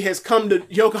JAV, has come to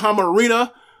Yokohama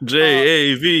Arena.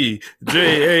 JAV.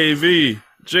 I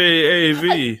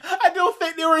don't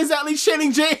think they were exactly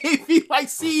chanting JAV like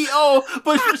CEO,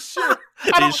 but for sure.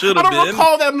 I don't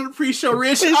recall that on the pre-show,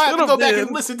 Rich. I have to go back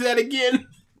and listen to that again.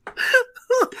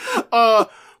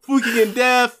 Fuki and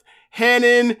Death,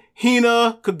 Hanan,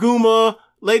 Hina, Kaguma,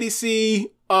 Lady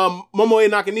C, Momoe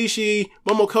Nakanishi,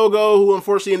 Momo Kogo, who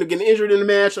unfortunately ended up getting injured in the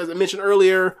match, as I mentioned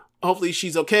earlier. Hopefully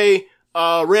she's okay.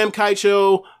 Ram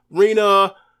Kaicho,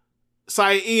 Rina,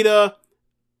 Saida,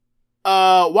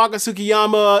 Waka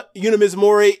Tsukiyama, Yuna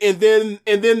Mizumori, and then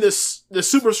the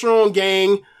Super Strong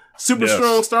Gang, Super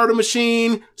Strong Stardom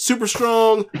Machine, Super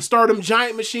Strong Stardom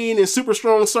Giant Machine, and Super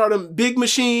Strong Stardom Big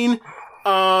Machine.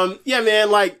 Yeah,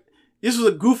 man, like, this was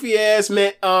a goofy ass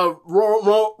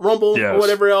rumble or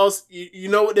whatever else. You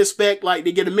know what to expect. Like,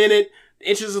 they get a minute,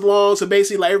 inches long. So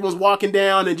basically, like, everyone's walking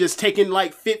down and just taking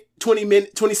like 20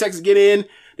 seconds to get in.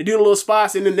 They do the little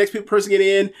spots, and then the next person get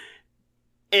in.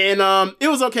 And, it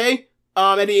was okay.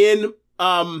 At the end,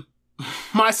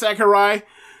 Mai Sakurai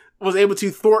was able to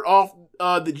thwart off,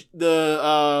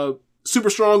 the Super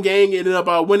Strong Gang, ended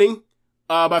up, winning.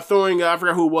 By throwing, I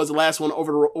forgot who it was, the last one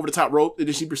over the top rope. And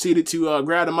then she proceeded to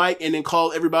grab the mic and then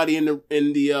call everybody in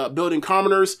the building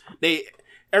commoners.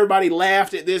 Everybody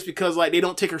laughed at this because, like, they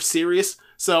don't take her serious.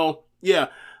 So yeah,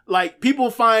 like, people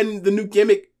find the new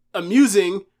gimmick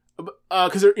amusing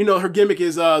because her gimmick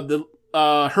is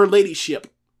her ladyship.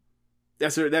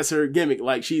 That's her gimmick.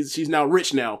 Like, she's now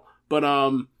rich now, but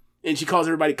and she calls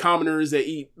everybody commoners that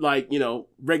eat, like,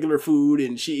 regular food,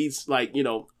 and she eats, like,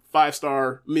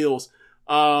 5-star meals.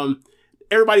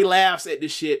 Everybody laughs at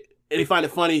this shit and they find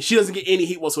it funny. She doesn't get any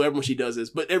heat whatsoever when she does this,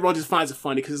 but everyone just finds it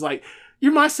funny because it's like,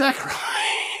 you're my Sakurai.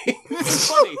 This is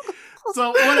funny.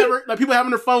 So whatever, like, people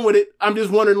having their fun with it. I'm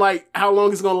just wondering, like, how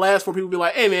long it's going to last for people to be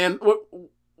like, hey man,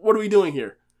 what are we doing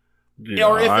here? Yeah,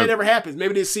 or if it ever happens,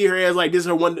 maybe they see her as like, this is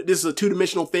a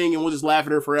 2-dimensional thing and we'll just laugh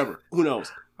at her forever. Who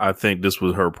knows? I think this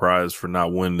was her prize for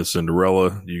not winning the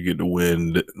Cinderella. You get to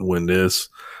win this.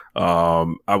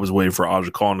 I was waiting for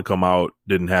Aja Khan to come out.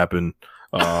 Didn't happen.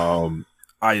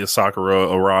 Aya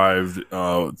Sakura arrived,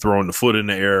 throwing the foot in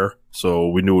the air. So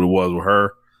we knew what it was with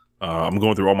her. I'm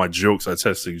going through all my jokes. I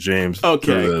texted James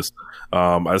through this.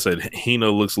 I said, Hina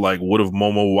looks like, what if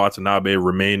Momo Watanabe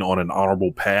remained on an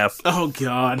honorable path? Oh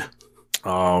God.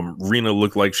 Rina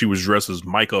looked like she was dressed as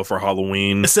Micah for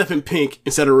Halloween. Except in pink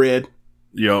instead of red.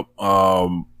 Yep.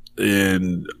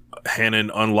 And Hanan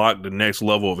unlocked the next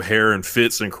level of hair and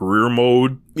fits and career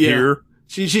mode here.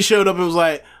 She showed up and was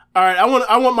like, all right, I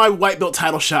want my white belt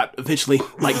title shot eventually,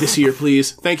 like this year,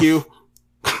 please. Thank you.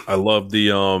 I love the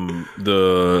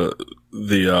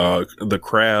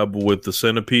crab with the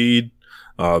centipede.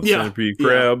 Centipede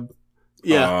crab.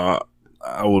 Yeah.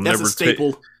 I will That's never a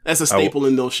staple. That's a staple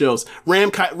in those shows. Ram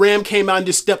came out and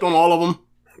just stepped on all of them.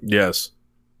 Yes.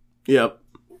 Yep.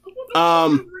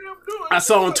 I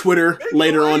saw on Twitter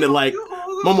later on that, like,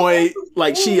 Momoe,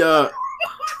 like, she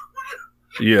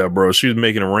yeah, bro, she was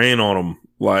making it rain on him,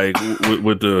 like,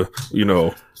 with the,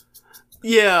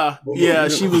 Yeah,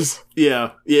 she was,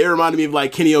 it reminded me of,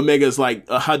 like, Kenny Omega's, like,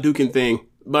 a Hadouken thing.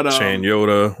 But Chan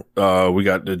Yoda, we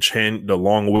got the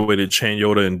long-awaited Chan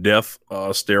Yoda and Death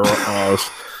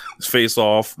face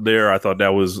off there. I thought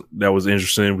that was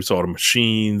interesting. We saw the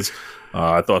machines.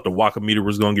 I thought the Waka meter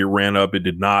was going to get ran up. It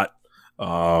did not.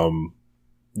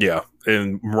 Yeah.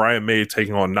 And Mariah May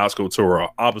taking on Natsuko Tora.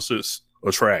 Opposites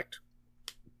attract.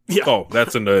 Yeah. Oh,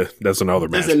 that's another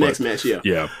match. That's the next match, yeah.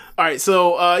 Yeah. All right,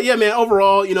 so, yeah, man,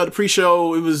 overall, the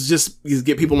pre-show, it was just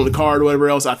get people on the card or whatever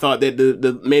else. I thought that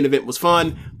the main event was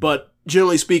fun, but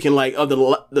generally speaking, like, of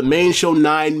the main show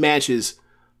 9 matches,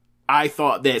 I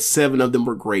thought that 7 of them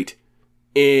were great.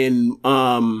 And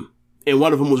one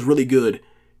of them was really good.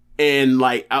 And,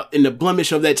 like, in the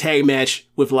blemish of that tag match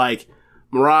with, like,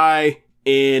 Mirai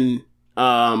and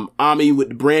Ami with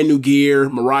the brand new gear.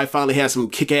 Mirai finally had some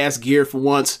kick-ass gear for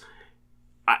once.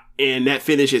 And that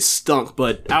finish, it stunk.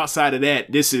 But outside of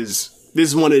that, this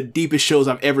is one of the deepest shows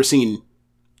I've ever seen.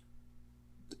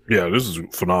 Yeah, this is a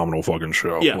phenomenal fucking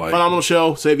show. Yeah, phenomenal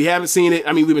show. So if you haven't seen it,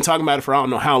 I mean, we've been talking about it for I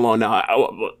don't know how long now.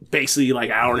 Basically like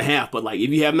an hour and a half. But like, if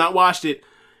you have not watched it,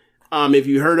 if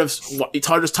you heard of, it's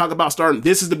hard to talk about Stardom.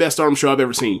 This is the best Stardom show I've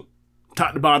ever seen.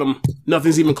 Top to bottom,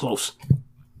 nothing's even close.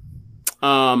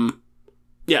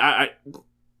 Yeah,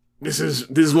 this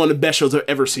is one of the best shows I've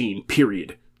ever seen,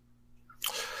 period.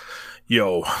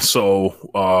 Yo, so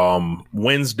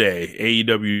Wednesday,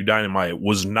 AEW Dynamite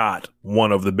was not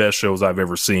one of the best shows I've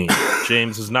ever seen.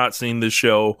 James has not seen this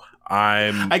show.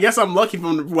 I guess I'm lucky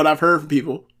from what I've heard from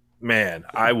people. Man,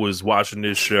 I was watching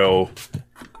this show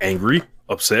angry,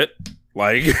 upset.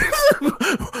 Like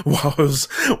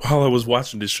while I was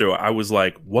watching this show, I was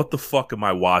like, what the fuck am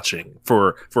I watching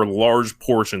for large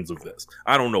portions of this?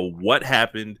 I don't know what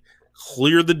happened.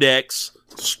 Clear the decks,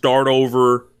 start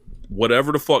over.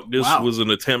 Whatever the fuck this was an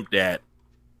attempt at,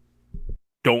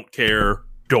 don't care,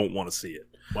 don't want to see it.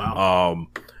 Wow.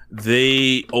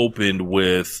 They opened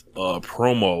with a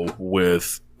promo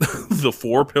with the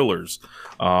 4 pillars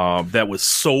that was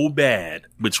so bad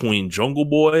between Jungle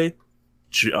Boy,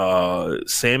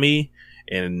 Sammy,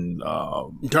 and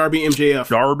Darby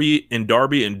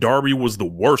MJF. Darby was the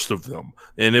worst of them.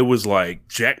 And it was like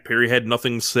Jack Perry had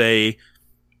nothing to say.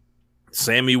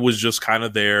 Sammy was just kind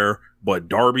of there. But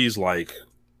Darby's like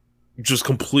just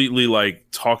completely like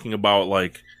talking about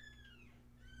like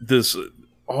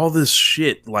all this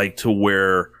shit, like to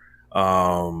where,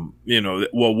 one,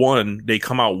 they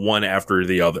come out one after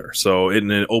the other. So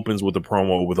and it opens with a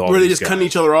promo with all where these they just guys. cutting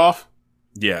each other off.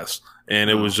 Yes. And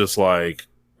it was just like,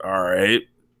 all right.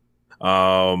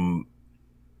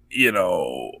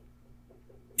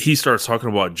 He starts talking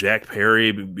about Jack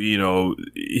Perry.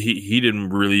 He didn't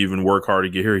really even work hard to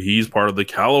get here. He's part of the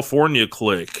California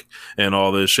clique and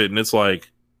all this shit. And it's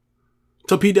like,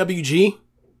 so PWG.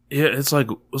 Yeah, it's like,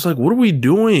 what are we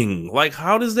doing? Like,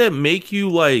 how does that make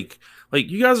you like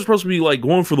you guys are supposed to be like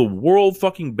going for the world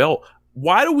fucking belt?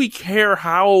 Why do we care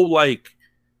how like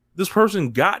this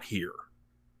person got here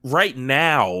right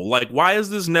now? Like, why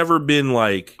has this never been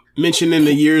like mentioned in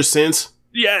the years since?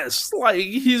 Yes, like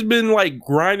he's been like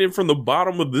grinding from the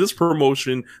bottom of this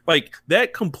promotion. Like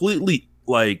that completely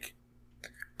like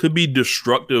could be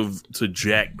destructive to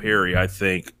Jack Perry, I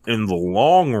think, in the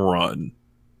long run.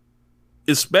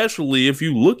 Especially if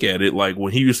you look at it like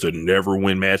when he used to never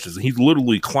win matches and he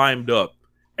literally climbed up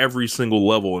every single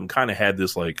level and kind of had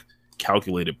this like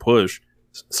calculated push.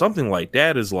 Something like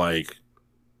that is like,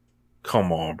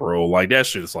 come on, bro. Like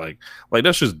that's just like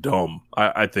that's just dumb.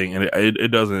 I think, and it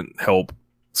doesn't help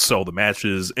sell the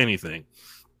matches, anything.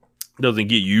 It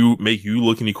doesn't make you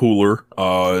look any cooler,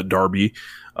 Darby.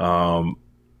 And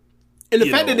the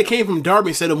fact that it came from Darby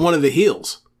instead of one of the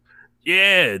heels.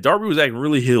 Yeah, Darby was acting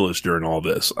really heelish during all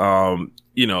this.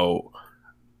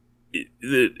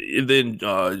 Then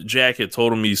Jack had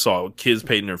told him he saw kids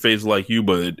painting their faces like you,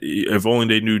 but if only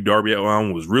they knew Darby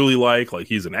Allin was really like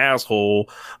he's an asshole.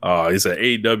 He said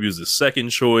AEW is his second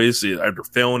choice after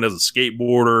failing as a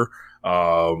skateboarder.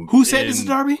 Who said this is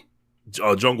Darby?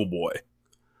 Jungle Boy.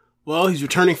 Well, he's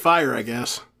returning fire, I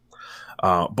guess.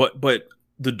 But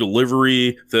the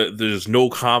delivery, there's no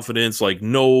confidence,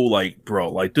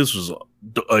 bro, this was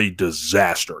a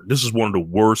disaster. This is one of the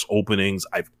worst openings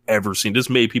I've ever seen. This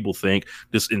made people think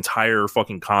this entire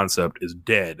fucking concept is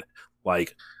dead.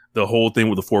 Like the whole thing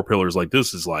with the 4 pillars,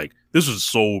 this is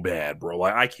so bad, bro.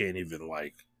 Like I can't even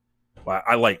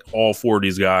I like all 4 of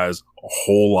these guys a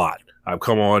whole lot. I've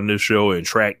come on this show and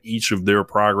tracked each of their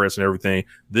progress and everything.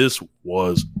 This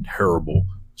was terrible.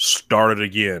 Start it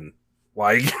again.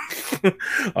 Then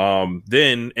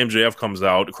MJF comes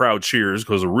out, the crowd cheers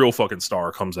because a real fucking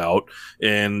star comes out,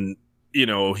 and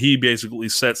he basically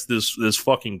sets this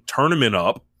fucking tournament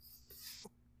up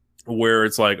where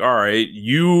it's like, all right,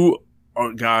 you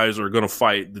guys are going to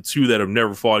fight the two that have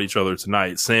never fought each other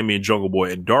tonight, Sammy and Jungle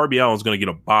Boy, and Darby Allin's going to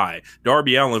get a bye.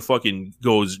 Darby Allin fucking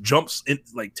jumps in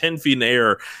like 10 feet in the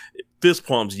air, fist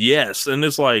pumps, yes. And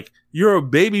it's like, you're a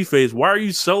babyface. Why are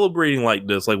you celebrating like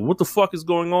this? Like, what the fuck is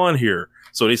going on here?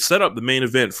 So they set up the main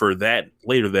event for that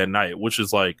later that night, which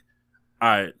is like,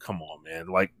 come on, man.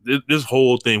 Like, this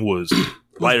whole thing was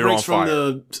lighted on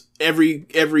fire.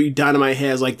 Every Dynamite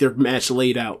has like their matches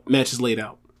laid out.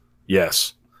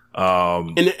 Yes.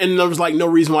 And there was like no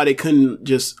reason why they couldn't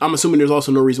just, I'm assuming there's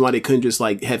also no reason why they couldn't just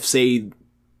like have saved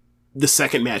the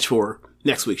second match for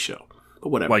next week's show. But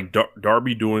whatever. Like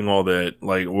Darby doing all that,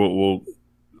 like we'll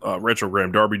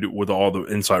retrogram Darby with all the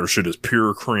insider shit is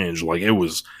pure cringe. Like it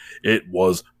was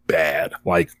bad.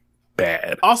 Like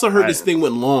bad. Also heard this thing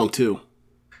went long too.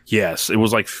 Yes. It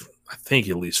was like, I think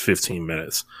at least 15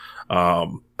 minutes.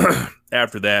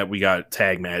 After that, we got a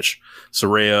tag match.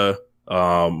 Saraya,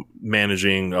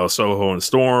 managing Soho and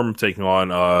Storm, taking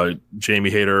on Jamie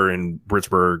Hayter and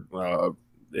Britsburg,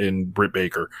 and Britt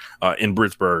Baker in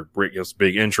Britsburg. Britt gets a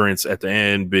big entrance at the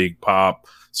end, big pop.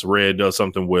 Saraya does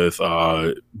something with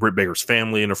Britt Baker's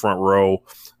family in the front row.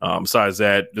 Besides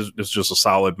that, it's just a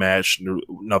solid match.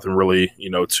 Nothing really,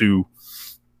 too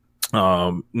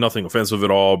nothing offensive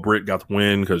at all. Britt got the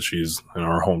win because she's in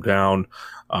our hometown.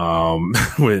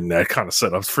 When that kind of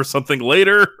set up for something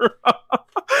later.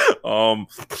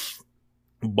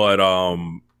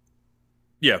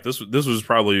 Yeah, this was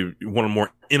probably one of the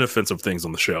more inoffensive things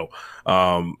on the show.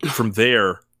 From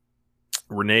there,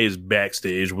 Renee is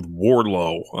backstage with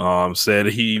Wardlow. Said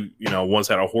he, once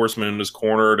had a horseman in his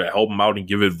corner to help him out and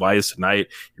give advice tonight.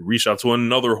 He reached out to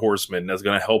another horseman that's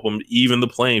going to help him even the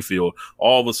playing field.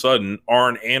 All of a sudden,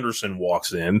 Arn Anderson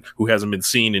walks in, who hasn't been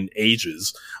seen in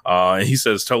ages. And he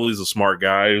says Tully's a smart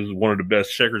guy. He's one of the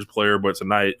best checkers player, but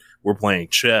tonight we're playing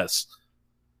chess.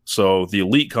 So the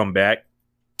Elite come back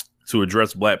to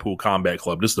address Blackpool Combat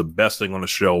Club. This is the best thing on the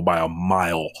show by a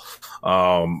mile.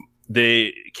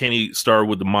 Kenny started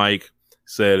with the mic,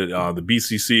 said the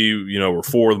BCC, were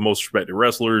four of the most respected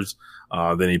wrestlers.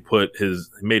 Then he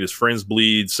made his friends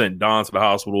bleed, sent Don to the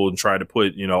hospital, and tried to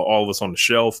put all of us on the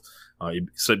shelf. He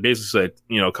basically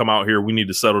said, come out here. We need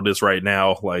to settle this right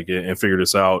now, and figure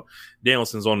this out.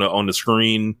 Danielson's on the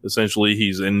screen. Essentially,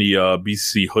 he's in the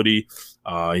BCC hoodie.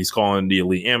 He's calling the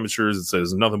Elite amateurs. It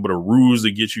says nothing but a ruse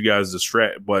to get you guys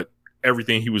distracted, but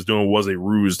everything he was doing was a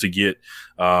ruse to get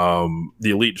the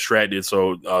Elite distracted.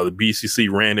 So the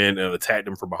BCC ran in and attacked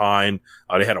him from behind.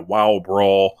 They had a wild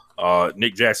brawl.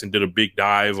 Nick Jackson did a big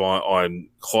dive on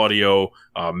Claudio.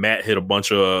 Matt hit a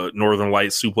bunch of Northern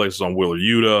Lights suplexes on Wheeler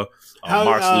Yuta.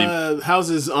 Moxley, how's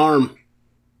his arm?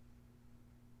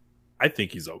 I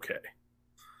think he's okay.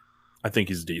 I think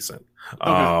he's decent.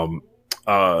 Okay.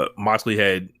 Moxley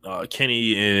had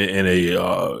Kenny in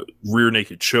a rear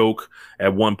naked choke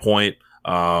at one point.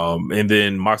 And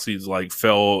then Moxley's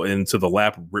fell into the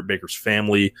lap of Britt Baker's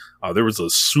family. There was a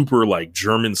super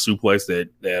German suplex that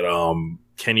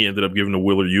Kenny ended up giving to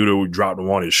Wheeler Yuta, who dropped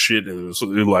him on his shit and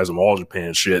utilized him all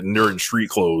Japan shit, and they're in street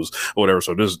clothes or whatever.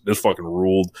 So this fucking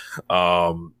ruled.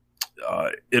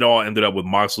 It all ended up with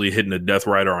Moxley hitting a Death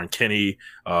Rider on Kenny.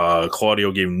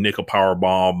 Claudio gave Nick a power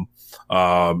bomb.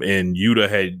 And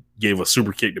Yuta gave a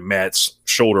super kick to Matt's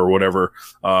shoulder or whatever.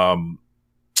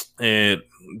 And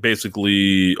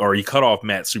basically, or he cut off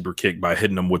Matt's super kick by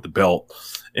hitting him with the belt.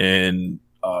 And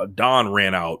Don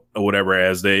ran out or whatever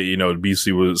as the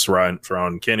BC was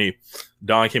surrounding Kenny.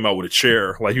 Don came out with a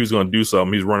chair like he was going to do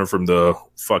something. He's running from the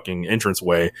fucking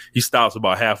entranceway. He stops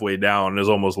about halfway down and is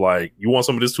almost like, you want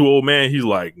some of this too, old man? He's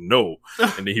like, no.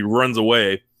 And then he runs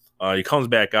away. He comes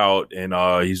back out and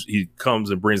he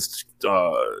comes and brings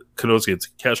Konosuke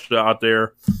Takeshita out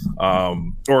there.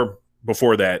 Or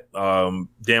before that,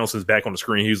 Danielson's back on the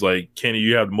screen. He's like, Kenny,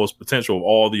 you have the most potential of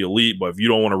all the Elite, but if you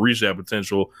don't want to reach that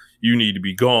potential, you need to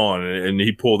be gone. And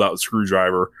he pulled out the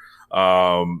screwdriver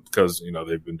because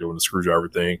they've been doing the screwdriver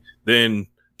thing. Then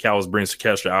Callis brings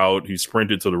Takeshita out. He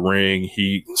sprinted to the ring.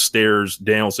 He stares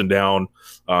Danielson down.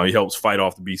 He helps fight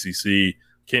off the BCC.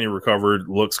 Kenny recovered,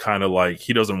 looks kind of like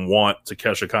he doesn't want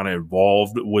Takeshita kind of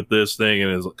involved with this thing,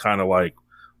 and is kind of like,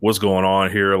 what's going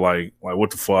on here? Like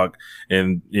what the fuck?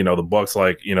 And, the Bucks,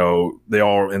 they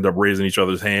all end up raising each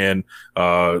other's hand.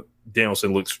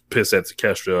 Danielson looks pissed at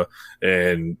Takeshita,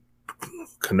 and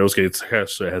Konosuke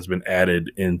Takeshita has been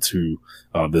added into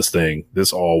this thing.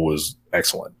 This all was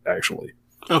excellent, actually.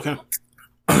 Okay.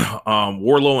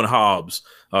 Wardlow and Hobbs,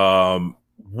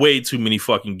 way too many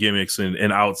fucking gimmicks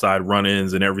and outside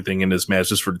run-ins and everything in this match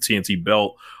just for the TNT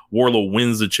belt. Wardlow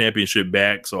wins the championship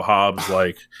back, so Hobbs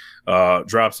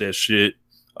drops that shit.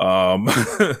 And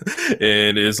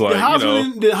it's like,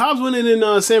 did Hobbs win it in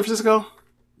San Francisco?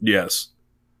 Yes.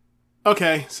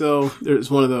 Okay, so there's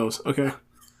one of those. Okay.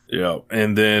 Yeah,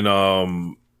 and then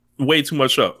way too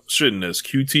much up. Shouldn't this?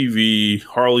 QTV,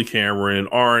 Harley Cameron,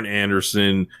 Arn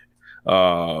Anderson,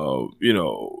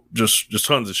 just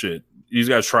tons of shit. These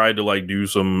guys tried to like do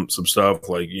some stuff,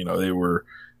 like, they were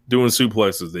doing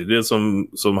suplexes. They did some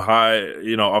high,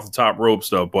 off the top rope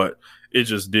stuff, but it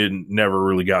just never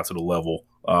really got to the level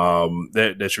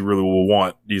that you really will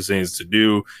want these things to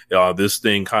do. This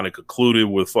thing kind of concluded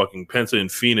with fucking Penta and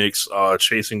Phoenix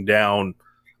chasing down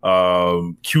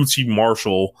QT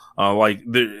Marshall.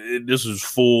 This is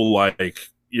full, this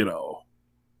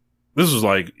is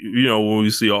like, when we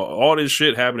see all this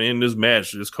shit happening in this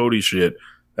match, this Cody shit,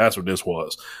 that's what this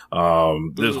was.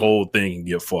 This whole thing can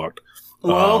get fucked.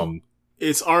 Well,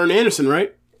 it's Arn Anderson,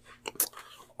 right?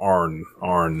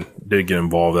 Arn did get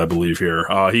involved, I believe, here.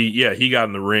 He got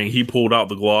in the ring. He pulled out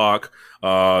the Glock.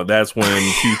 That's when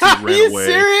QT ran away. Are you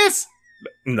serious?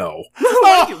 No.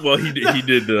 Well, he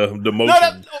did the motion.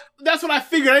 No, that's what I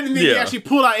figured. I didn't think he actually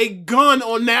pulled out a gun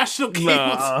on national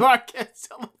cable broadcast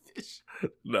television.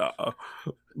 Nah.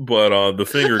 But the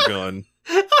finger gun,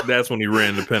 that's when he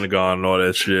ran the Pentagon and all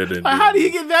that shit. And how did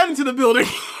he get that into the building?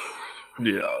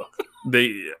 Yeah.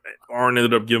 Arn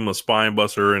ended up giving him a spine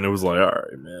buster, and it was like, all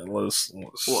right, man, let's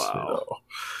wow.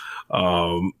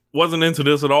 Wasn't into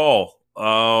this at all.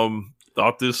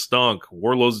 Thought this stunk.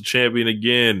 Wardlow's the champion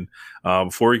again.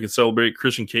 Before he could celebrate,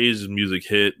 Christian Cage's music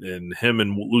hit, and him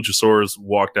and Luchasaurus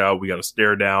walked out. We got a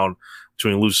stare down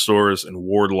between Luchasaurus and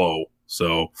Wardlow.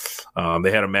 So they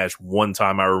had a match one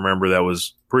time, I remember, that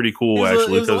was pretty cool,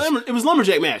 actually. It was a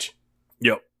lumberjack match.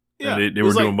 Yep. Yeah. And they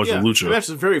were doing a bunch of lucha. The match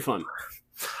was very fun.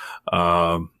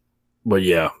 But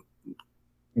yeah,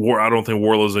 I don't think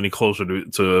Wardlow's any closer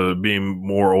to being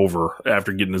more over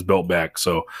after getting his belt back.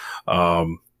 So,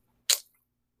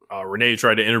 Renee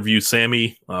tried to interview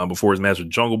Sammy before his match with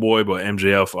Jungle Boy, but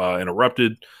MJF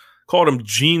interrupted, called him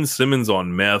Gene Simmons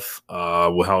on meth,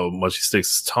 with how much he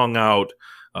sticks his tongue out.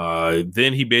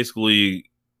 Then he basically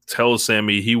tells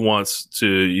Sammy he wants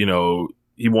to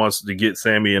get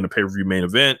Sammy in the pay-per-view main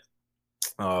event.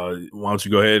 Why don't you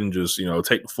go ahead and just,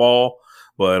 take the fall?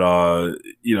 But,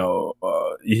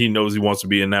 he knows he wants to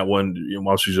be in that one.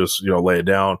 Why don't you just, lay it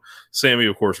down? Sammy,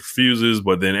 of course, refuses,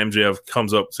 but then MJF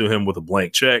comes up to him with a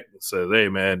blank check and says, hey,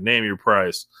 man, name your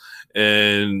price.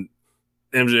 And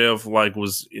MJF,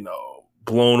 was,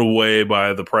 blown away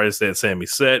by the price that Sammy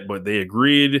set, but they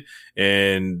agreed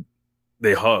and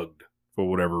they hugged for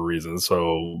whatever reason.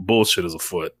 So bullshit is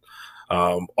afoot.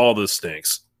 All this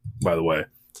stinks, by the way.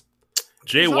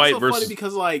 Jay White versus... funny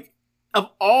because, of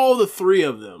all the three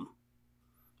of them,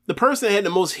 the person that had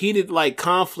the most heated,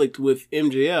 conflict with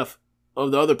MJF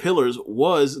of the other pillars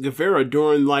was Guevara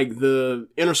during, the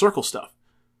Inner Circle stuff.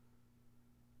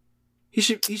 He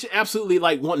should absolutely,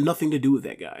 want nothing to do with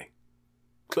that guy.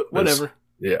 But whatever.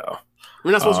 Yeah.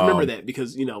 We're not supposed to remember that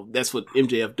because, that's what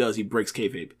MJF does. He breaks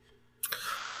kayfabe.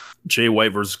 Jay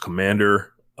White versus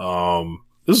Commander.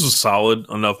 This is a solid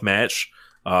enough match.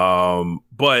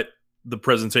 But the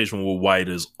presentation with White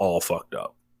is all fucked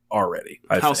up already.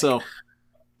 How so?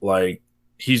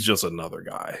 He's just another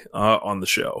guy on the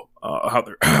show.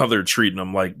 How they're treating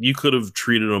him. You could have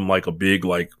treated him like a big,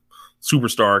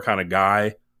 superstar kind of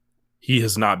guy. He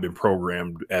has not been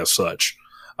programmed as such.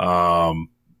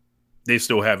 They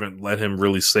still haven't let him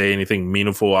really say anything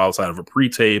meaningful outside of a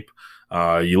pre-tape.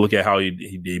 You look at how he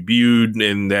debuted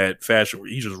in that fashion where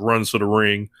he just runs to the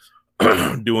ring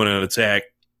doing an attack.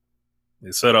 They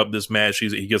set up this match.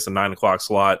 He gets the 9:00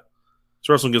 slot. He's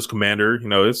wrestling against Commander.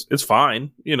 It's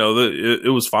fine.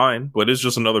 It was fine, but it's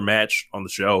just another match on the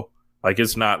show.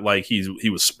 It's not like he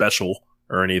was special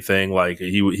or anything.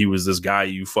 He was this guy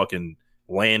you fucking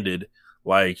landed.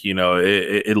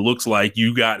 It looks like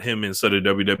you got him instead of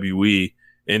WWE,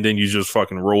 and then you just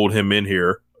fucking rolled him in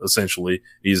here. Essentially,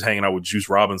 he's hanging out with Juice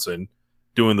Robinson,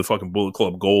 doing the fucking Bullet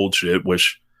Club Gold shit,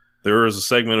 which. There is a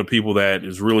segment of people that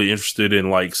is really interested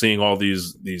in seeing all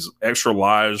these extra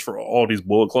lives for all these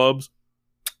Bullet Clubs.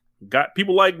 Got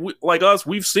people like us.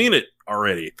 We've seen it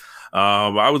already.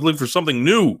 I was looking for something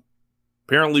new.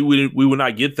 Apparently, we would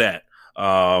not get that.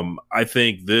 I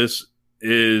think this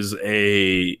is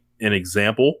an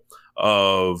example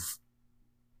of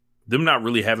them not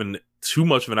really having too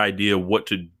much of an idea what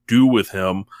to do with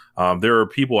him. There are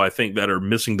people I think that are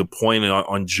missing the point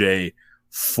on Jay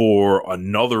for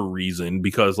another reason,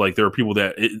 because there are people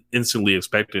that instantly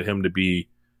expected him to be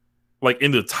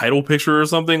in the title picture or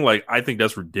something. I think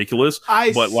that's ridiculous.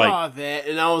 I saw that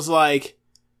and I was it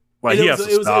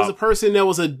was a person that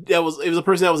was a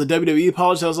WWE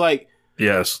apologist. I was like,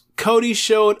 Yes. Cody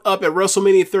showed up at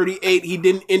WrestleMania 38. He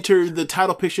didn't enter the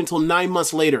title picture until 9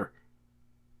 months later.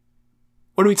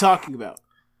 What are we talking about?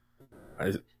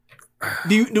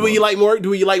 Do you like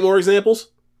more examples?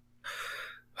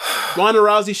 Ronda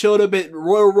Rousey showed up at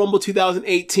Royal Rumble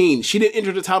 2018. She didn't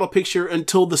enter the title picture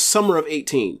until the summer of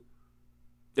 18.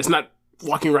 It's not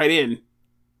walking right in.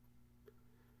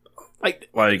 I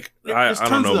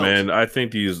don't know, man. I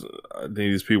think these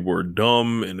people are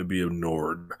dumb and to be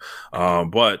ignored.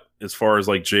 But as far as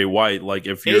like Jay White, like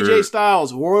if you're AJ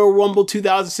Styles, Royal Rumble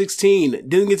 2016,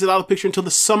 didn't get to the title picture until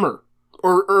the summer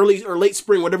or early or late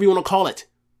spring, whatever you want to call it.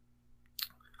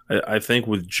 I think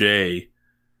with Jay,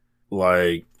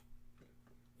 like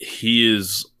he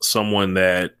is someone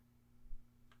that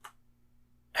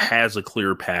has a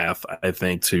clear path, I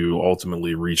think, to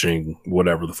ultimately reaching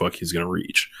whatever the fuck he's going to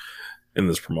reach in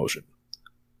this promotion.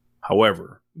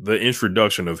 However, the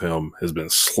introduction of him has been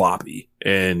sloppy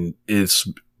and it's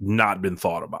not been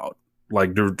thought about.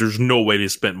 Like there's no way they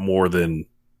spent more than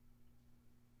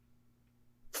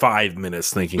 5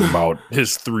 minutes thinking about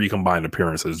his 3 combined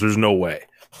appearances. There's no way.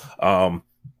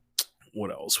 What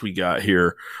else we got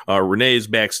here? Renee's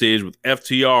backstage with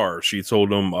FTR. She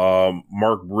told him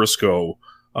Mark Briscoe.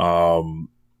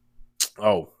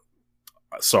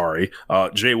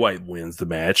 Jay White wins the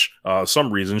match.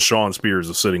 Some reason Sean Spears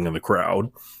is sitting in the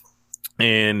crowd,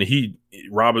 and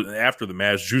after the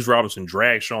match, Juice Robinson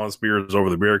dragged Sean Spears over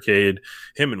the barricade.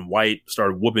 Him and White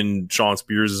started whooping Sean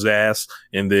Spears' ass,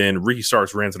 and then Ricky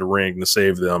Starks ran to the ring to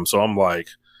save them. So I'm like,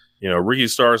 Ricky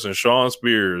Starks and Sean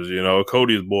Spears,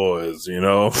 Cody's boys,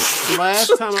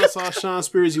 Last time I saw Sean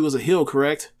Spears, he was a heel,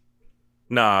 correct?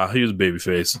 Nah, he was a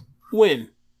babyface. When?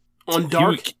 On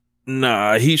Dark?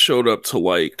 He showed up to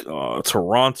like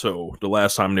Toronto the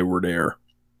last time they were there.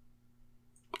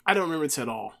 I don't remember this at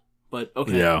all, but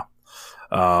okay. Yeah.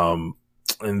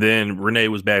 And then Renee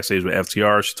was backstage with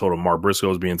FTR. She told him Mark Briscoe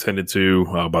was being tended to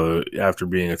after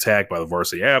being attacked by the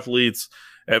varsity athletes.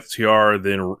 FTR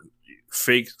then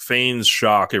feigns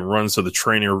shock and runs to the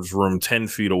trainer's room 10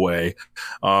 feet away.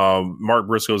 Mark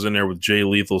Briscoe's in there with Jay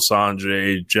Lethal,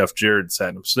 Sanjay, Jeff Jarrett,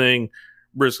 Satnam Singh.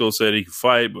 Briscoe said he could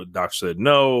fight, but Doc said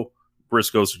no.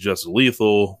 Briscoe suggested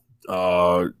Lethal.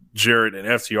 Jarrett and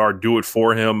FTR do it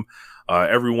for him.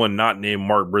 Everyone not named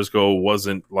Mark Briscoe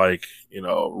wasn't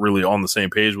really on the same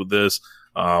page with this,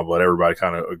 but everybody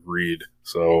kind of agreed.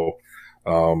 So,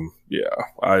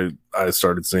 I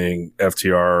started seeing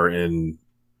FTR and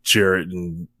Jarrett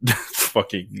and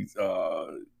fucking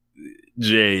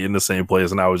Jay in the same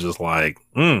place, and I was just like,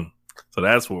 so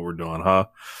that's what we're doing, huh?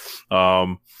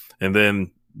 And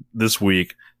then this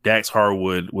week, Dax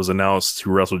Harwood was announced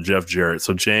to wrestle Jeff Jarrett.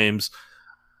 So, James,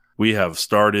 we have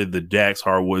started the Dax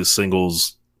Harwood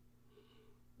singles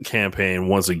campaign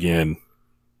once again.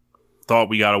 Thought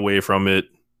we got away from it.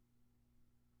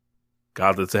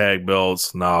 Got the tag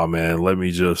belts. Nah, man, let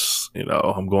me just,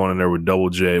 I'm going in there with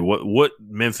Double J. What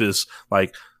Memphis,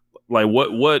 what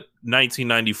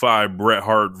 1995 Bret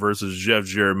Hart versus Jeff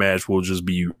Jarrett match will just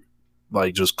be,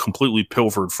 just completely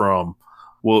pilfered from?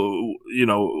 Well,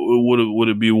 would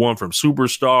it be one from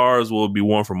Superstars? Will it be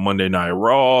one from Monday Night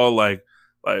Raw? Like,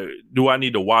 do I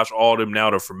need to watch all of them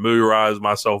now to familiarize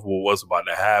myself with what's about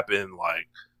to happen? Like,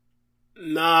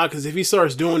 nah, because if he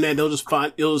starts doing that, they'll just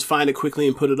find it quickly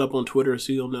and put it up on Twitter,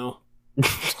 so you'll know.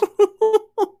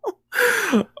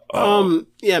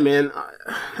 Yeah, man,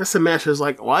 that's a match that's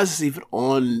like, why is this even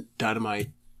on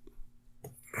Dynamite?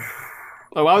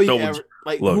 Like, why would you ever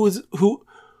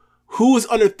who is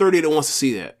under 30 that wants to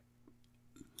see that?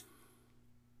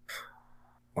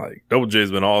 Like, Double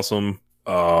J's been awesome.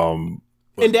 And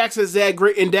Dax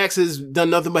has done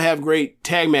nothing but have great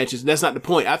tag matches. That's not the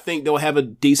point. I think they'll have a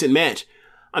decent match.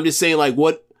 I'm just saying, like,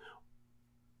 who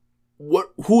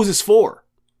is this for?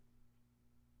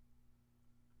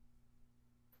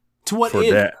 To what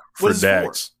end? For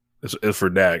Dax. It's for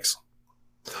Dax.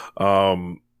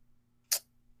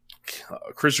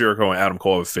 Chris Jericho and Adam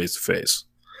Cole have face to face.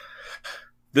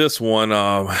 This one,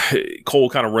 Cole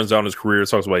kind of runs down his career,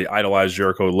 talks about he idolized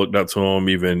Jericho, looked up to him,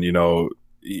 even,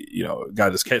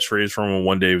 got this catchphrase from him.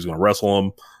 One day he was going to wrestle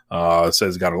him.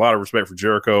 Says he got a lot of respect for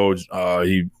Jericho.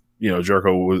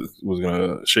 Jericho was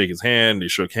going to shake his hand. They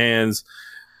shook hands.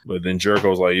 But then Jericho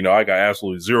was like, I got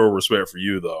absolutely zero respect for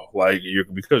you, though. Like,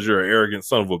 because you're an arrogant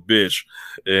son of a bitch.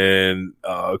 And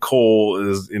Cole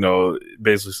is,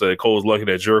 basically said Cole is lucky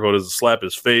that Jericho doesn't slap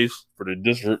his face for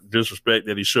the disrespect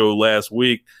that he showed last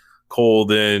week. Cole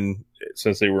then,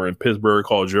 since they were in Pittsburgh,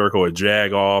 called Jericho a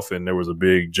jag-off, and there was a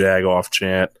big jag-off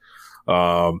chant.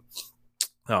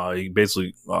 He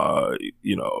basically,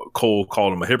 Cole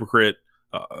called him a hypocrite.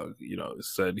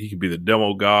 said he could be the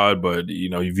demo god, but he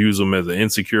views him as an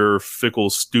insecure, fickle,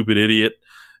 stupid idiot.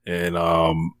 And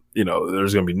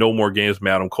there's gonna be no more games with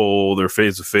Adam Cole. They're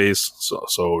face to face.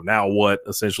 So now what?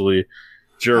 Essentially,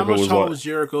 Jericho How much taller was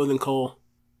Jericho than Cole?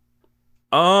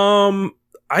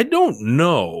 I don't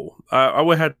know. I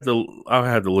would have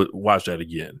to watch that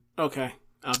again. Okay,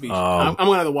 I'm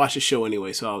gonna have to watch the show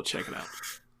anyway, so I'll check it out.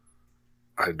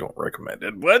 I don't recommend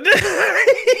it, but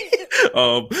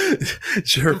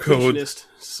Jericho.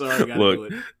 Sorry, I gotta do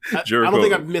it. Jericho, I don't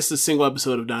think I've missed a single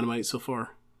episode of Dynamite so far.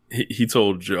 He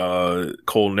told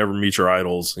Cole, never meet your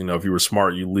idols. If you were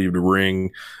smart, you leave the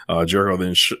ring. Jericho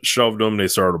then shoved him. They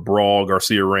started a brawl.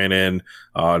 Garcia ran in.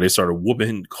 They started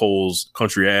whooping Cole's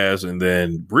country ass, and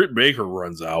then Britt Baker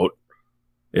runs out.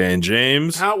 And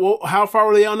James, how far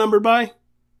were they outnumbered by?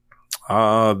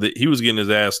 He was getting his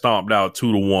ass stomped out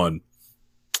 2-1.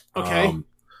 Okay.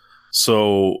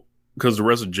 So because the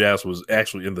rest of Jazz was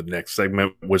actually in the next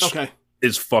segment, which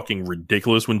is fucking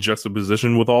ridiculous when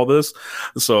juxtaposition with all this.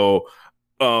 So,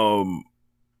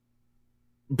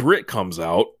 Britt comes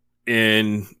out,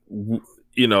 and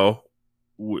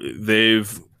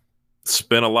they've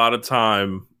spent a lot of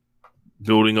time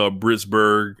building up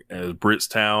Britsburg as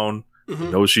Brittstown.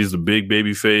 She's the big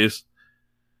baby face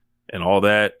and all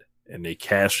that, and they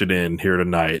cashed it in here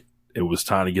tonight. It was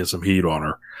time to get some heat on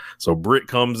her. So Britt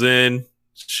comes in,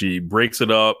 she breaks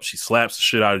it up, she slaps the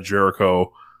shit out of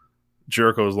Jericho.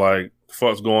 Jericho's like,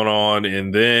 fuck's going on?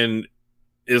 And then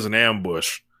is an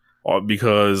ambush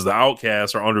because the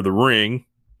Outcasts are under the ring.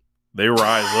 They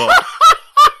rise up.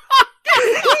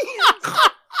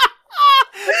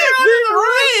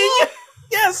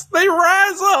 Yes, they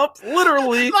rise up,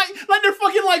 literally. like they're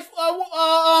fucking like,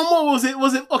 what was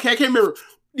it? Okay, I can't remember.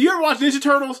 Do you ever watch Ninja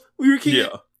Turtles when you were a kid?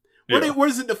 Yeah. What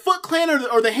is it, the Foot Clan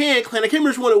or the Hand Clan? I can't remember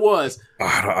which one it was.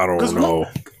 I don't know.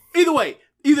 Either way,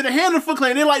 either the Hand or the Foot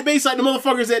Clan, they're like basically like the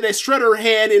motherfuckers that Shredder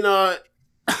had in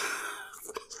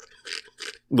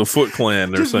the Foot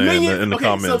Clan, they're saying in the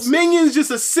comments. So Minions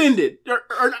just ascended.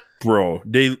 Bro,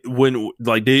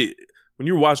 when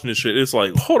you're watching this shit, it's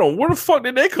like, hold on, where the fuck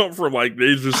did they come from? Like,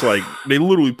 they just like, they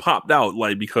literally popped out,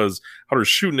 like, because how they're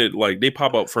shooting it, like, they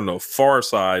pop up from the far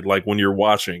side, like, when you're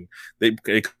watching, they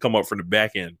come up from the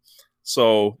back end.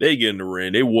 So, they get in the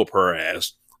ring, they whoop her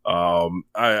ass. I'm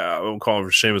calling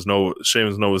for Sheamus Nova.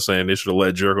 Sheamus Nova saying they should have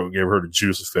let Jericho give her the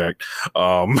juice effect.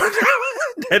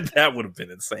 That would have been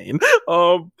insane.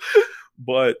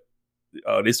 But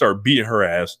they start beating her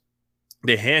ass.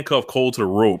 They handcuff Cole to the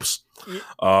ropes.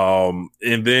 And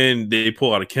then they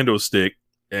pull out a kendo stick.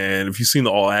 And if you've seen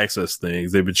the All Access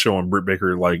things, they've been showing Britt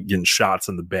Baker like getting shots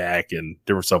in the back and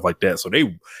different stuff like that. So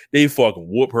they fucking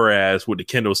whoop her ass with the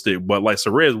kendo stick. But like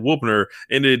Saray's whooping her,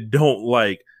 and they don't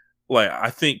like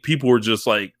I think people were just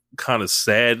like kind of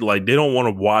sad. Like they don't want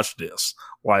to watch this.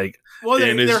 Like, well,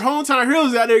 their hometown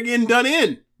heroes out there getting done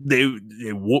in. They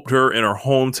whooped her in her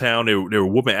hometown. They were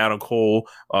whooping Adam Cole.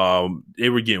 They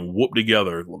were getting whooped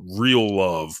together. Real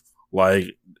love.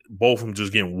 Like both of them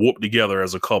just getting whooped together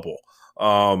as a couple.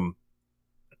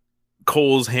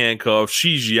 Cole's handcuffed.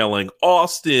 She's yelling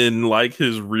Austin like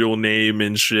his real name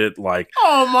and shit. Like,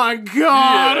 oh my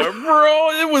god, yeah, bro!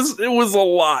 It was a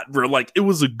lot, bro. Like, it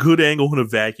was a good angle in a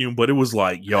vacuum, but it was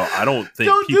like, yo, I don't think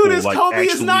don't people do this, like Kobe.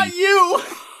 actually, it's not you,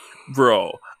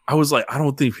 bro. I was like, I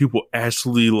don't think people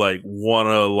actually like want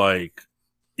to like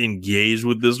engage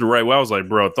with this the right way. I was like,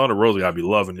 bro, Thunder Rosa gotta be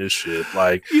loving this shit.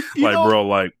 Like, bro,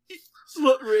 like.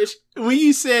 Look, Rich, when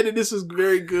you said that this was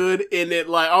very good and that,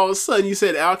 like, all of a sudden you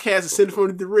said Outcast is sent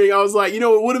from the ring, I was like, you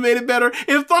know what would have made it better?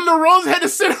 If Thunder Rosa had to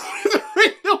send from the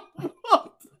ring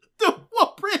to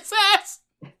whoop Britt's ass.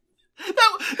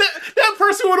 That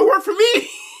person would have worked for me.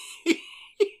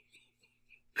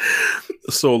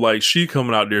 So, like, she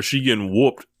coming out there, she getting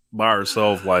whooped by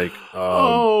herself, like,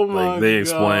 oh my like they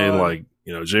explain, God. like,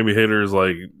 Jamie Hayter is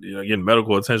like, getting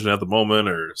medical attention at the moment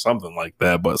or something like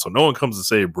that. But so no one comes to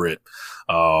save Britt.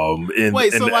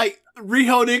 Wait, so like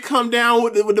Riho didn't come down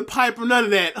with the pipe or none of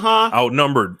that, huh?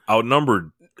 Outnumbered. What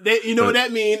that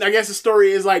means? I guess the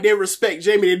story is like they respect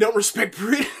Jamie, they don't respect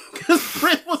Britt because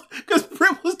Britt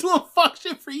was doing fuck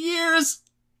shit for years.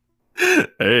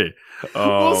 Hey,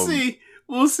 we'll see.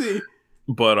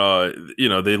 But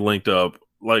they linked up.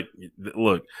 Like,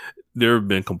 look, there have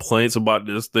been complaints about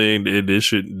this thing. This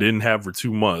shit didn't have for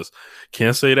 2 months.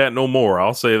 Can't say that no more.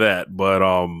 I'll say that. But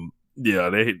yeah,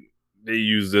 they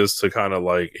use this to kind of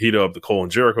like heat up the Cole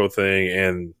and Jericho thing,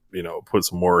 and put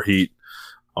some more heat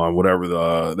on whatever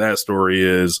that story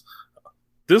is.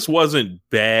 This wasn't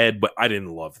bad, but I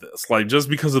didn't love this. Like, just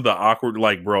because of the awkward,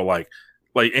 like, bro, like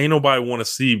Like, ain't nobody want to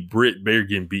see Britt Baker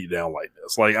getting beat down like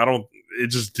this. Like, it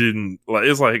just didn't, like,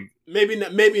 it's like. Maybe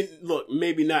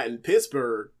not in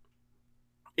Pittsburgh.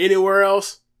 Anywhere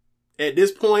else, at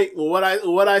this point, what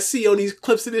I see on these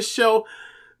clips of this show,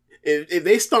 if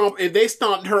they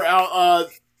stomped her out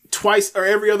twice or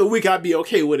every other week, I'd be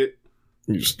okay with it.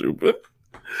 You stupid.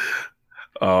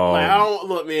 Like, I don't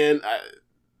look, man.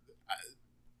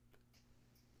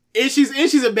 And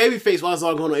she's a baby face while it's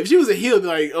all going on. If she was a heel, I'd be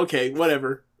like, okay,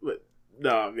 whatever. But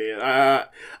no, man.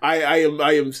 I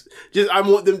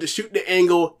want them to shoot the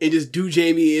angle and just do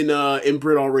Jamie and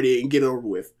Britt already and get it over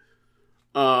with.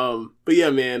 But yeah,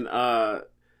 man.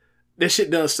 That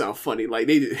shit does sound funny. Like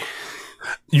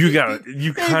you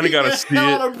kind of gotta see it.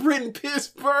 Out of Britt in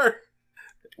Pittsburgh.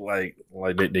 Like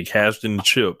they cashed in the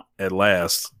chip at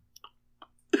last.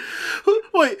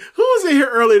 Wait, who was in here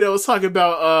earlier that was talking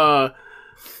about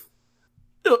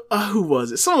who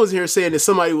was it? Someone was here saying that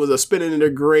somebody was spinning in their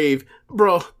grave.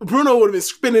 Bro, Bruno would have been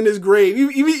spinning his grave.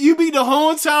 You beat the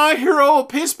hometown hero of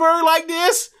Pittsburgh like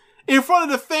this in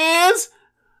front of the fans?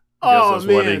 Oh, that's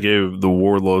man. why they gave the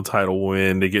Wardlow title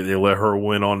win. They let her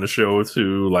win on the show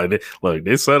too. Like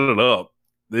they set it up.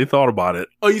 They thought about it.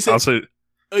 Oh, you said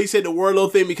the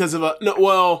Wardlow thing because of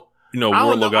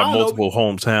Wardlow got multiple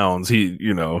hometowns.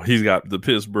 He's got the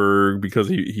Pittsburgh because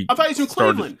he I thought he was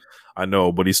from Cleveland. I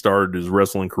know, but he started his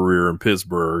wrestling career in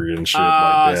Pittsburgh and shit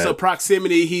like that. So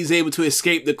proximity, he's able to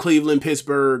escape the Cleveland,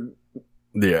 Pittsburgh.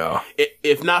 Yeah.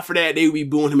 If not for that, they would be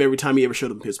booing him every time he ever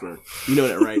showed up in Pittsburgh. You know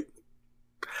that, right?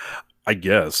 I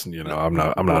guess, I'm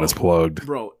not as plugged.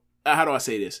 Bro, how do I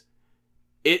say this?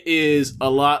 It is a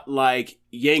lot like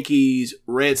Yankees,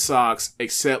 Red Sox,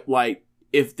 except like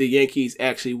if the Yankees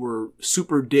actually were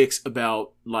super dicks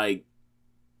about like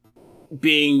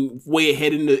being way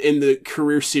ahead in the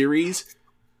career series.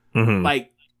 Mm-hmm.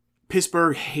 Like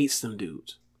Pittsburgh hates them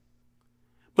dudes.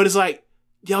 But it's like,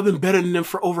 y'all been better than them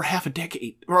for over half a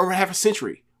decade or over half a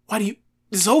century. This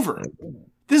is over.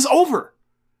 This is over.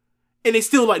 And they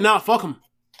still like, nah, fuck them.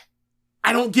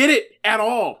 I don't get it at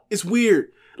all. It's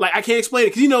weird. Like, I can't explain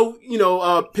it.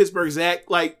 Cause Pittsburgh Zach,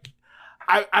 like,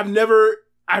 I've never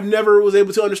was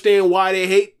able to understand why they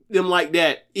hate them like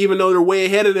that, even though they're way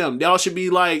ahead of them. They all should be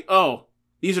like, oh,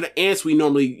 these are the ants we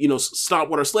normally, stomp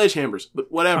with our sledgehammers, but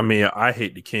whatever. I mean, I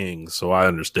hate the Kings, so I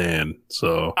understand.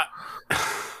 So.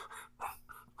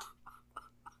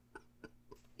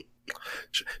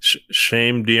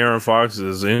 Shame De'Aaron Fox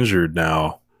is injured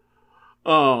now.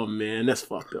 Oh man, that's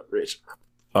fucked up, Rich.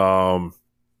 I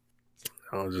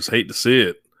just hate to see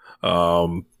it.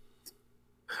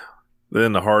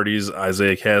 Then the Hardys,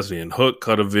 Isaiah Cassidy and Hook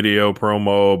cut a video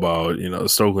promo about,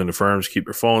 Stokely and the Firms keep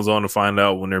their phones on to find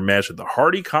out when their match at the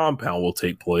Hardy compound will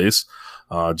take place.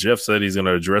 Jeff said he's going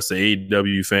to address the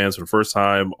AEW fans for the first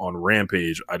time on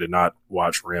Rampage. I did not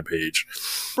watch Rampage.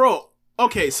 Bro,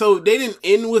 okay, so they didn't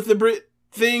end with the Brit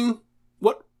thing?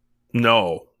 What?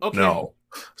 No. Okay. No.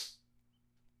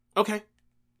 Okay.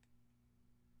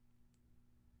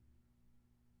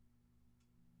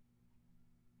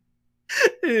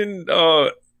 And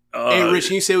hey, Rich,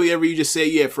 can you say whatever you just said?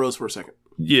 Yeah, it froze for a second.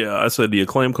 Yeah, I said the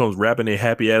Acclaim comes rapping their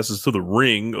happy asses to the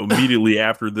ring immediately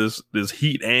after this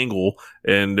heat angle,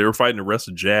 and they were fighting the rest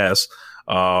of Jazz.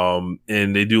 And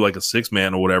they do like a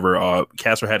 6-man or whatever.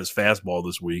 Caster had his fastball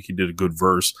this week. He did a good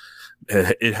verse.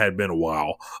 It had been a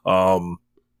while.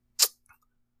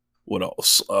 What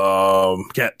else?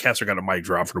 Caster got a mic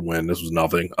drop for the win. This was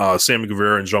nothing. Sammy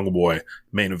Guevara and Jungle Boy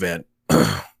main event.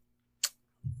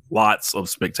 Lots of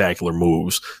spectacular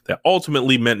moves that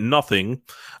ultimately meant nothing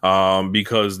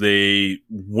because they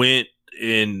went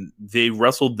and they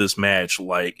wrestled this match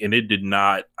and it did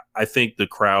not. I think the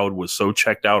crowd was so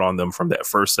checked out on them from that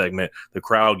first segment. The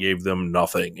crowd gave them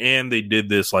nothing, and they did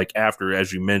this after,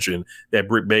 as you mentioned, that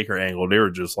Britt Baker angle. They were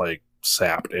just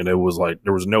sapped, and it was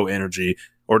there was no energy.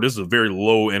 Or this is a very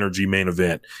low energy main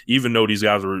event, even though these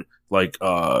guys were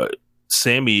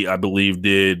Sammy, I believe,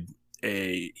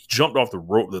 he jumped off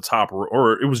the top rope,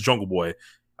 or it was Jungle Boy,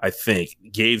 I think,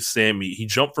 he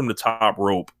jumped from the top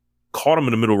rope, caught him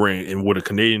in the middle ring, and with a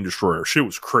Canadian Destroyer. Shit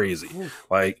was crazy. Oof.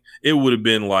 It would have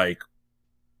been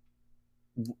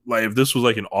if this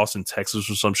was in Austin, Texas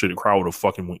or some shit, the crowd would have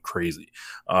fucking went crazy.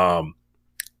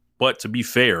 But to be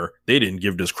fair, they didn't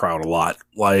give this crowd a lot.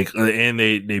 And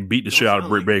they beat the shit out of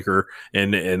Britt Baker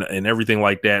and everything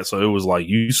like that. So it was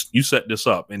you set this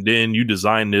up, and then you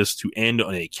designed this to end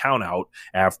on a count out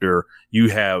after you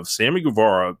have Sammy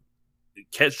Guevara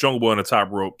catch Jungle Boy on the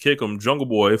top rope, kick him. Jungle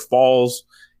Boy falls,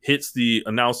 hits the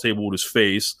announce table with his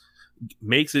face,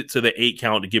 makes it to the 8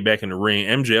 count to get back in the ring.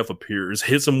 MJF appears,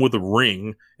 hits him with a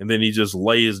ring, and then he just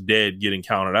lays dead getting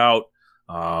counted out.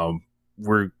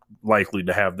 we're likely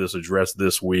to have this addressed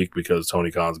this week because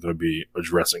Tony Khan's going to be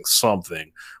addressing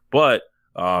something. But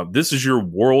this is your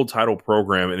world title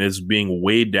program, and it's being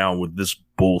weighed down with this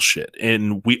bullshit.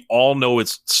 And we all know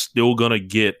it's still going to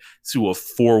get to a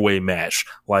 4-way match.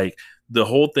 Like, the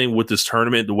whole thing with this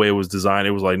tournament, the way it was designed,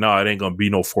 it was like, no, it ain't going to be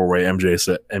no 4-way.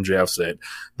 MJF said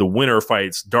the winner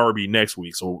fights Darby next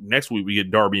week. So next week we get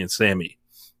Darby and Sammy.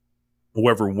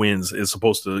 Whoever wins is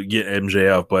supposed to get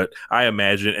MJF, but I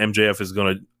imagine MJF is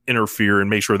going to interfere and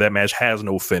make sure that match has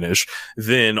no finish.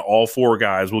 Then all 4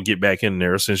 guys will get back in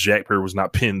there since Jack Perry was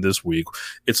not pinned this week.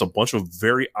 It's a bunch of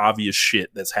very obvious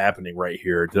shit that's happening right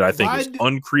here that I think is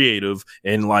uncreative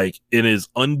and like it is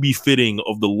unbefitting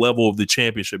of the level of the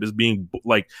championship. It's being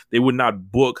like they would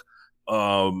not book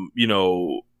a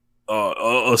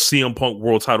CM Punk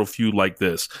world title feud like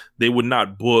this. They would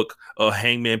not book a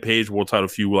Hangman Page world title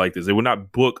feud like this. They would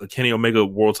not book a Kenny Omega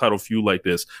world title feud like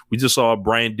this. We just saw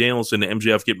Bryan Danielson and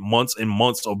MJF get months and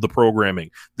months of the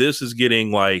programming. This is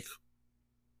getting like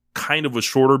kind of a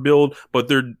shorter build, but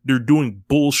they're doing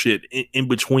bullshit in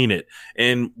between it.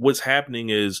 And what's happening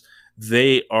is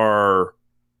they are,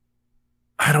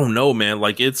 I don't know, man.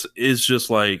 Like it's just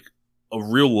like a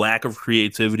real lack of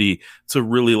creativity to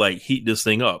really like heat this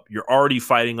thing up. You're already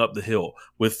fighting up the hill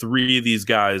with 3 of these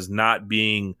guys not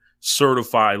being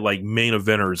certified like main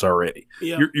eventers already.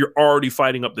 Yeah. You're already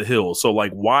fighting up the hill. So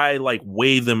like, why like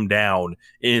weigh them down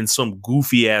in some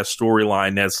goofy ass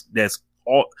storyline that's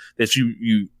all that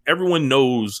you everyone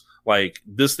knows like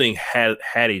this thing had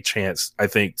a chance, I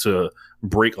think, to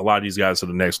break a lot of these guys to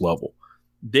the next level.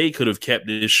 They could have kept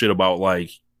this shit about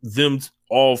like them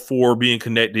all 4 being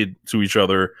connected to each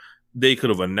other. They could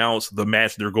have announced the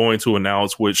match they're going to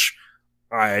announce, which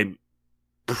I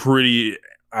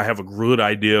have a good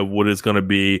idea of what it's going to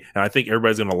be, and I think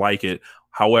everybody's going to like it.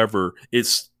 However,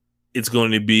 it's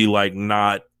going to be like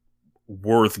not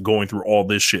worth going through all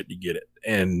this shit to get it,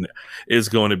 and it's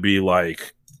going to be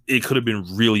like it could have been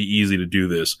really easy to do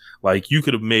this. Like you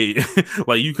could have made,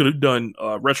 like you could have done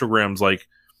retrograms like.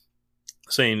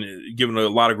 Saying, giving a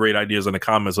lot of great ideas in the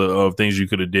comments of things you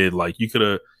could have did. Like you could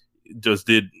have just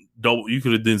did double. You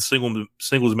could have done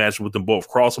singles match with them both.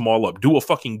 Cross them all up. Do a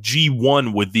fucking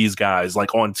G1 with these guys,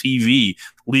 like on TV,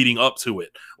 leading up to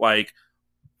it. Like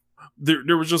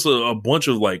there was just a bunch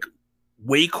of like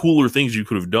way cooler things you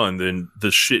could have done than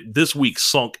the shit. This week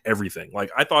sunk everything. Like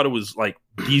I thought it was like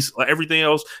decent. Like, everything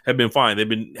else had been fine. They've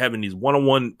been having these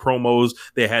one-on-one promos.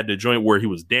 They had the joint where he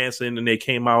was dancing and they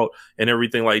came out and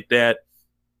everything like that.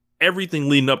 Everything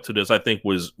leading up to this, I think,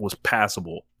 was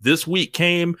passable. This week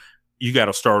came, you got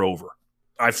to start over,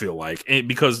 I feel like. And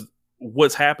because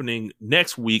what's happening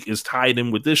next week is tied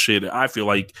in with this shit, I feel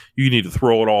like you need to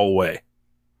throw it all away.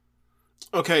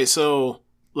 Okay, so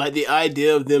like the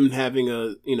idea of them having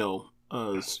a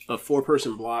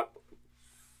 4-person block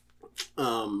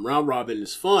round robin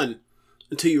is fun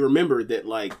until you remember that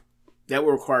like that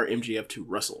will require MJF to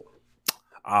wrestle.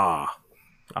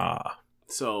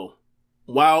 So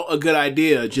while a good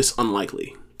idea, just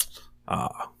unlikely.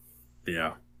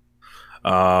 Yeah.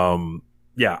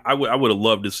 Yeah, I would have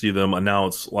loved to see them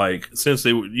announce, like, since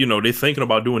they, they're thinking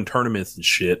about doing tournaments and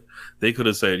shit, they could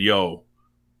have said, yo,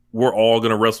 we're all going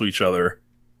to wrestle each other.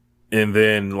 And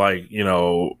then, like,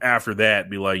 after that,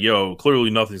 be like, yo,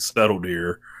 clearly nothing's settled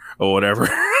here or whatever.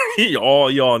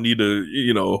 All y'all need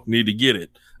to get it.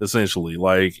 Essentially,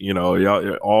 like,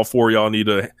 y'all, all 4 of y'all need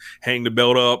to hang the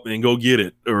belt up and go get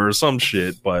it or some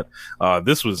shit. But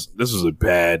this was a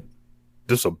bad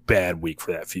week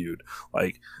for that feud.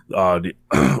 Like,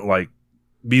 like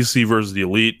BC versus the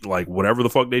Elite, like whatever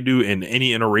the fuck they do in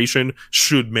any iteration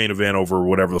should main event over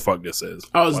whatever the fuck this is.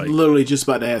 I was literally just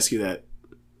about to ask you that.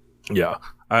 Yeah,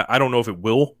 I don't know if it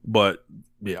will, but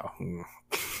yeah,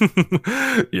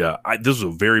 yeah. This was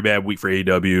a very bad week for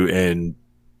AEW, and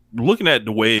looking at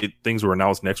the way things were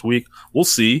announced next week, we'll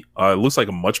see. It looks like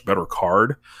a much better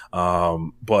card.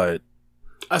 But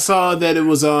I saw that it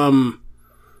was I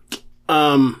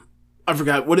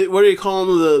forgot what do they call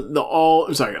them, the all.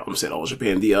 I'm sorry, I'm saying All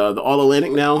Japan. The All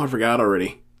Atlantic now. I forgot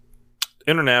already.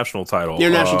 International title. The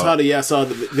international title. Yeah, I saw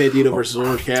the Bandito versus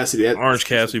Orange Cassidy. Orange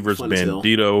Cassidy versus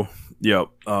Bandito. Yep.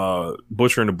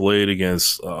 Butcher and the Blade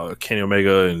against Kenny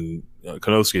Omega and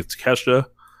Konosuke Takeshita.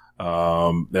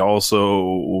 They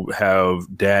also have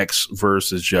Dax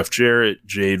versus Jeff Jarrett,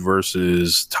 Jade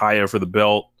versus Taya for the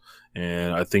belt,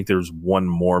 and I think there's one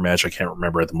more match I can't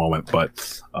remember at the moment,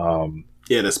 but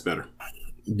yeah, that's better.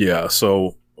 Yeah,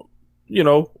 so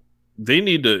they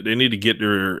need to get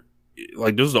their,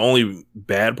 like, this is the only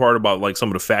bad part about like some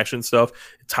of the faction stuff.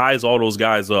 It ties all those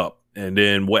guys up, and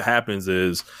then what happens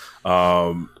is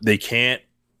they can't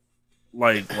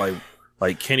like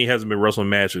Like, Kenny hasn't been wrestling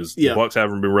matches. Yeah. The Bucks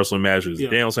haven't been wrestling matches. Yeah.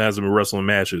 Danielson hasn't been wrestling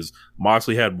matches.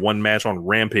 Moxley had one match on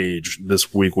Rampage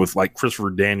this week with, like, Christopher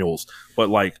Daniels. But,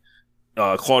 like,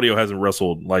 Claudio hasn't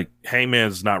wrestled. Like,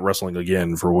 Hangman's not wrestling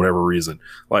again for whatever reason.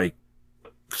 Like,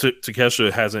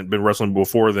 Takeshita hasn't been wrestling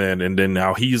before then, and then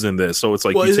now he's in this. So it's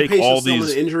like, you take all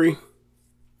these... injury?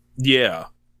 Yeah.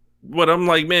 But I'm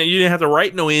like, man, you didn't have to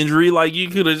write no injury. Like, you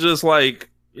could have just, like,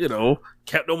 you know,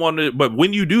 kept them on the... But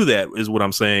when you do that, is what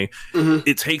I'm saying,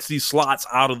 it takes these slots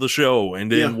out of the show.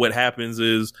 And then what happens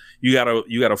is you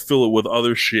gotta fill it with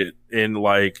other shit. And,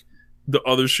 like, the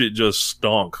other shit just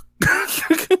stunk.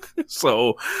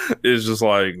 So it's just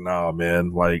like, nah,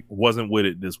 man, like, wasn't with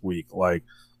it this week. Like,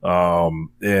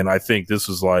 and I think this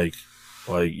is like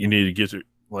you need to get your,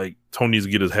 like, Tony needs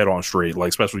to get his head on straight, like,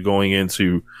 especially going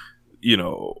into, you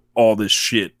know, all this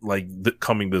shit, like,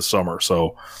 coming this summer.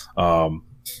 So,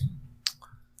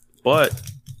 but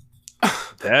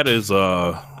that is,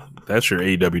 that's your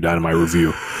AEW Dynamite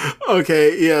review.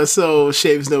 Okay, yeah, so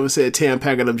Shaves Nova said Tam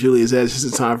packing up Julia's ass just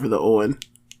in time for the Owen.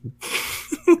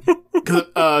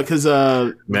 Cause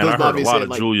man, I heard a lot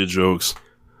of Julia jokes.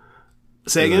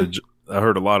 Say again? I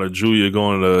heard a lot of Julia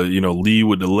going to, you know, lead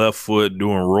with the left foot,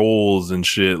 doing rolls and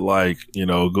shit, like, you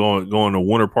know, going to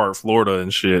Winter Park, Florida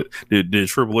and shit. Did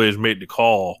Triple H make the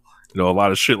call? You know, a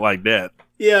lot of shit like that.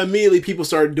 Yeah, immediately people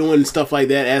started doing stuff like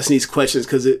that, asking these questions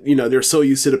because, you know, they're so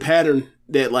used to the pattern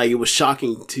that, like, it was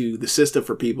shocking to the system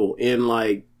for people. And,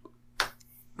 like,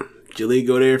 Julia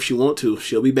go there if she want to.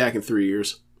 She'll be back in 3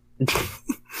 years.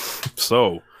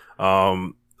 So,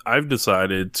 I've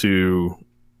decided to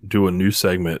do a new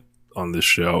segment on this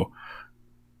show,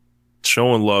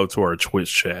 showing love to our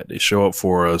Twitch chat. They show up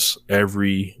for us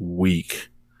every week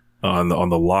on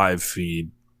the live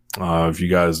feed. If you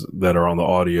guys that are on the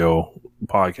audio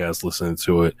podcast listening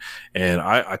to it, and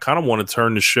I kind of want to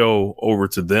turn the show over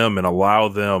to them and allow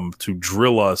them to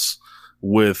drill us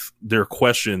with their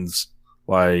questions,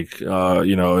 like,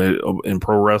 you know, in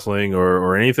pro wrestling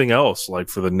or anything else, like,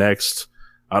 for the next,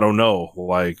 I don't know,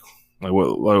 like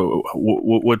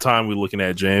what time we looking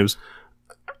at, James?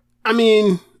 I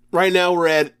mean, right now we're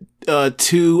at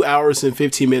 2 hours and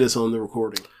 15 minutes on the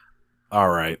recording. All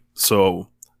right, so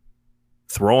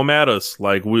throw them at us.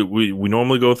 Like, we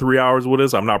normally go 3 hours with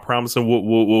us. I'm not promising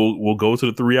we'll go to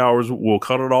the 3 hours. We'll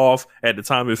cut it off at the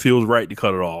time it feels right to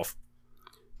cut it off.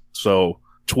 So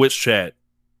Twitch chat,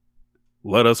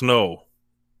 let us know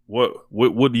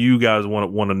what do you guys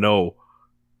want to know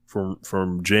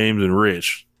from James and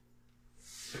Rich.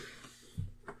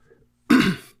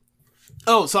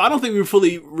 Oh, so I don't think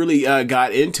we really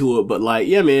got into it, but, like,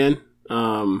 yeah, man,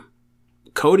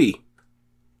 Cody.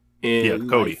 And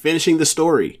Cody, like, finishing the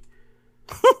story.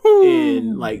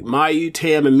 And, like, Mayu,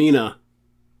 Tam, and Mina,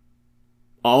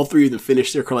 all three of them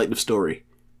finished their collective story.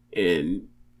 And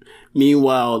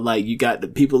meanwhile, like, you got the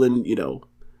people in, you know,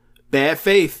 bad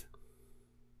faith,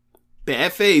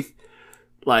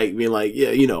 like, being like, yeah,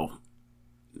 you know,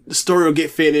 the story will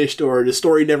get finished or the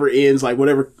story never ends, like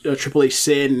whatever Triple H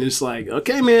said. And it's like,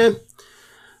 okay, man,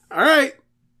 all right.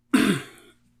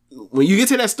 When you get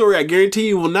to that story, I guarantee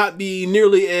you will not be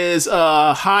nearly as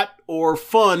hot or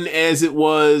fun as it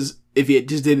was if you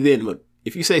just did it then, but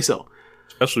if you say so.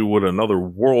 Especially with another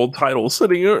world title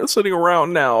sitting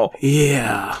around now.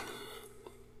 Yeah.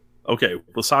 Okay,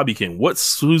 Wasabi King, what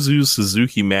Suzu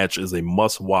Suzuki match is a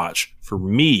must-watch? For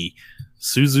me,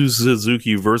 Suzu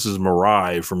Suzuki versus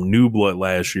Mirai from New Blood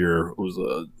last year was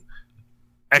a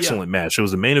excellent match. It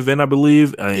was the main event, I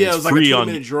believe. It was like a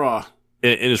 2-minute draw.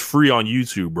 And it's free on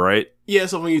YouTube, right? Yeah,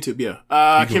 it's on YouTube, yeah.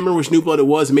 I can't remember which New Blood it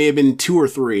was. It may have been 2 or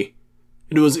 3.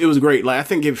 It was great. Like, I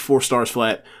think I gave it 4 stars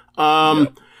flat.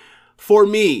 For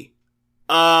me,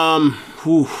 I'd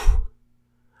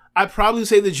probably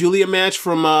say the Julia match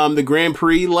from the Grand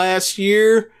Prix last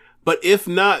year. But if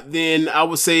not, then I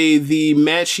would say the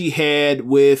match she had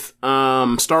with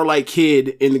Starlight Kid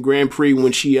in the Grand Prix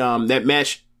when she that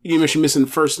match, you know, she missed the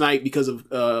first night because of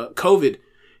COVID.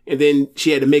 And then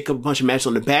she had to make up a bunch of matches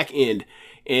on the back end.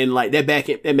 And, like, that back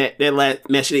end, that last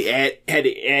match they had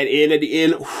to add in at the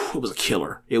end, it was a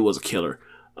killer. It was a killer.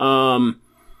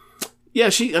 Yeah,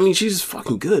 she's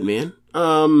fucking good, man.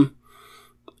 You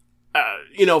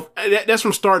know, that's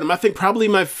from Stardom. I think probably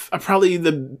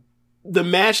the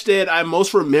match that I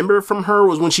most remember from her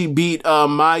was when she beat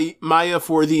Maya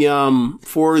for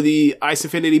the Ice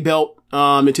Infinity belt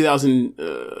in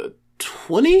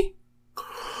 2020,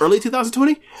 early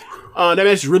 2020. That match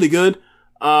is really good.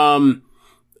 I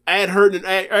had heard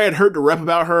the rep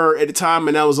about her at the time,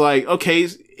 and I was like, okay.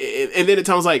 And then at the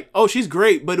time I was like, oh, she's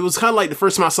great. But it was kind of like the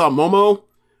first time I saw Momo,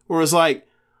 where it was like,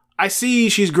 I see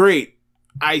she's great.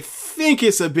 I think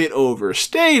it's a bit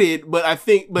overstated, but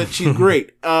she's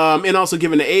great. And also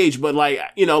given the age, but like,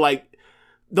 you know, like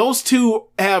those two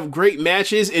have great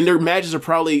matches and their matches are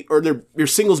probably, or their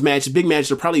singles matches, big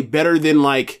matches are probably better than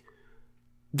like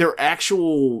their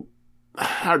actual,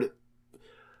 how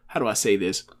do I say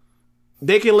this?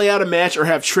 They can lay out a match or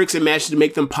have tricks and matches to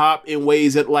make them pop in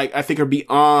ways that like, I think are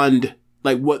beyond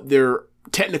like what their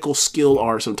technical skill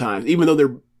are sometimes, even though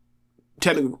they're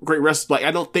technical great wrestlers. Like,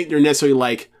 I don't think they're necessarily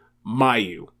like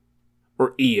Mayu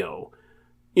or Io.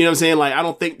 You know what I'm saying? Like, I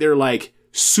don't think they're like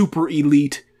super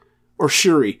elite or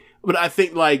Shuri, but I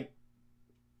think like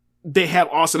they have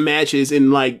awesome matches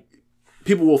and like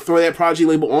people will throw that Prodigy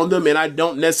label on them. And I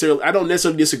don't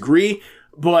necessarily disagree,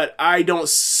 but I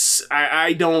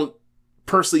don't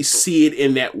personally see it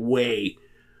in that way.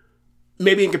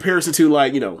 Maybe in comparison to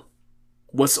like, you know,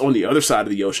 what's on the other side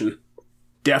of the ocean.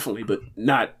 Definitely, but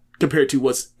not compared to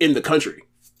what's in the country.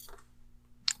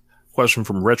 Question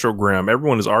from Retrogram.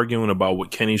 Everyone is arguing about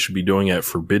what Kenny should be doing at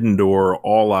Forbidden Door,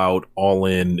 All Out, All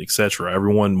In, etc.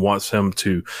 Everyone wants him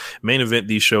to main event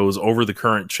these shows over the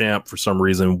current champ for some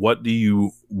reason. What do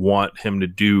you want him to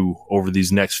do over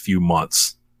these next few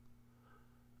months?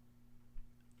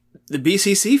 The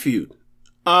BCC feud.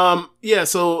 Yeah,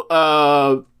 so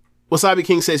Wasabi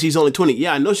King says she's only 20.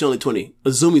 Yeah, I know she's only 20.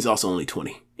 Azumi's also only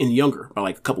 20 and younger by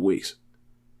like a couple weeks.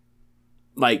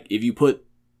 Like, if you put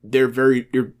their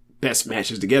best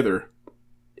matches together,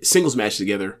 singles matches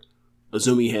together,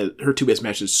 Azumi had her two best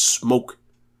matches smoke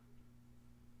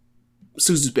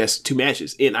Suzu's best two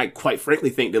matches. And I quite frankly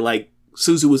think that like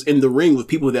Suzu was in the ring with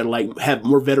people that like have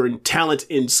more veteran talent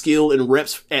and skill and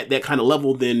reps at that kind of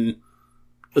level than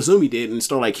Azumi did in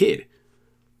Starlight Kid.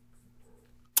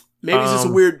 Maybe it's just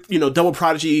a weird, you know, double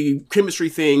Prodigy chemistry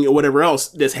thing or whatever else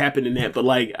that's happened in that. But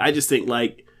like, I just think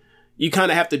like you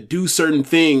kind of have to do certain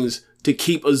things to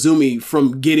keep Azumi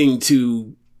from getting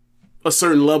to a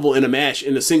certain level in a match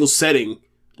in a single setting,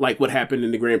 like what happened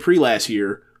in the Grand Prix last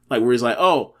year, like where it's like,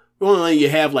 oh, we're only letting you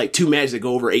have like two matches that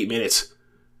go over 8 minutes.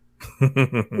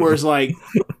 Whereas like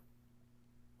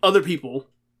other people,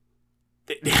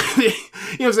 you know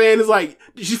what I'm saying? It's like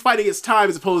she's fighting against time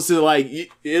as opposed to like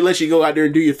it lets you go out there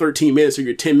and do your 13 minutes or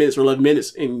your 10 minutes or 11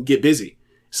 minutes and get busy.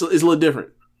 So it's a little different.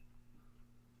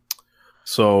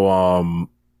 So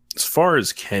as far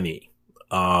as Kenny,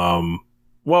 well,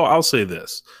 I'll say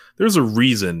this. There's a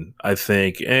reason, I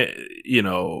think, you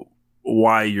know,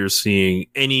 why you're seeing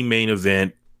any main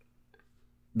event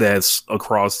that's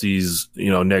across these, you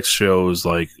know, next shows.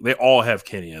 Like, they all have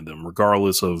Kenny in them,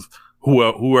 regardless of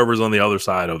whoever's on the other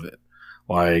side of it.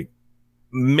 Like,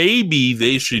 maybe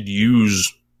they should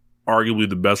use arguably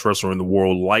the best wrestler in the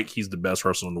world like he's the best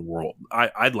wrestler in the world.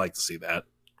 I'd like to see that.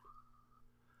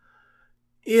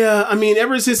 Yeah, I mean,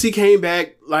 ever since he came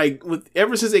back,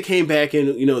 ever since they came back in,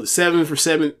 you know, the 7 for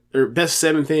 7 or best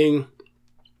 7 thing,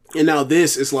 and now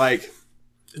this is like,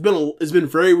 it's been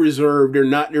very reserved.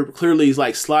 They're clearly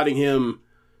like slotting him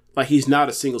like he's not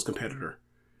a singles competitor.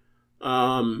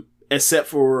 Except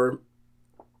for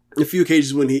a few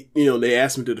occasions when they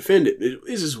asked him to defend it.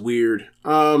 It's just weird.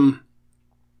 I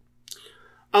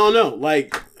don't know.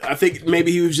 Like, I think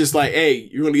maybe he was just like, hey,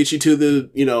 you're going to get you to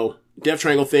the, you know, Death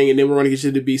Triangle thing, and then we're going to get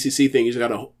you to the BCC thing. You just got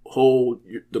to hold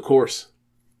the course.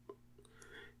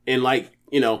 And like,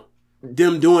 you know,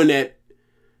 them doing that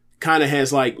kind of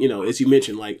has like, you know, as you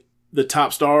mentioned, like the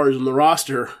top stars on the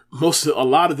roster, a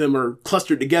lot of them are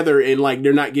clustered together and like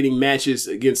they're not getting matches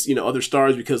against, you know, other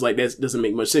stars because like that doesn't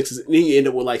make much sense. And then you end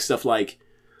up with like stuff like,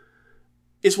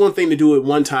 it's one thing to do it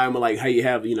one time, like how you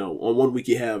have, you know, on one week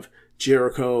you have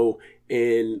Jericho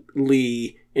and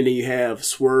Lee, and then you have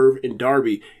Swerve and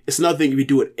Darby. It's another thing if you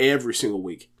do it every single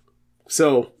week.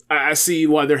 So I see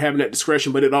why they're having that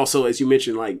discretion, but it also, as you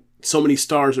mentioned, like so many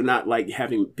stars are not like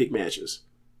having big matches.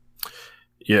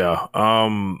 Yeah.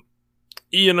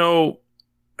 You know,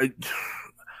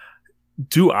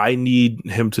 do I need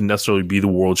him to necessarily be the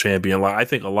world champion? Like, I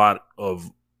think a lot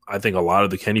of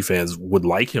the Kenny fans would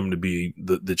like him to be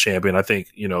the champion. I think,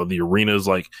 you know, the arena's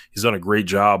like, he's done a great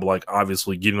job, like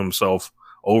obviously getting himself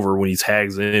over when he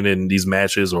tags in these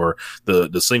matches, or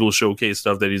the single showcase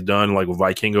stuff that he's done, like with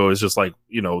Vikingo. It's just like,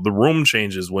 you know, the room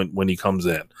changes when he comes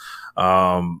in.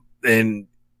 And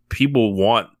people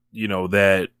want, you know,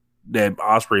 that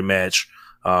Ospreay match,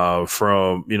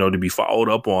 from, you know, to be followed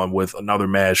up on with another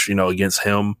match, you know, against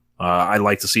him. I'd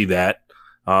like to see that,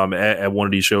 at one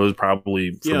of these shows,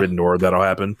 probably Forbidden Door, that'll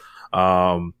happen.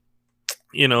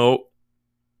 You know,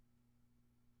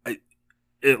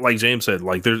 like James said,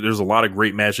 like there's a lot of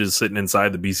great matches sitting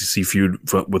inside the BCC feud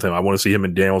with him. I want to see him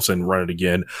and Danielson run it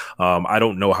again. I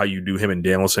don't know how you do him and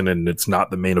Danielson and it's not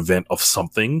the main event of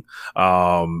something.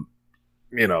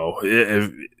 You know,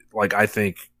 I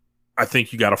think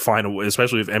you got to find a way,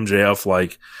 especially if MJF,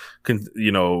 like,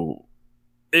 you know,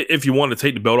 if you want to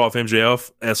take the belt off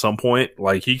MJF at some point,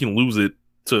 like he can lose it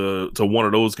to one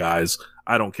of those guys.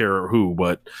 I don't care who,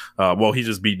 but, well, he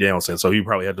just beat Danielson, so he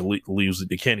probably had to lose it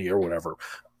to Kenny or whatever.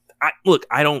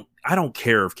 I don't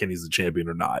care if Kenny's the champion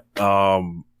or not.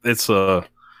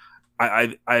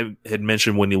 I had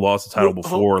mentioned when he lost the title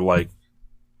before, like,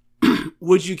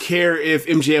 would you care if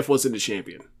MJF wasn't the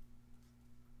champion?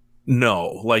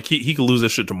 No, like he could lose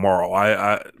this shit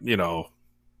tomorrow. You know,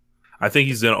 I think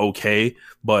he's done okay,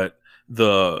 but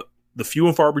the few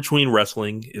and far between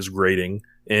wrestling is grating.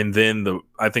 And then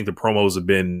I think the promos have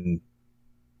been,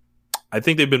 I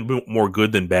think they've been more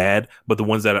good than bad, but the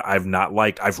ones that I've not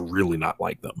liked, I've really not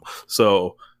liked them.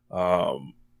 So,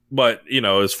 but you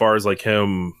know, as far as like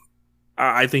him,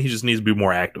 I think he just needs to be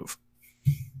more active.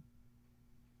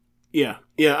 Yeah,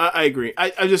 I agree.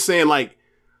 I'm just saying, like,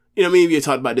 you know, maybe you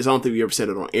talked about this. I don't think we ever said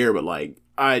it on air, but like,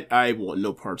 I want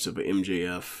no parts of an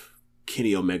MJF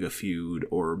Kenny Omega feud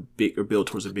or build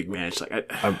towards a big match.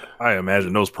 Like, I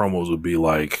imagine those promos would be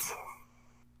like,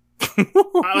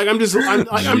 I'm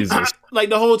like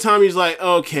the whole time he's like,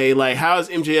 okay, like how is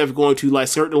MJF going to like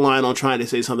skirt the line on trying to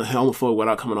say something homophobe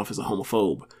without coming off as a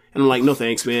homophobe? And I'm like, no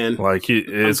thanks, man. Like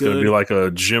it's going to be like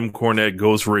a Jim Cornette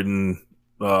ghost-written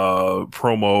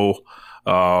promo.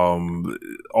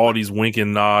 All these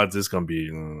winking nods. It's going to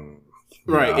be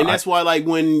right, and that's why, like,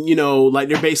 when, you know, like,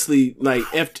 they're basically, like,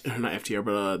 not FTR,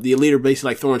 but the Elite are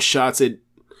basically, like, throwing shots at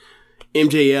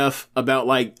MJF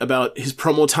about his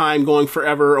promo time going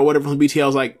forever or whatever from BTL. I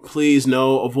was like, please,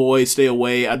 no, avoid, stay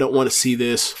away. I don't want to see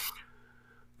this.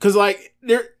 Because, like,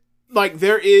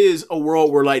 there is a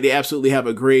world where, like, they absolutely have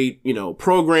a great, you know,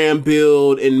 program,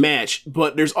 build, and match,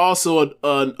 but there's also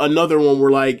another one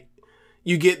where, like,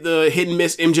 you get the hit and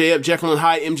miss MJF, Jekyll and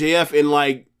Hyde MJF, and,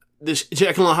 like, this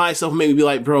Jekyll and Hyde stuff made me be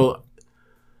like, bro,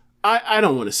 I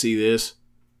don't want to see this.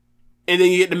 And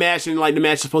then you get the match, and like the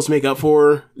match is supposed to make up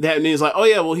for that, and then it's like, oh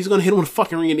yeah, well he's gonna hit him with a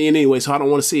fucking ring in the end anyway, so I don't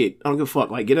want to see it. I don't give a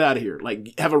fuck. Like, get it out of here.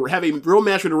 Like, have a real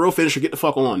match with a real finisher. Get the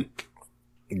fuck on.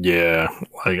 Yeah,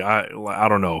 like I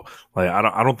don't know. Like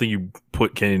I don't think you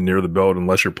put Kenny near the belt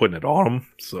unless you're putting it on him.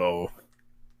 So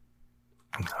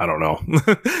I don't know.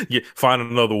 Find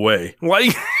another way.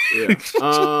 Like, yeah.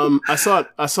 I saw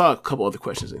a couple other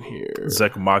questions in here.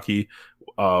 Zekamaki,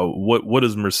 what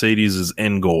is Mercedes'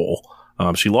 end goal?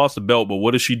 She lost the belt, but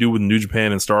what does she do with New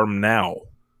Japan and Stardom now?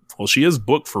 Well, she is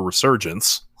booked for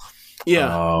Resurgence.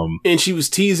 Yeah, and she was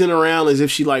teasing around as if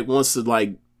she like wants to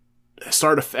like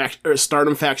start a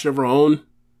Stardom faction of her own.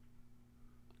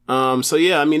 So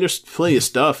yeah, I mean, there's plenty of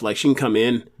stuff like she can come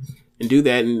in and do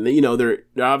that, and you know they're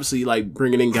obviously like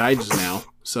bringing in guys now,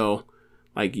 so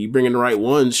like you bring in the right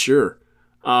ones, sure.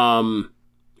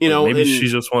 You know, maybe she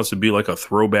just wants to be like a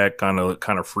throwback kind of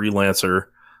freelancer.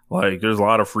 Like there's a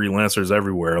lot of freelancers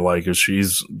everywhere. Like if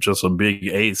she's just a big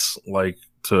ace, like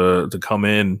to come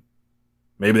in,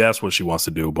 maybe that's what she wants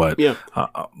to do. But yeah,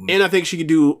 and I think she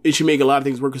make a lot of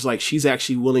things work because like she's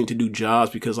actually willing to do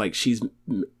jobs because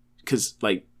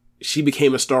she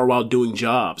became a star while doing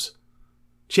jobs.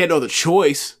 She had no other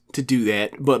choice to do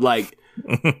that, but like,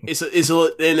 it's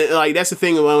and like, that's the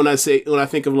thing when I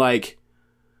think of like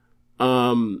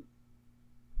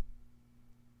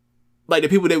the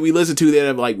people that we listen to that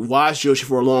have like watched Joshi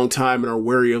for a long time and are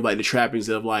wary of like the trappings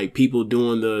of like people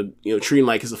doing the, you know, treating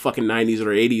like it's the fucking 90s or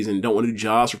 80s and don't want to do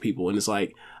jobs for people. And it's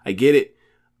like, I get it.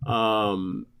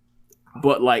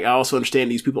 But like, I also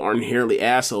understand these people aren't inherently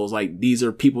assholes. Like, these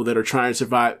are people that are trying to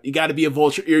survive. You got to be a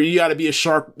vulture. You got to be a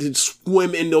shark to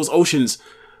swim in those oceans.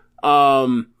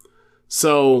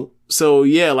 So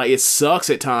yeah, like it sucks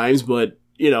at times, but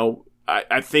you know,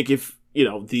 I think if, you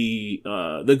know, the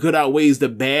good outweighs the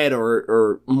bad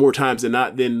or more times than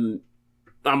not, then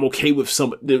I'm okay with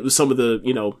some of the,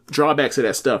 you know, drawbacks of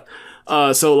that stuff.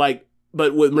 So like,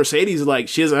 but with Mercedes,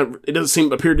 like it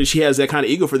doesn't appear that she has that kind of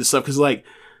ego for this stuff. Cause like,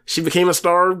 she became a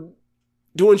star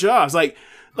doing jobs. Like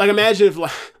imagine if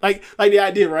like the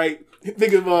idea, right?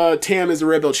 Think of Tam as the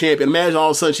Red Belt champion. Imagine all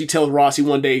of a sudden she tells Rossi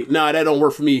one day, nah, that don't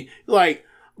work for me. Like,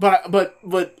 but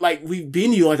like we've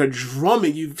beaten you like a drum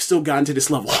and you've still gotten to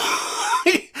this level.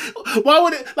 Why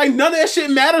would it, like, none of that shit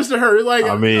matters to her? Like,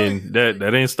 I mean, that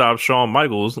ain't stopped Shawn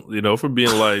Michaels, you know, from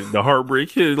being like the Heartbreak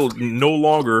Kid. No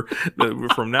longer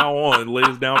from now on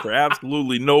lays down for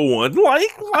absolutely no one. Like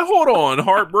hold on,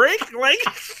 Heartbreak, like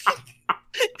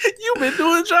You've been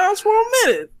doing jobs for a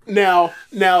minute. Now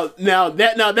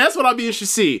that's what I'll be interested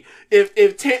to see.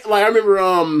 If Tam, like I remember,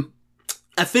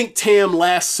 I think Tam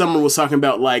last summer was talking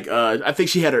about like, I think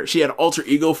she had an alter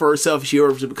ego for herself. If she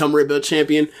were to become Red Belt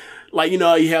champion. Like, you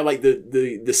know, you have like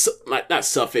the like, not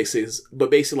suffixes, but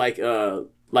basically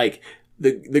like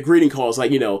the greeting calls,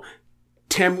 like, you know,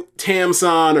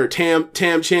 Tam-san or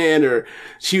Tam-chan, or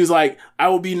she was like, I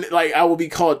will be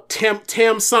called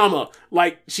Tam-sama.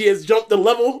 Like, she has jumped the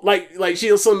level, like she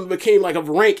has suddenly became like a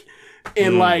rank.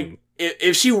 And like,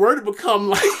 if she were to become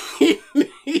like, you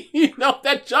know,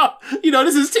 that job, you know,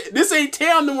 this ain't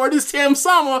Tam no more, this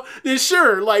Tam-sama, then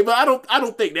sure. Like, but I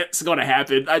don't think that's gonna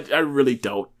happen. I really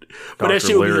don't. But that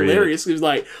shit would be hilarious. It was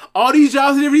like, all these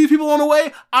jobs and these people on the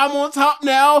way, I'm on top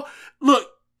now. Look,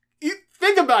 you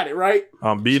think about it, right?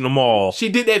 I'm beating them all. She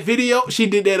did that video. She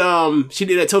did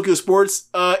that Tokyo Sports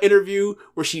interview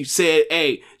where she said,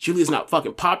 "Hey, Julia's not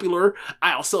fucking popular.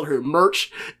 I'll sell her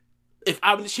merch. If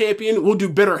I'm the champion, we'll do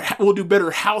better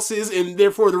houses, and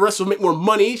therefore the rest will make more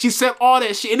money." She said all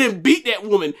that shit and then beat that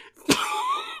woman.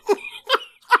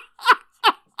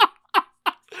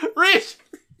 Rich,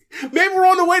 maybe we're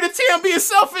on the way to Tam being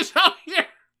selfish out here.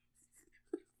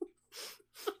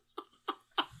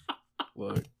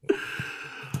 Look.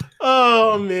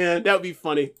 Oh man, that would be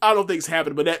funny. I don't think it's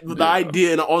happening, but the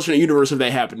idea in an alternate universe if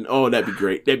that happened, oh, that'd be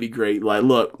great. That'd be great. Like,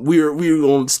 look, we're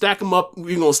gonna stack them up.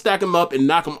 We're gonna stack them up and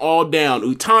knock them all down.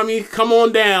 Utami, come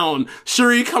on down.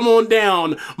 Shuri, come on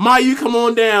down. Mayu, come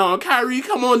on down. Kairi,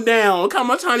 come on down.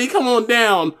 Kamatani, come on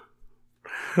down.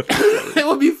 That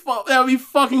would be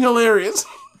fucking hilarious.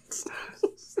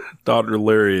 Dr.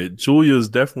 Lariat, Julia is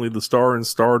definitely the star in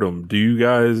Stardom. Do you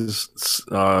guys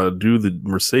do the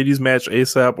Mercedes match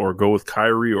ASAP or go with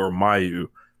Kairi or Mayu?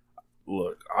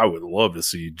 Look, I would love to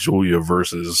see Julia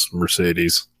versus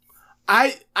Mercedes.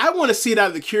 I want to see it out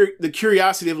of the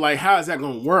curiosity of like, how is that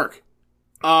going to work?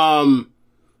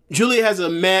 Julia has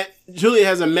a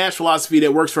match philosophy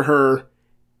that works for her,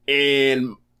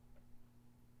 and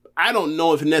I don't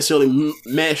know if it necessarily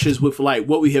matches with like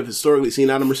what we have historically seen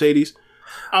out of Mercedes.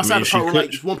 Outside of the part where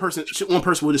like one person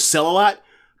will just sell a lot,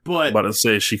 but about to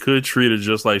say she could treat it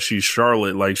just like she's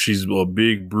Charlotte, like she's a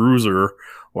big bruiser,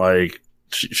 like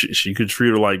she could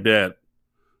treat her like that,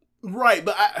 right?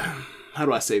 But how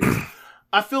do I say this?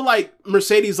 I feel like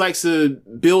Mercedes likes to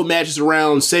build matches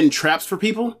around setting traps for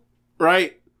people,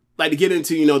 right? Like to get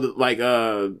into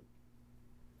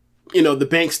the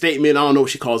bank statement. I don't know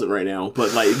what she calls it right now,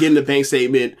 but like getting the bank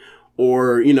statement,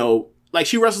 or like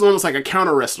she wrestles almost like a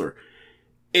counter wrestler.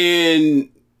 And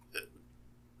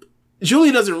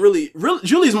Julie doesn't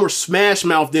Julie's more smash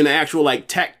mouth than an actual like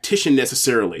tactician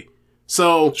necessarily.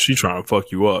 So she trying to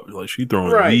fuck you up, like she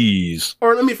throwing these.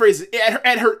 Or let me phrase it: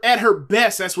 at her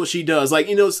best, that's what she does. Like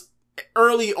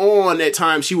early on at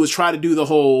times she was trying to do the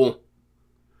whole,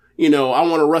 I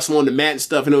want to wrestle on the mat and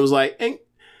stuff, and it was like, hey,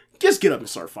 just get up and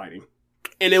start fighting.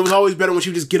 And it was always better when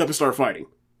she would just get up and start fighting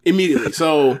immediately.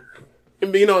 So.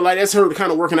 Like that's her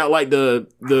kind of working out like the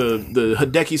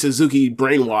Hideki Suzuki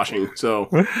brainwashing. So,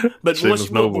 but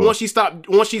once she stopped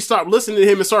listening to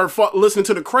him and started listening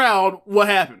to the crowd, what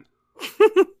happened?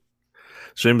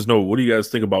 James, what do you guys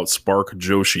think about Spark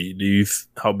Joshi?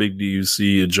 How big do you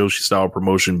see a Joshi style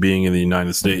promotion being in the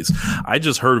United States? I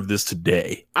just heard of this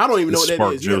today. I don't even know what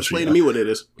that is. You explain to me what it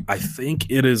is. I think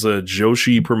it is a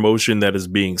Joshi promotion that is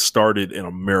being started in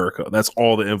America. That's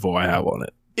all the info I have on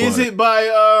it. Is it by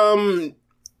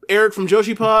Eric from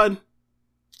Joshi Pod?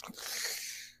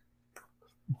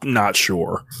 Not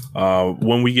sure.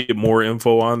 When we get more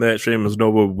info on that, Seamus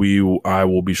Nova, I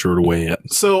will be sure to weigh in.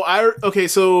 So like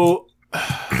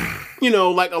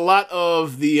a lot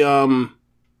of people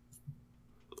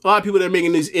that are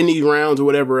making these indie rounds or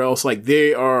whatever else, like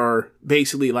they are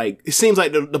basically like, it seems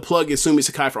like the plug is Sumi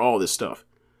Sakai for all this stuff.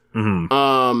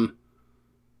 Mm-hmm.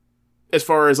 As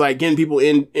far as like getting people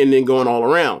in and then going all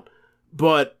around.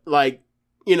 But like,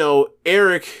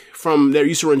 Eric from that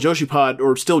used to run Joshi Pod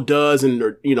or still does, and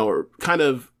or kind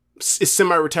of is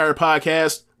semi-retired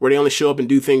podcast where they only show up and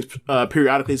do things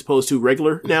periodically as opposed to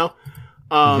regular now.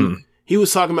 He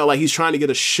was talking about like he's trying to get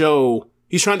a show.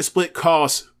 He's trying to split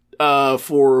costs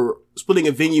for splitting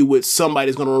a venue with somebody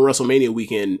that's going to run WrestleMania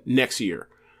weekend next year.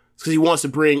 Because he wants to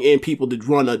bring in people to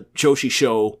run a Joshi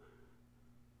show,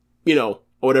 or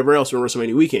whatever else on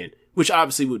WrestleMania weekend, which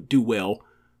obviously would do well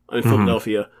in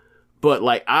Philadelphia. But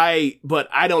like, I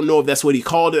don't know if that's what he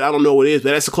called it. I don't know what it is,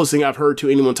 but that's the closest thing I've heard to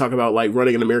anyone talk about like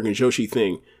running an American Joshi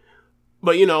thing.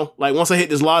 But like once I hit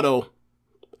this lotto,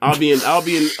 I'll be in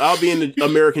the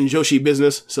American Joshi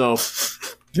business. So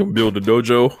you'll build a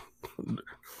dojo.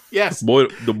 Yes.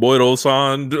 The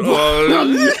Boyd-O-san,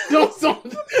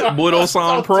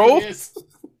 Boyd-O-san Pro.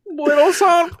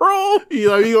 Boyd-O-san Pro. You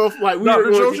know, you know, like we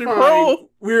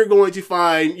were going to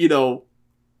find, you know,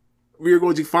 we were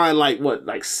going to find like what,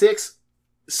 like six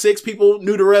people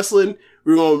new to wrestling.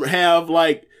 We're going to have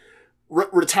like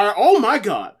retire. Oh my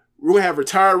God. We're going to have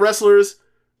retired wrestlers,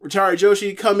 retired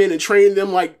Joshi come in and train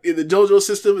them like in the dojo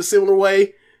system a similar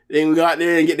way. They can go out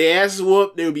there and get their asses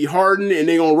whooped. They'll be hardened and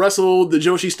they're going to wrestle the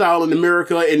Joshi style in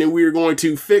America. And then we're going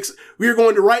to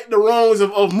right the wrongs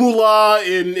of Moolah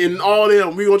and all of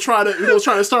them. We're going to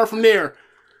try to start from there.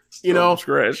 You know?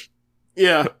 Scratch.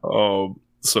 Yeah.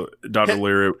 So Dr.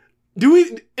 Larry. Do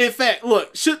we, in fact,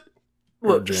 should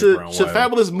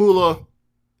Fabulous Moolah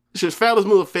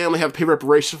family have to pay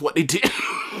reparations for what they did?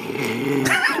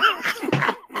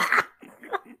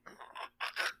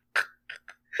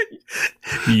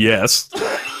 Yes.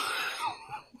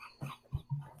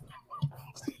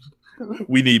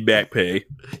 We need back pay.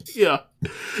 Yeah.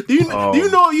 Do you know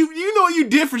what you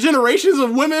did for generations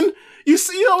of women? You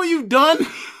know what you've done?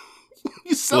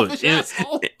 You selfish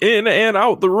asshole. In and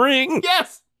out the ring.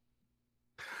 Yes.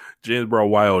 James Brown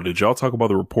Wild, did y'all talk about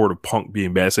the report of Punk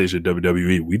being backstage at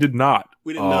WWE? We did not.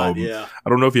 We did not, yeah. I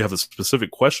don't know if you have a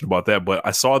specific question about that, but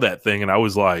I saw that thing and I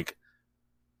was like,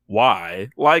 why?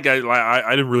 Like, I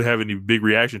didn't really have any big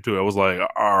reaction to it. I was like,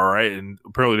 all right. And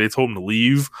apparently they told him to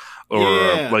leave. Or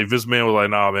like Vince McMahon was like,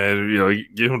 nah, man, you know,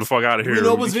 get him the fuck out of here. You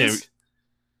know it was Vince?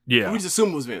 Yeah. We just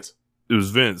assumed it was Vince. It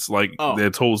was Vince. Like, they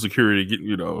had told security,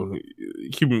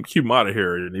 keep him out of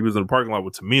here. And he was in the parking lot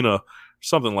with Tamina or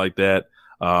something like that.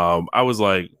 I was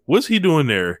like, what's he doing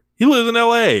there? He lives in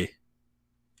LA.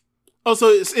 Oh, so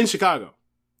it's in Chicago.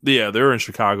 Yeah, they're in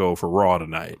Chicago for Raw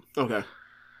tonight. Okay.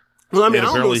 Well, I mean, I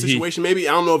don't know the situation. Maybe,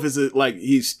 I don't know if it's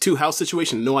he's two house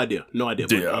situation. No idea.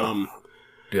 But,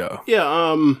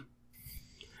 yeah.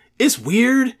 It's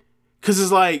weird because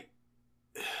it's like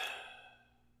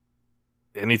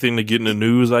anything to get in the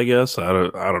news, I guess. I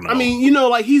don't know. I mean, you know,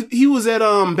 like he was at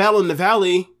Battle in the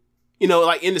Valley, you know,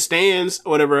 like in the stands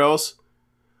or whatever else.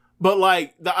 But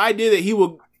like the idea that he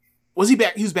was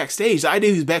backstage. The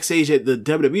idea he was backstage at the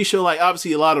WWE show, like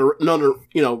obviously a lot of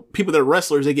people that are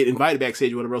wrestlers, they get invited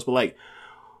backstage or whatever else, but like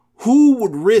who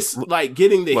would risk like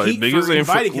getting the heat for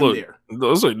inviting him there?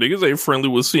 Those niggas ain't friendly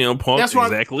with CM Punk. That's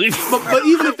exactly. But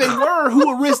even if they were, who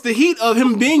would risk the heat of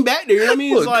him being back there? You know what I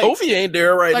mean? It's like Kofi ain't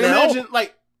there right now. Imagine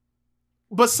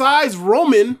besides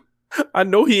Roman, I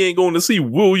know he ain't going to see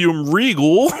William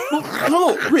Regal.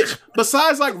 No, Rich.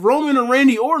 Besides like Roman or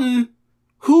Randy Orton,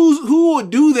 who would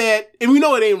do that? And we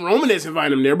know it ain't Roman that's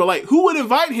inviting him there, but like who would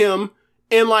invite him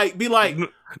and like be like,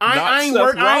 I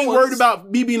ain't worried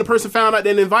about me being the person found out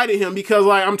that invited him because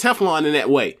like I'm Teflon in that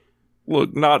way.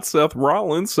 Look, not Seth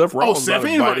Rollins. Seth Rollins. Seth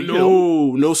ain't invited him.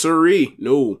 No, sirree.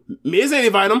 No. Miz ain't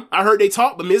invite him. I heard they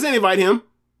talk, but Miz ain't invite him.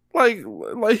 Like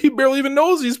he barely even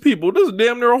knows these people. This is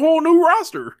damn near a whole new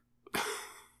roster.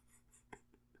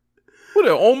 Would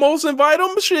they almost invite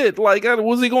him? Shit. Like,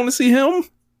 was he going to see him?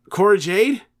 Cora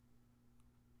Jade?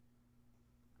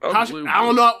 I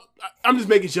don't know. I'm just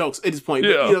making jokes at this point.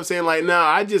 Yeah. But, you know what I'm saying? Like,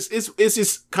 nah, it's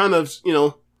just kind of, you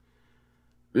know.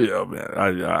 Yeah, man.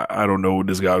 I don't know what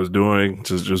this guy was doing.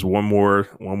 Just one more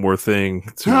thing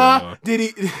to did he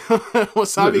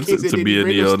Wasabi King said, did he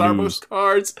bring the Starbucks news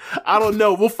cards? I don't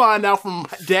know. We'll find out from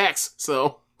Dax.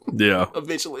 So yeah.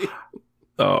 Eventually.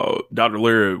 Dr.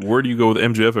 Larry, where do you go with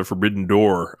MJF at Forbidden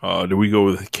Door? Do we go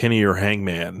with Kenny or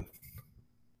Hangman?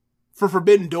 For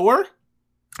Forbidden Door?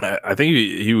 I think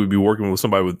he would be working with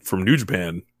somebody from New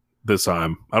Japan this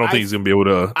time. I don't think he's going to be able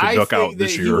to duck out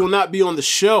this year. He will not be on the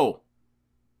show.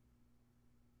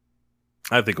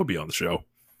 I think he'll be on the show.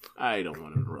 I don't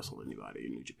want him to wrestle anybody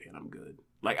in New Japan. I'm good.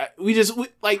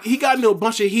 Like he got into a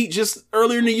bunch of heat just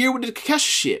earlier in the year with the Kesha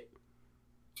shit.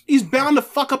 He's bound to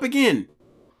fuck up again.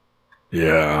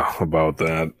 Yeah, about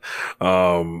that.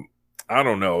 I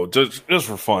don't know. Just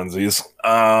for funsies.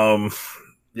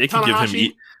 They can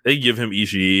give him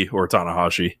Ishii or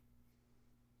Tanahashi.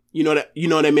 You know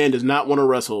that man does not want to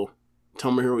wrestle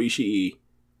Tomohiro Ishii.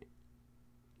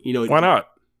 You know why not?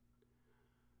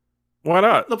 Why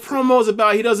not? The promo is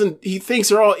about he thinks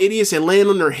they're all idiots that land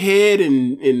on their head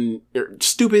and they're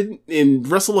stupid and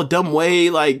wrestle a dumb way.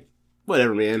 Like,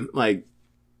 whatever, man. Like,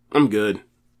 I'm good.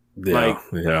 Yeah,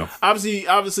 yeah.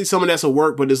 Obviously some of that's a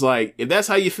work, but it's like, if that's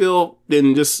how you feel,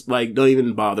 then just like, don't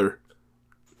even bother.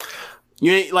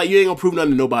 You ain't gonna prove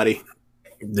nothing to nobody.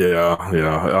 Yeah.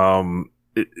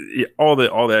 All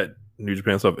that New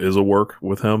Japan stuff is a work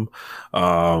with him.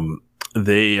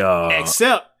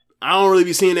 Except I don't really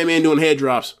be seeing that man doing head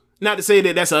drops. Not to say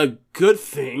that that's a good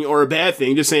thing or a bad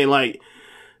thing. Just saying like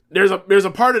there's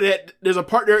a part of that.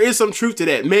 There is some truth to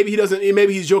that. Maybe he doesn't.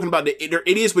 Maybe he's joking about they're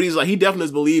idiots, but he's like, he definitely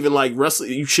does believe in like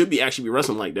wrestling. You should actually be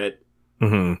wrestling like that.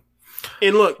 Mm-hmm.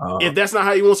 And look, if that's not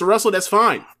how he wants to wrestle, that's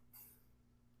fine.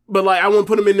 But like, I wouldn't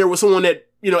put him in there with someone that,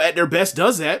 at their best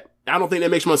does that. I don't think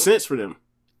that makes much sense for them.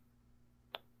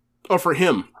 Or for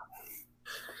him.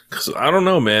 Cause I don't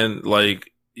know, man.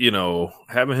 Like,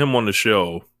 having him on the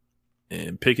show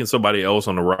and picking somebody else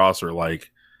on the roster,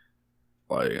 like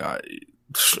I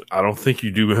don't think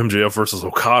you do MJF versus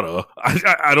Okada.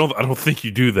 I don't think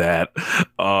you do that.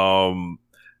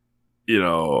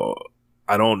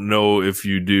 I don't know if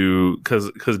you do,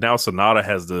 because now Sonata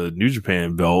has the New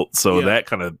Japan belt, so that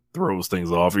kind of throws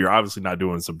things off. You're obviously not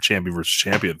doing some champion versus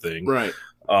champion thing, right?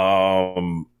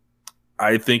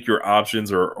 I think your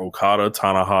options are Okada,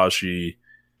 Tanahashi,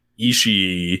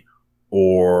 Ishii,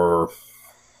 or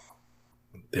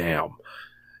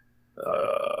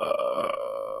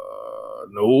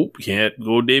nope, can't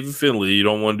go David Finlay. You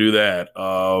don't want to do that.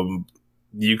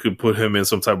 You could put him in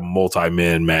some type of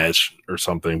multi-man match or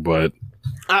something, but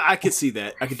I could see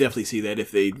that. I could definitely see that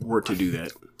if they were to do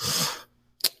that.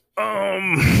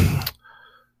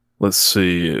 Let's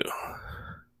see.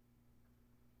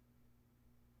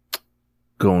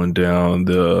 Going down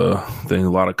the thing,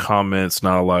 a lot of comments,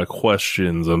 not a lot of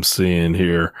questions I'm seeing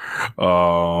here.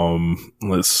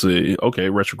 Let's see. Okay,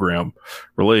 Retrogram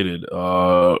related.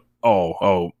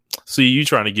 See, you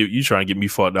trying to get me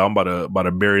fucked up. I'm about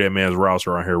to bury that man's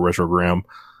roster on here, Retrogram.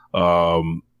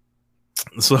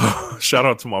 So shout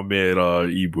out to my man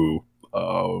Ibu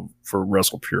for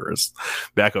Wrestle Purists.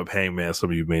 Backup Hangman,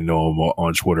 some of you may know him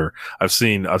on Twitter. I've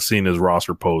seen his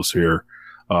roster post here.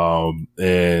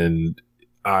 And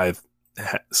I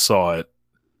saw it,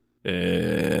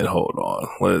 and hold on.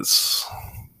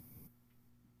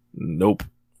 Nope.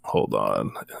 Hold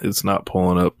on. It's not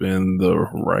pulling up in the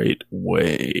right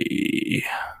way.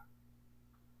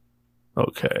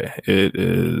 Okay. It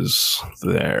is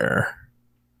there.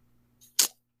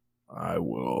 I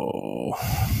will.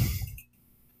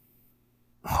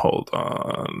 Hold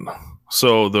on.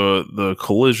 So the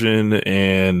Collision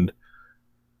and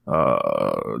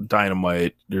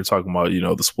Dynamite, they're talking about,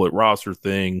 the split roster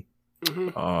thing.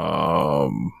 Mm-hmm.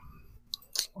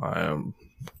 I am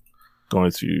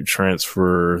going to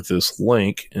transfer this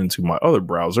link into my other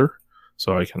browser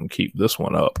so I can keep this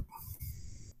one up.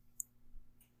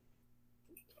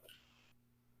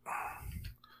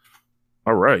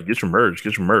 All right, get your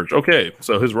merge. Okay,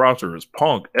 so his roster is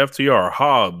Punk, FTR,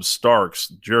 Hobbs, Starks,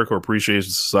 Jericho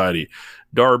Appreciation Society,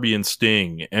 Darby and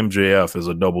Sting, MJF as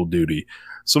a double duty,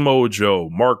 Samoa Joe,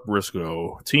 Mark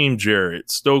Briscoe, Team Jarrett,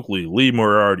 Stokely, Lee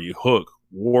Moriarty, Hook,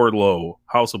 Wardlow,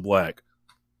 House of Black.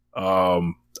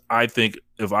 I think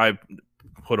if I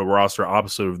put a roster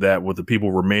opposite of that with the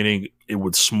people remaining, it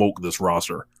would smoke this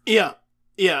roster. Yeah.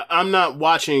 I'm not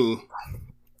watching.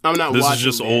 This is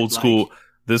just old school.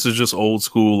 This is just old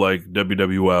school, like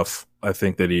WWF. I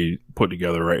think that he put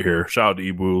together right here. Shout out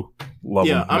to Ibu. Love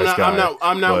him. Nice guy.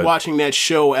 I'm not watching that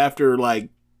show after like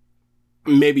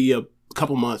maybe a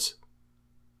couple months.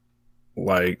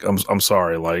 Like I'm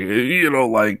sorry. Like no.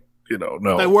 Like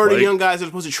where are the young guys that are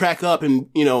supposed to track up and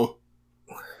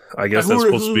I guess that's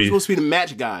supposed to be the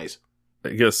match guys.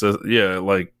 I guess they're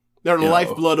the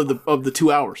lifeblood of the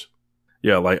 2 hours.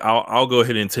 Yeah, like I'll go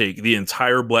ahead and take the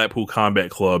entire Blackpool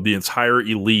Combat Club, the entire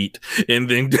Elite, and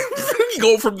then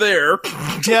go from there.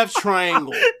 Death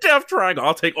Triangle.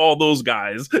 I'll take all those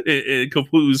guys and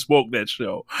completely smoke that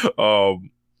show.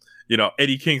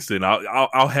 Eddie Kingston,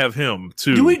 I'll have him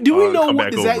too. Do we know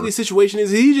what exactly the situation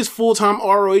is? Is he just full-time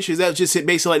ROH? Is that just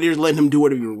basically like they're just letting him do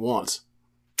whatever he wants?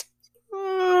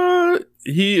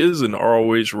 He is an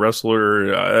ROH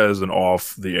wrestler as an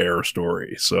off-the-air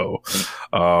story. So,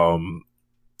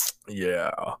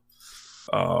 yeah.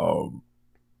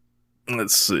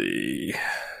 Let's see.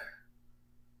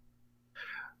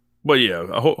 But yeah,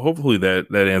 hopefully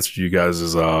that answered you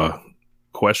guys'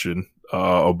 question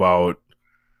about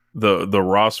the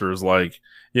rosters. Like,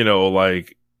 there's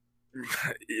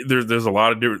a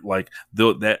lot of different,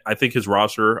 that I think his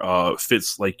roster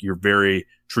fits like your very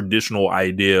traditional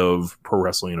idea of pro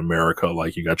wrestling in America.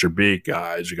 Like, you got your big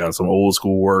guys, you got some old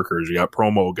school workers, you got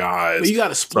promo guys, but you got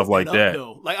to split stuff like that.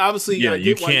 Though. Like, obviously, yeah,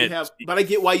 you can't. But I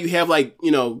get why you have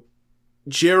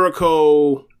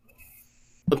Jericho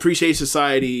Appreciation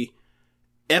Society,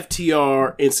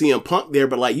 FTR, and CM Punk there.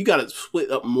 But like, you got to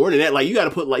split up more than that. Like, you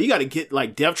got to get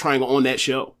like Death Triangle on that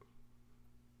show.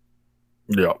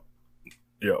 Yeah.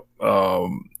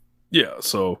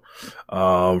 So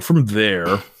from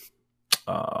there,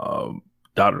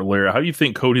 Dr. Larry, how do you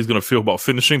think Cody's going to feel about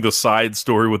finishing the side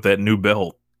story with that new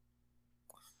belt?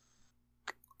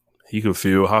 He could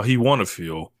feel how he want to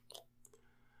feel.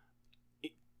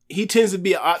 He tends to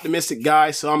be an optimistic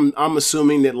guy, so I'm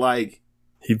assuming that like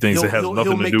he thinks it has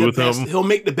nothing to do with him. He'll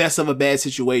make the best of a bad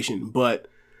situation, but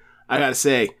I gotta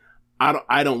say,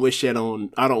 I don't wish that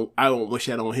on wish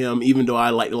that on him. Even though I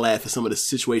like to laugh at some of the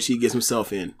situations he gets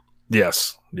himself in.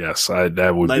 Yes,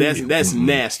 that would like be, that's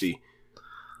nasty.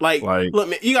 Like, look,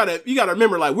 man, you gotta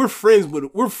remember, like we're friends with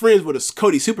a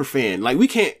Cody super fan. Like we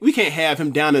can't have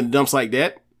him down in the dumps like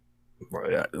that.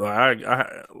 I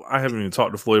haven't even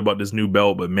talked to Floyd about this new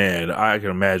belt, but man, I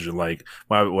can imagine like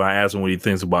when I ask him what he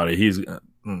thinks about it,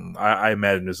 I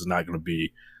imagine this is not going to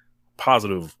be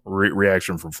positive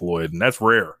reaction from Floyd, and that's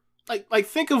rare. Like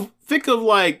think of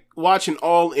like watching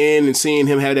All In and seeing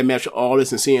him have that match with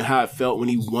Aldis and seeing how it felt when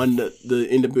he won the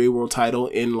NWA World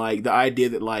Title, and like the idea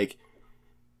that like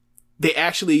they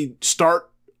actually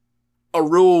start a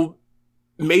real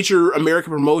major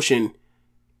American promotion.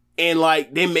 And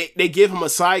like they give him a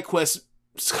side quest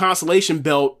consolation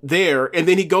belt there, and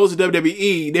then he goes to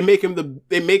WWE.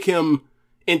 They make him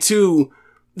into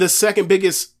the second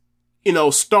biggest,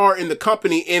 star in the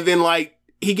company, and then like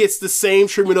he gets the same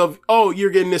treatment of, oh, you're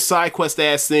getting this side quest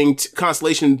ass thing,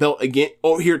 consolation belt again,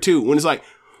 here too. When it's like,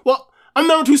 well, I'm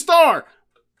number 2 star.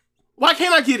 Why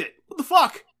can't I get it? What the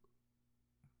fuck?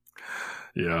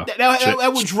 Yeah,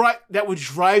 that would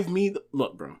drive me.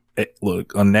 Look, bro.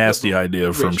 Look, a nasty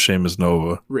idea from Sheamus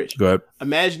Nova. Rich, go ahead.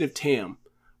 Imagine if Tam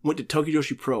went to Tokyo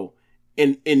Joshi Pro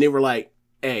and they were like,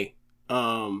 "Hey,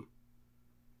 we're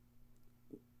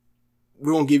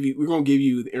gonna give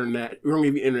you the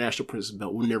international princess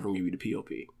belt. We're never gonna give you the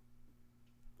POP."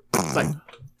 It's like,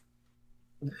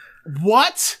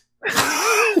 what?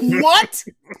 What?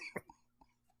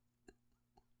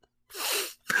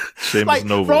 Sheamus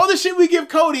Nova. For all the shit we give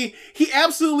Cody, he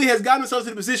absolutely has gotten himself to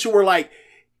the position where like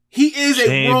he is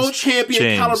a world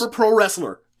champion caliber pro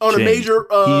wrestler on a major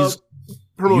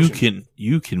promotion.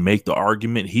 You can make the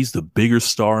argument he's the bigger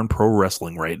star in pro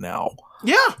wrestling right now.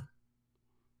 Yeah.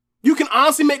 You can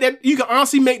honestly make that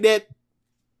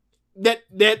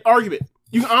argument.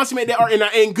 You can honestly make that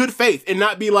argument in good faith and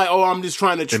not be like, oh, I'm just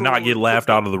trying to troll. And not get laughed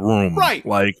out of the room. Right.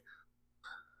 Like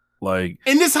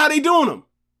and this is how they doing them.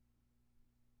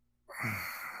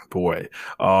 Boy.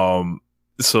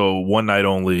 So one night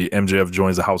only, MJF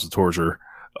joins the House of Torture.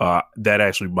 That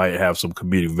actually might have some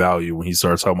comedic value when he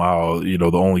starts talking about how,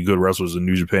 the only good wrestlers in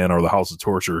New Japan are the House of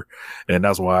Torture. And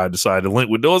that's why I decided to link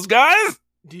with those guys.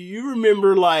 Do you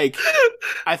remember, like,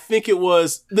 I think it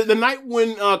was the night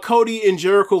when Cody and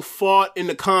Jericho fought in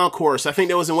the concourse? I think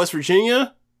that was in West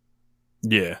Virginia.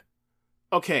 Yeah.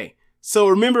 Okay. So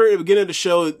remember at the beginning of the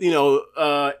show,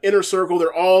 Inner Circle,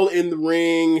 they're all in the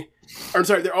ring. I'm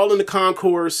sorry, they're all in the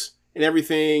concourse and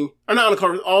everything. Or not in the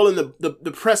concourse, all in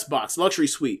the press box, luxury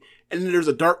suite. And then there's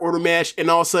a Dark Order match, and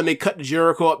all of a sudden they cut to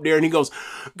Jericho up there, and he goes,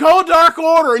 "Go Dark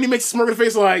Order!" And he makes a smirking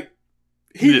face like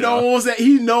he knows that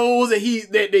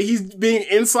he's being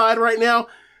inside right now.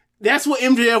 That's what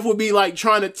MJF would be like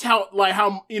trying to tout, like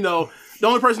how the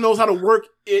only person who knows how to work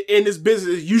in this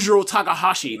business is Yujiro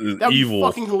Takahashi. That'd be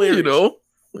fucking hilarious.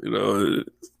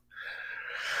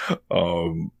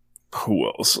 Who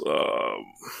else?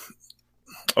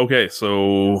 Okay,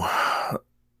 so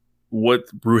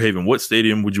Brewhaven, what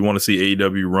stadium would you want to see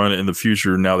AEW run in the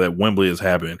future now that Wembley has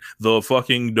happened? The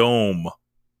fucking Dome.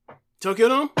 Tokyo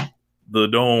Dome? The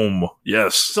Dome,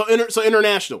 yes. So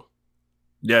international?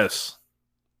 Yes.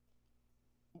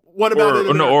 What about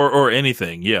or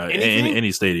anything, yeah. Anything?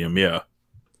 Any stadium, yeah.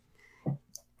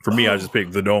 For me, I just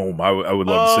picked the Dome. I would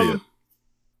love to see it.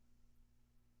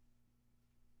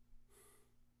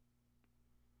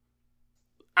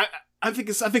 I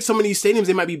think some of these stadiums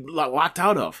they might be locked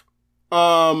out of,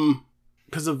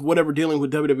 because of whatever dealing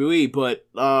with WWE. But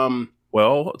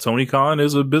well, Tony Khan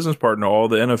is a business partner to all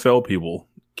the NFL people.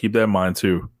 Keep that in mind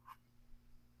too.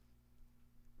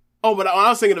 Oh, but when I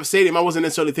was thinking of stadium, I wasn't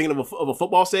necessarily thinking of a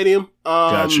football stadium.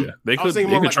 Gotcha. They could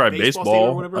try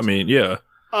baseball. I mean, yeah.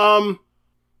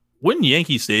 Wouldn't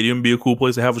Yankee Stadium be a cool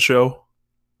place to have a show?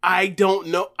 I don't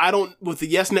know. With the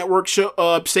Yes Network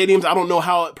stadiums, I don't know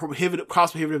how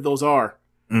cost prohibitive those are.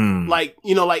 Like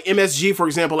MSG, for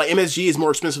example, like MSG is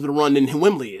more expensive to run than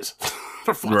Wembley is.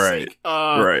 For fuck's sake.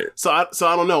 Right. So I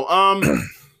don't know.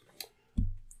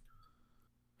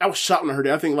 I was shocked when I heard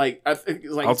it. I think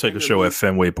I'll take a show at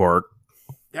Fenway Park.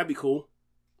 That'd be cool.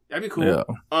 Yeah.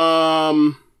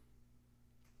 I'm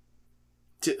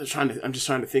just trying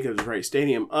to think of the right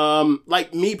stadium.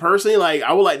 Like me personally, like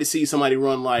I would like to see somebody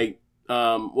run like,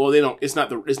 it's not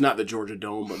the Georgia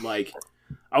Dome, but like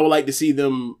I would like to see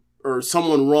them or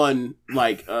someone run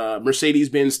like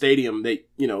Mercedes-Benz Stadium that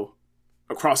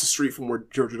across the street from where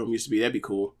Georgia Dome used to be. That'd be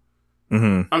cool.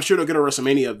 I'm sure they'll get a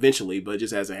WrestleMania eventually, but it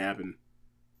just hasn't happened.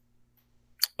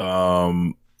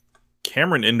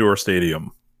 Cameron Indoor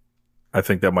Stadium. I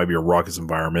think that might be a raucous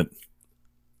environment.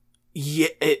 Yeah,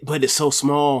 but it's so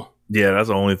small. Yeah, that's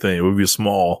the only thing. It would be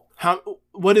small.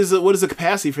 What is the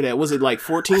capacity for that? Was it like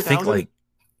 14,000?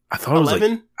 I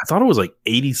thought it was like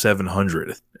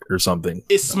 8,700 or something.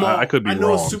 It's small. I could be wrong. I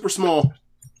know it's super small.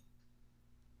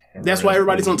 That's why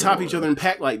everybody's on top of each other and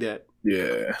packed like that.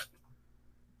 Yeah.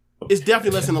 It's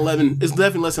definitely less than 11. It's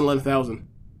definitely less than 11,000.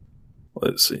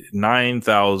 Let's see.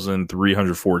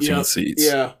 9,314 seats.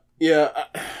 Yeah.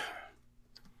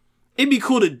 It'd be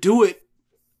cool to do it.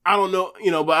 I don't know,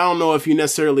 but I don't know if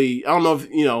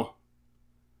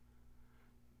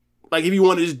like if you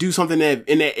want to just do something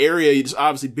in that area, it's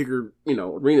obviously bigger,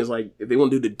 arenas. Like if they want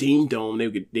to do the Dean Dome,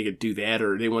 they could do that,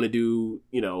 or they want to do,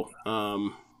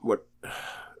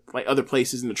 like other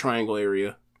places in the Triangle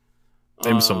area.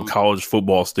 Maybe some college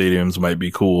football stadiums might be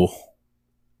cool.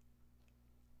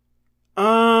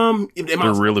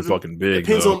 They're really fucking big.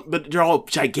 Depends but they're all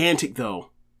gigantic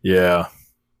though. Yeah.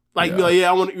 Like, we're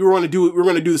going to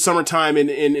do the summertime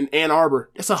in Ann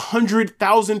Arbor. That's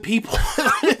 100,000 people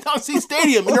at Dodger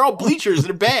Stadium, and they're all bleachers.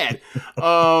 They're bad.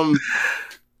 That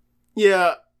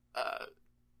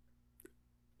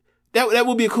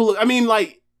would be a cool. I mean,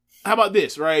 like, how about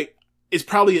this, right? It's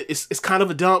probably it's kind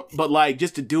of a dump, but like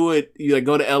just to do it, you like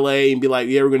go to LA and be like,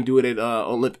 yeah, we're going to do it at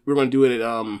Olympic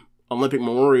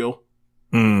Memorial.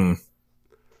 But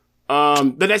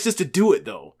that's just to do it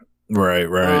though. Right.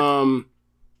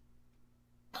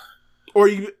 Or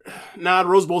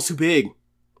Rose Bowl's too big.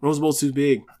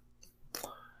 Brevin,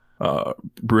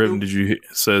 did you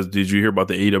hear about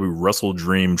the AEW Wrestle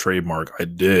Dream trademark? I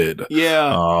did.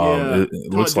 Yeah.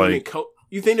 It looks like.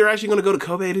 You think they're actually going to go to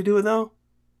Kobe to do it though?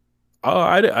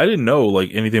 I didn't know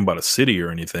like anything about a city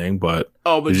or anything, but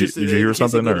did you hear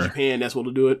something? Or Japan, that's what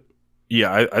will do it.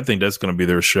 Yeah, I think that's going to be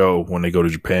their show when they go to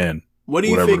Japan. What do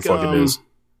you think? The fuck it is.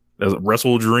 As a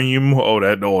Wrestle Dream,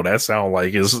 that sounds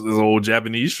like his old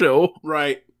Japanese show,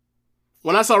 right?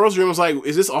 When I saw Wrestle Dream, I was like,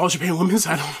 "Is this all Japan women's?"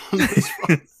 I don't know.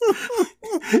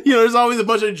 There's always a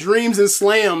bunch of dreams and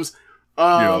slams.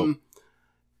 But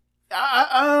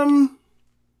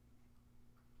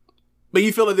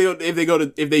you feel like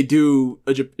if they do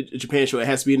a Japan show, it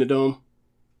has to be in the dome.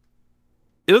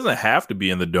 It doesn't have to be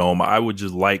in the dome. I would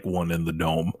just like one in the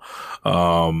dome.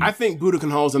 I think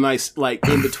Budokan Hall is a nice like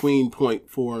in between point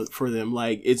for them.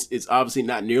 Like it's obviously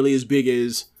not nearly as big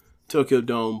as Tokyo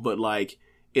Dome, but like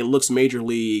it looks major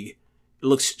league. It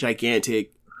looks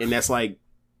gigantic, and that's like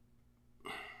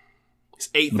it's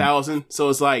 8,000. So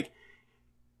it's like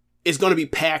it's going to be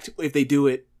packed if they do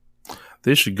it.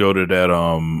 They should go to that.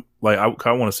 Like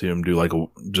I want to see them do like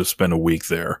just spend a week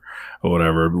there or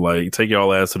whatever. Like take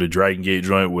y'all ass to the Dragon Gate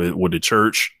joint with the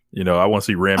church. I want to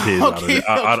see Rampage out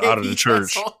of the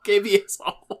church.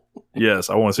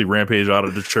 Yes, I want to see Rampage out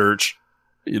of the church.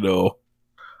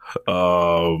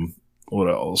 What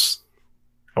else?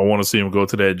 I want to see him go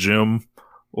to that gym.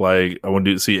 Like I want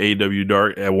to see AEW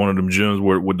Dark at one of them gyms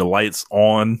with the lights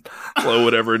on or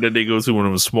whatever. And then they go to one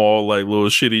of them small like little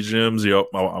shitty gyms. Yep,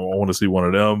 I want to see one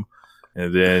of them.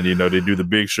 And then they do the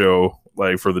big show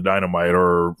like for the Dynamite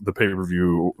or the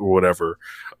pay-per-view or whatever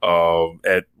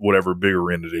at whatever big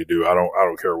arena they do. I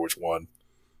don't care which one.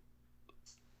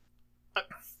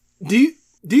 Do you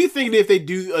think that if they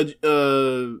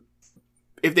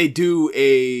do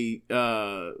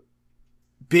a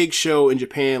big show in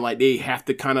Japan, like they have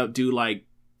to kind of do like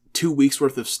 2 weeks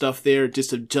worth of stuff there just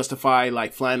to justify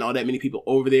like flying all that many people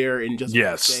over there and just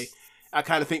stay? I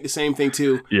kind of think the same thing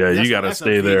too. Yeah, you got to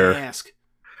stay there.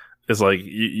 It's like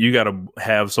you got to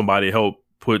have somebody help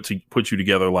put you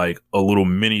together like a little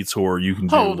mini tour you can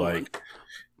do.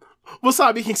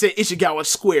 Wasabi can say Ishikawa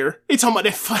Square. They talking about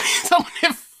that funny.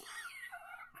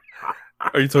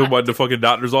 Are you talking about the fucking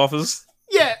doctor's office?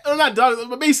 Yeah, not doctor,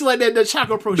 but basically like the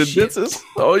Choco Pro the shit. Dentist?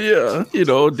 Oh yeah,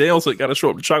 Danielson got to show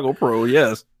up to Choco Pro.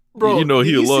 Yes, bro.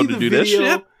 He'll love to do that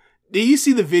shit. Did you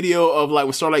see the video of like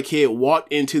when Starlight Kid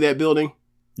walked into that building?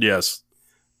 Yes.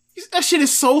 That shit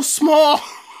is so small.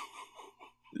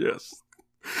 Yes.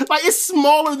 Like it's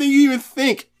smaller than you even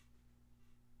think.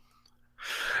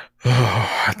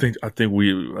 I think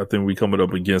we coming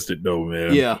up against it though,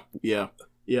 man. Yeah.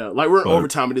 Like we're in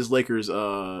overtime at this Lakers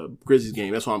Grizzlies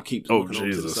game. That's why I'm keep looking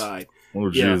over to the side.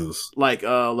 Oh Jesus! Like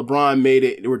LeBron made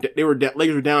it.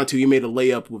 Lakers were down 2. He made a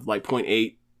layup with like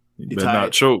 0.8. Better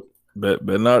not choke.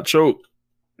 Better not choke.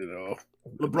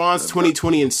 LeBron's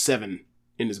 20 and 7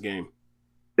 in this game.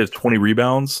 It's 20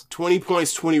 rebounds? 20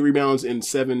 points, 20 rebounds, and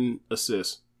 7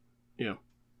 assists. Yeah.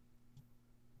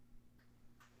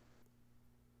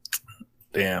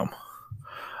 Damn.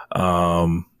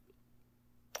 Yeah,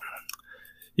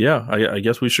 I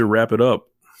guess we should wrap it up.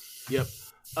 Yep.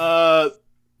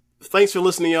 Thanks for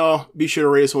listening, y'all. Be sure to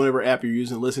rate us on whatever app you're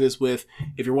using to listen to this with.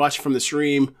 If you're watching from the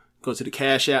stream, go to the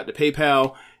Cash App, the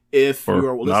PayPal. If you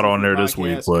are not on there this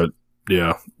week, but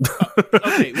yeah.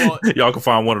 Okay, well, y'all can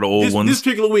find one of the old ones. This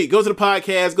particular week, go to the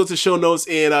podcast, go to the show notes,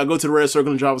 and go to the Red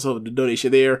Circle and drop us over the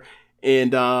donation there.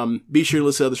 And be sure to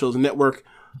listen to other shows on the network.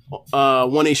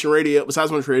 One Nation Radio.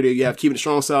 Besides One Nation Radio, you have Keeping It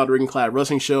Strong Style, the Ring and Clad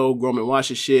Wrestling Show, Grown Men Watch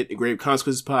This Shit, the Grave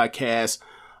Consequences Podcast,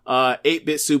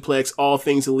 8-Bit Suplex, All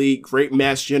Things Elite, Great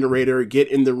Match Generator, Get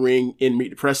in the Ring, and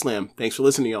Meet the Press Slam. Thanks for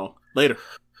listening, y'all. Later.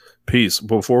 Peace.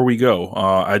 Before we go,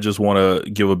 I just want to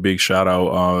give a big shout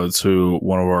out to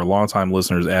one of our longtime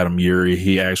listeners, Adam Yuri.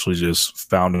 He actually just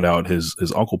found out his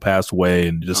uncle passed away,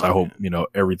 and just I hope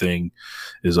everything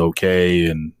is okay,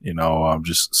 and I'm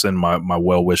just sending my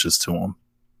well wishes to him.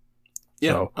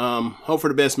 Yeah. So. Hope for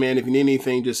the best, man. If you need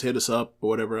anything, just hit us up or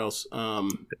whatever else.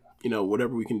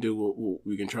 Whatever we can do,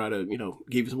 we can try to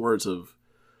give you some words of.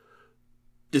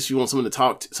 Just if you want somebody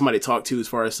to talk to as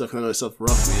far as stuff, I know that stuff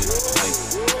rough, man.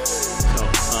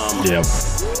 Yeah.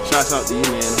 Shouts out to you,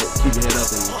 man. Keep your head up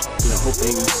and hope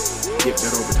things get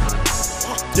better over time.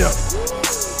 Yeah.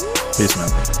 Peace,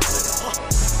 man.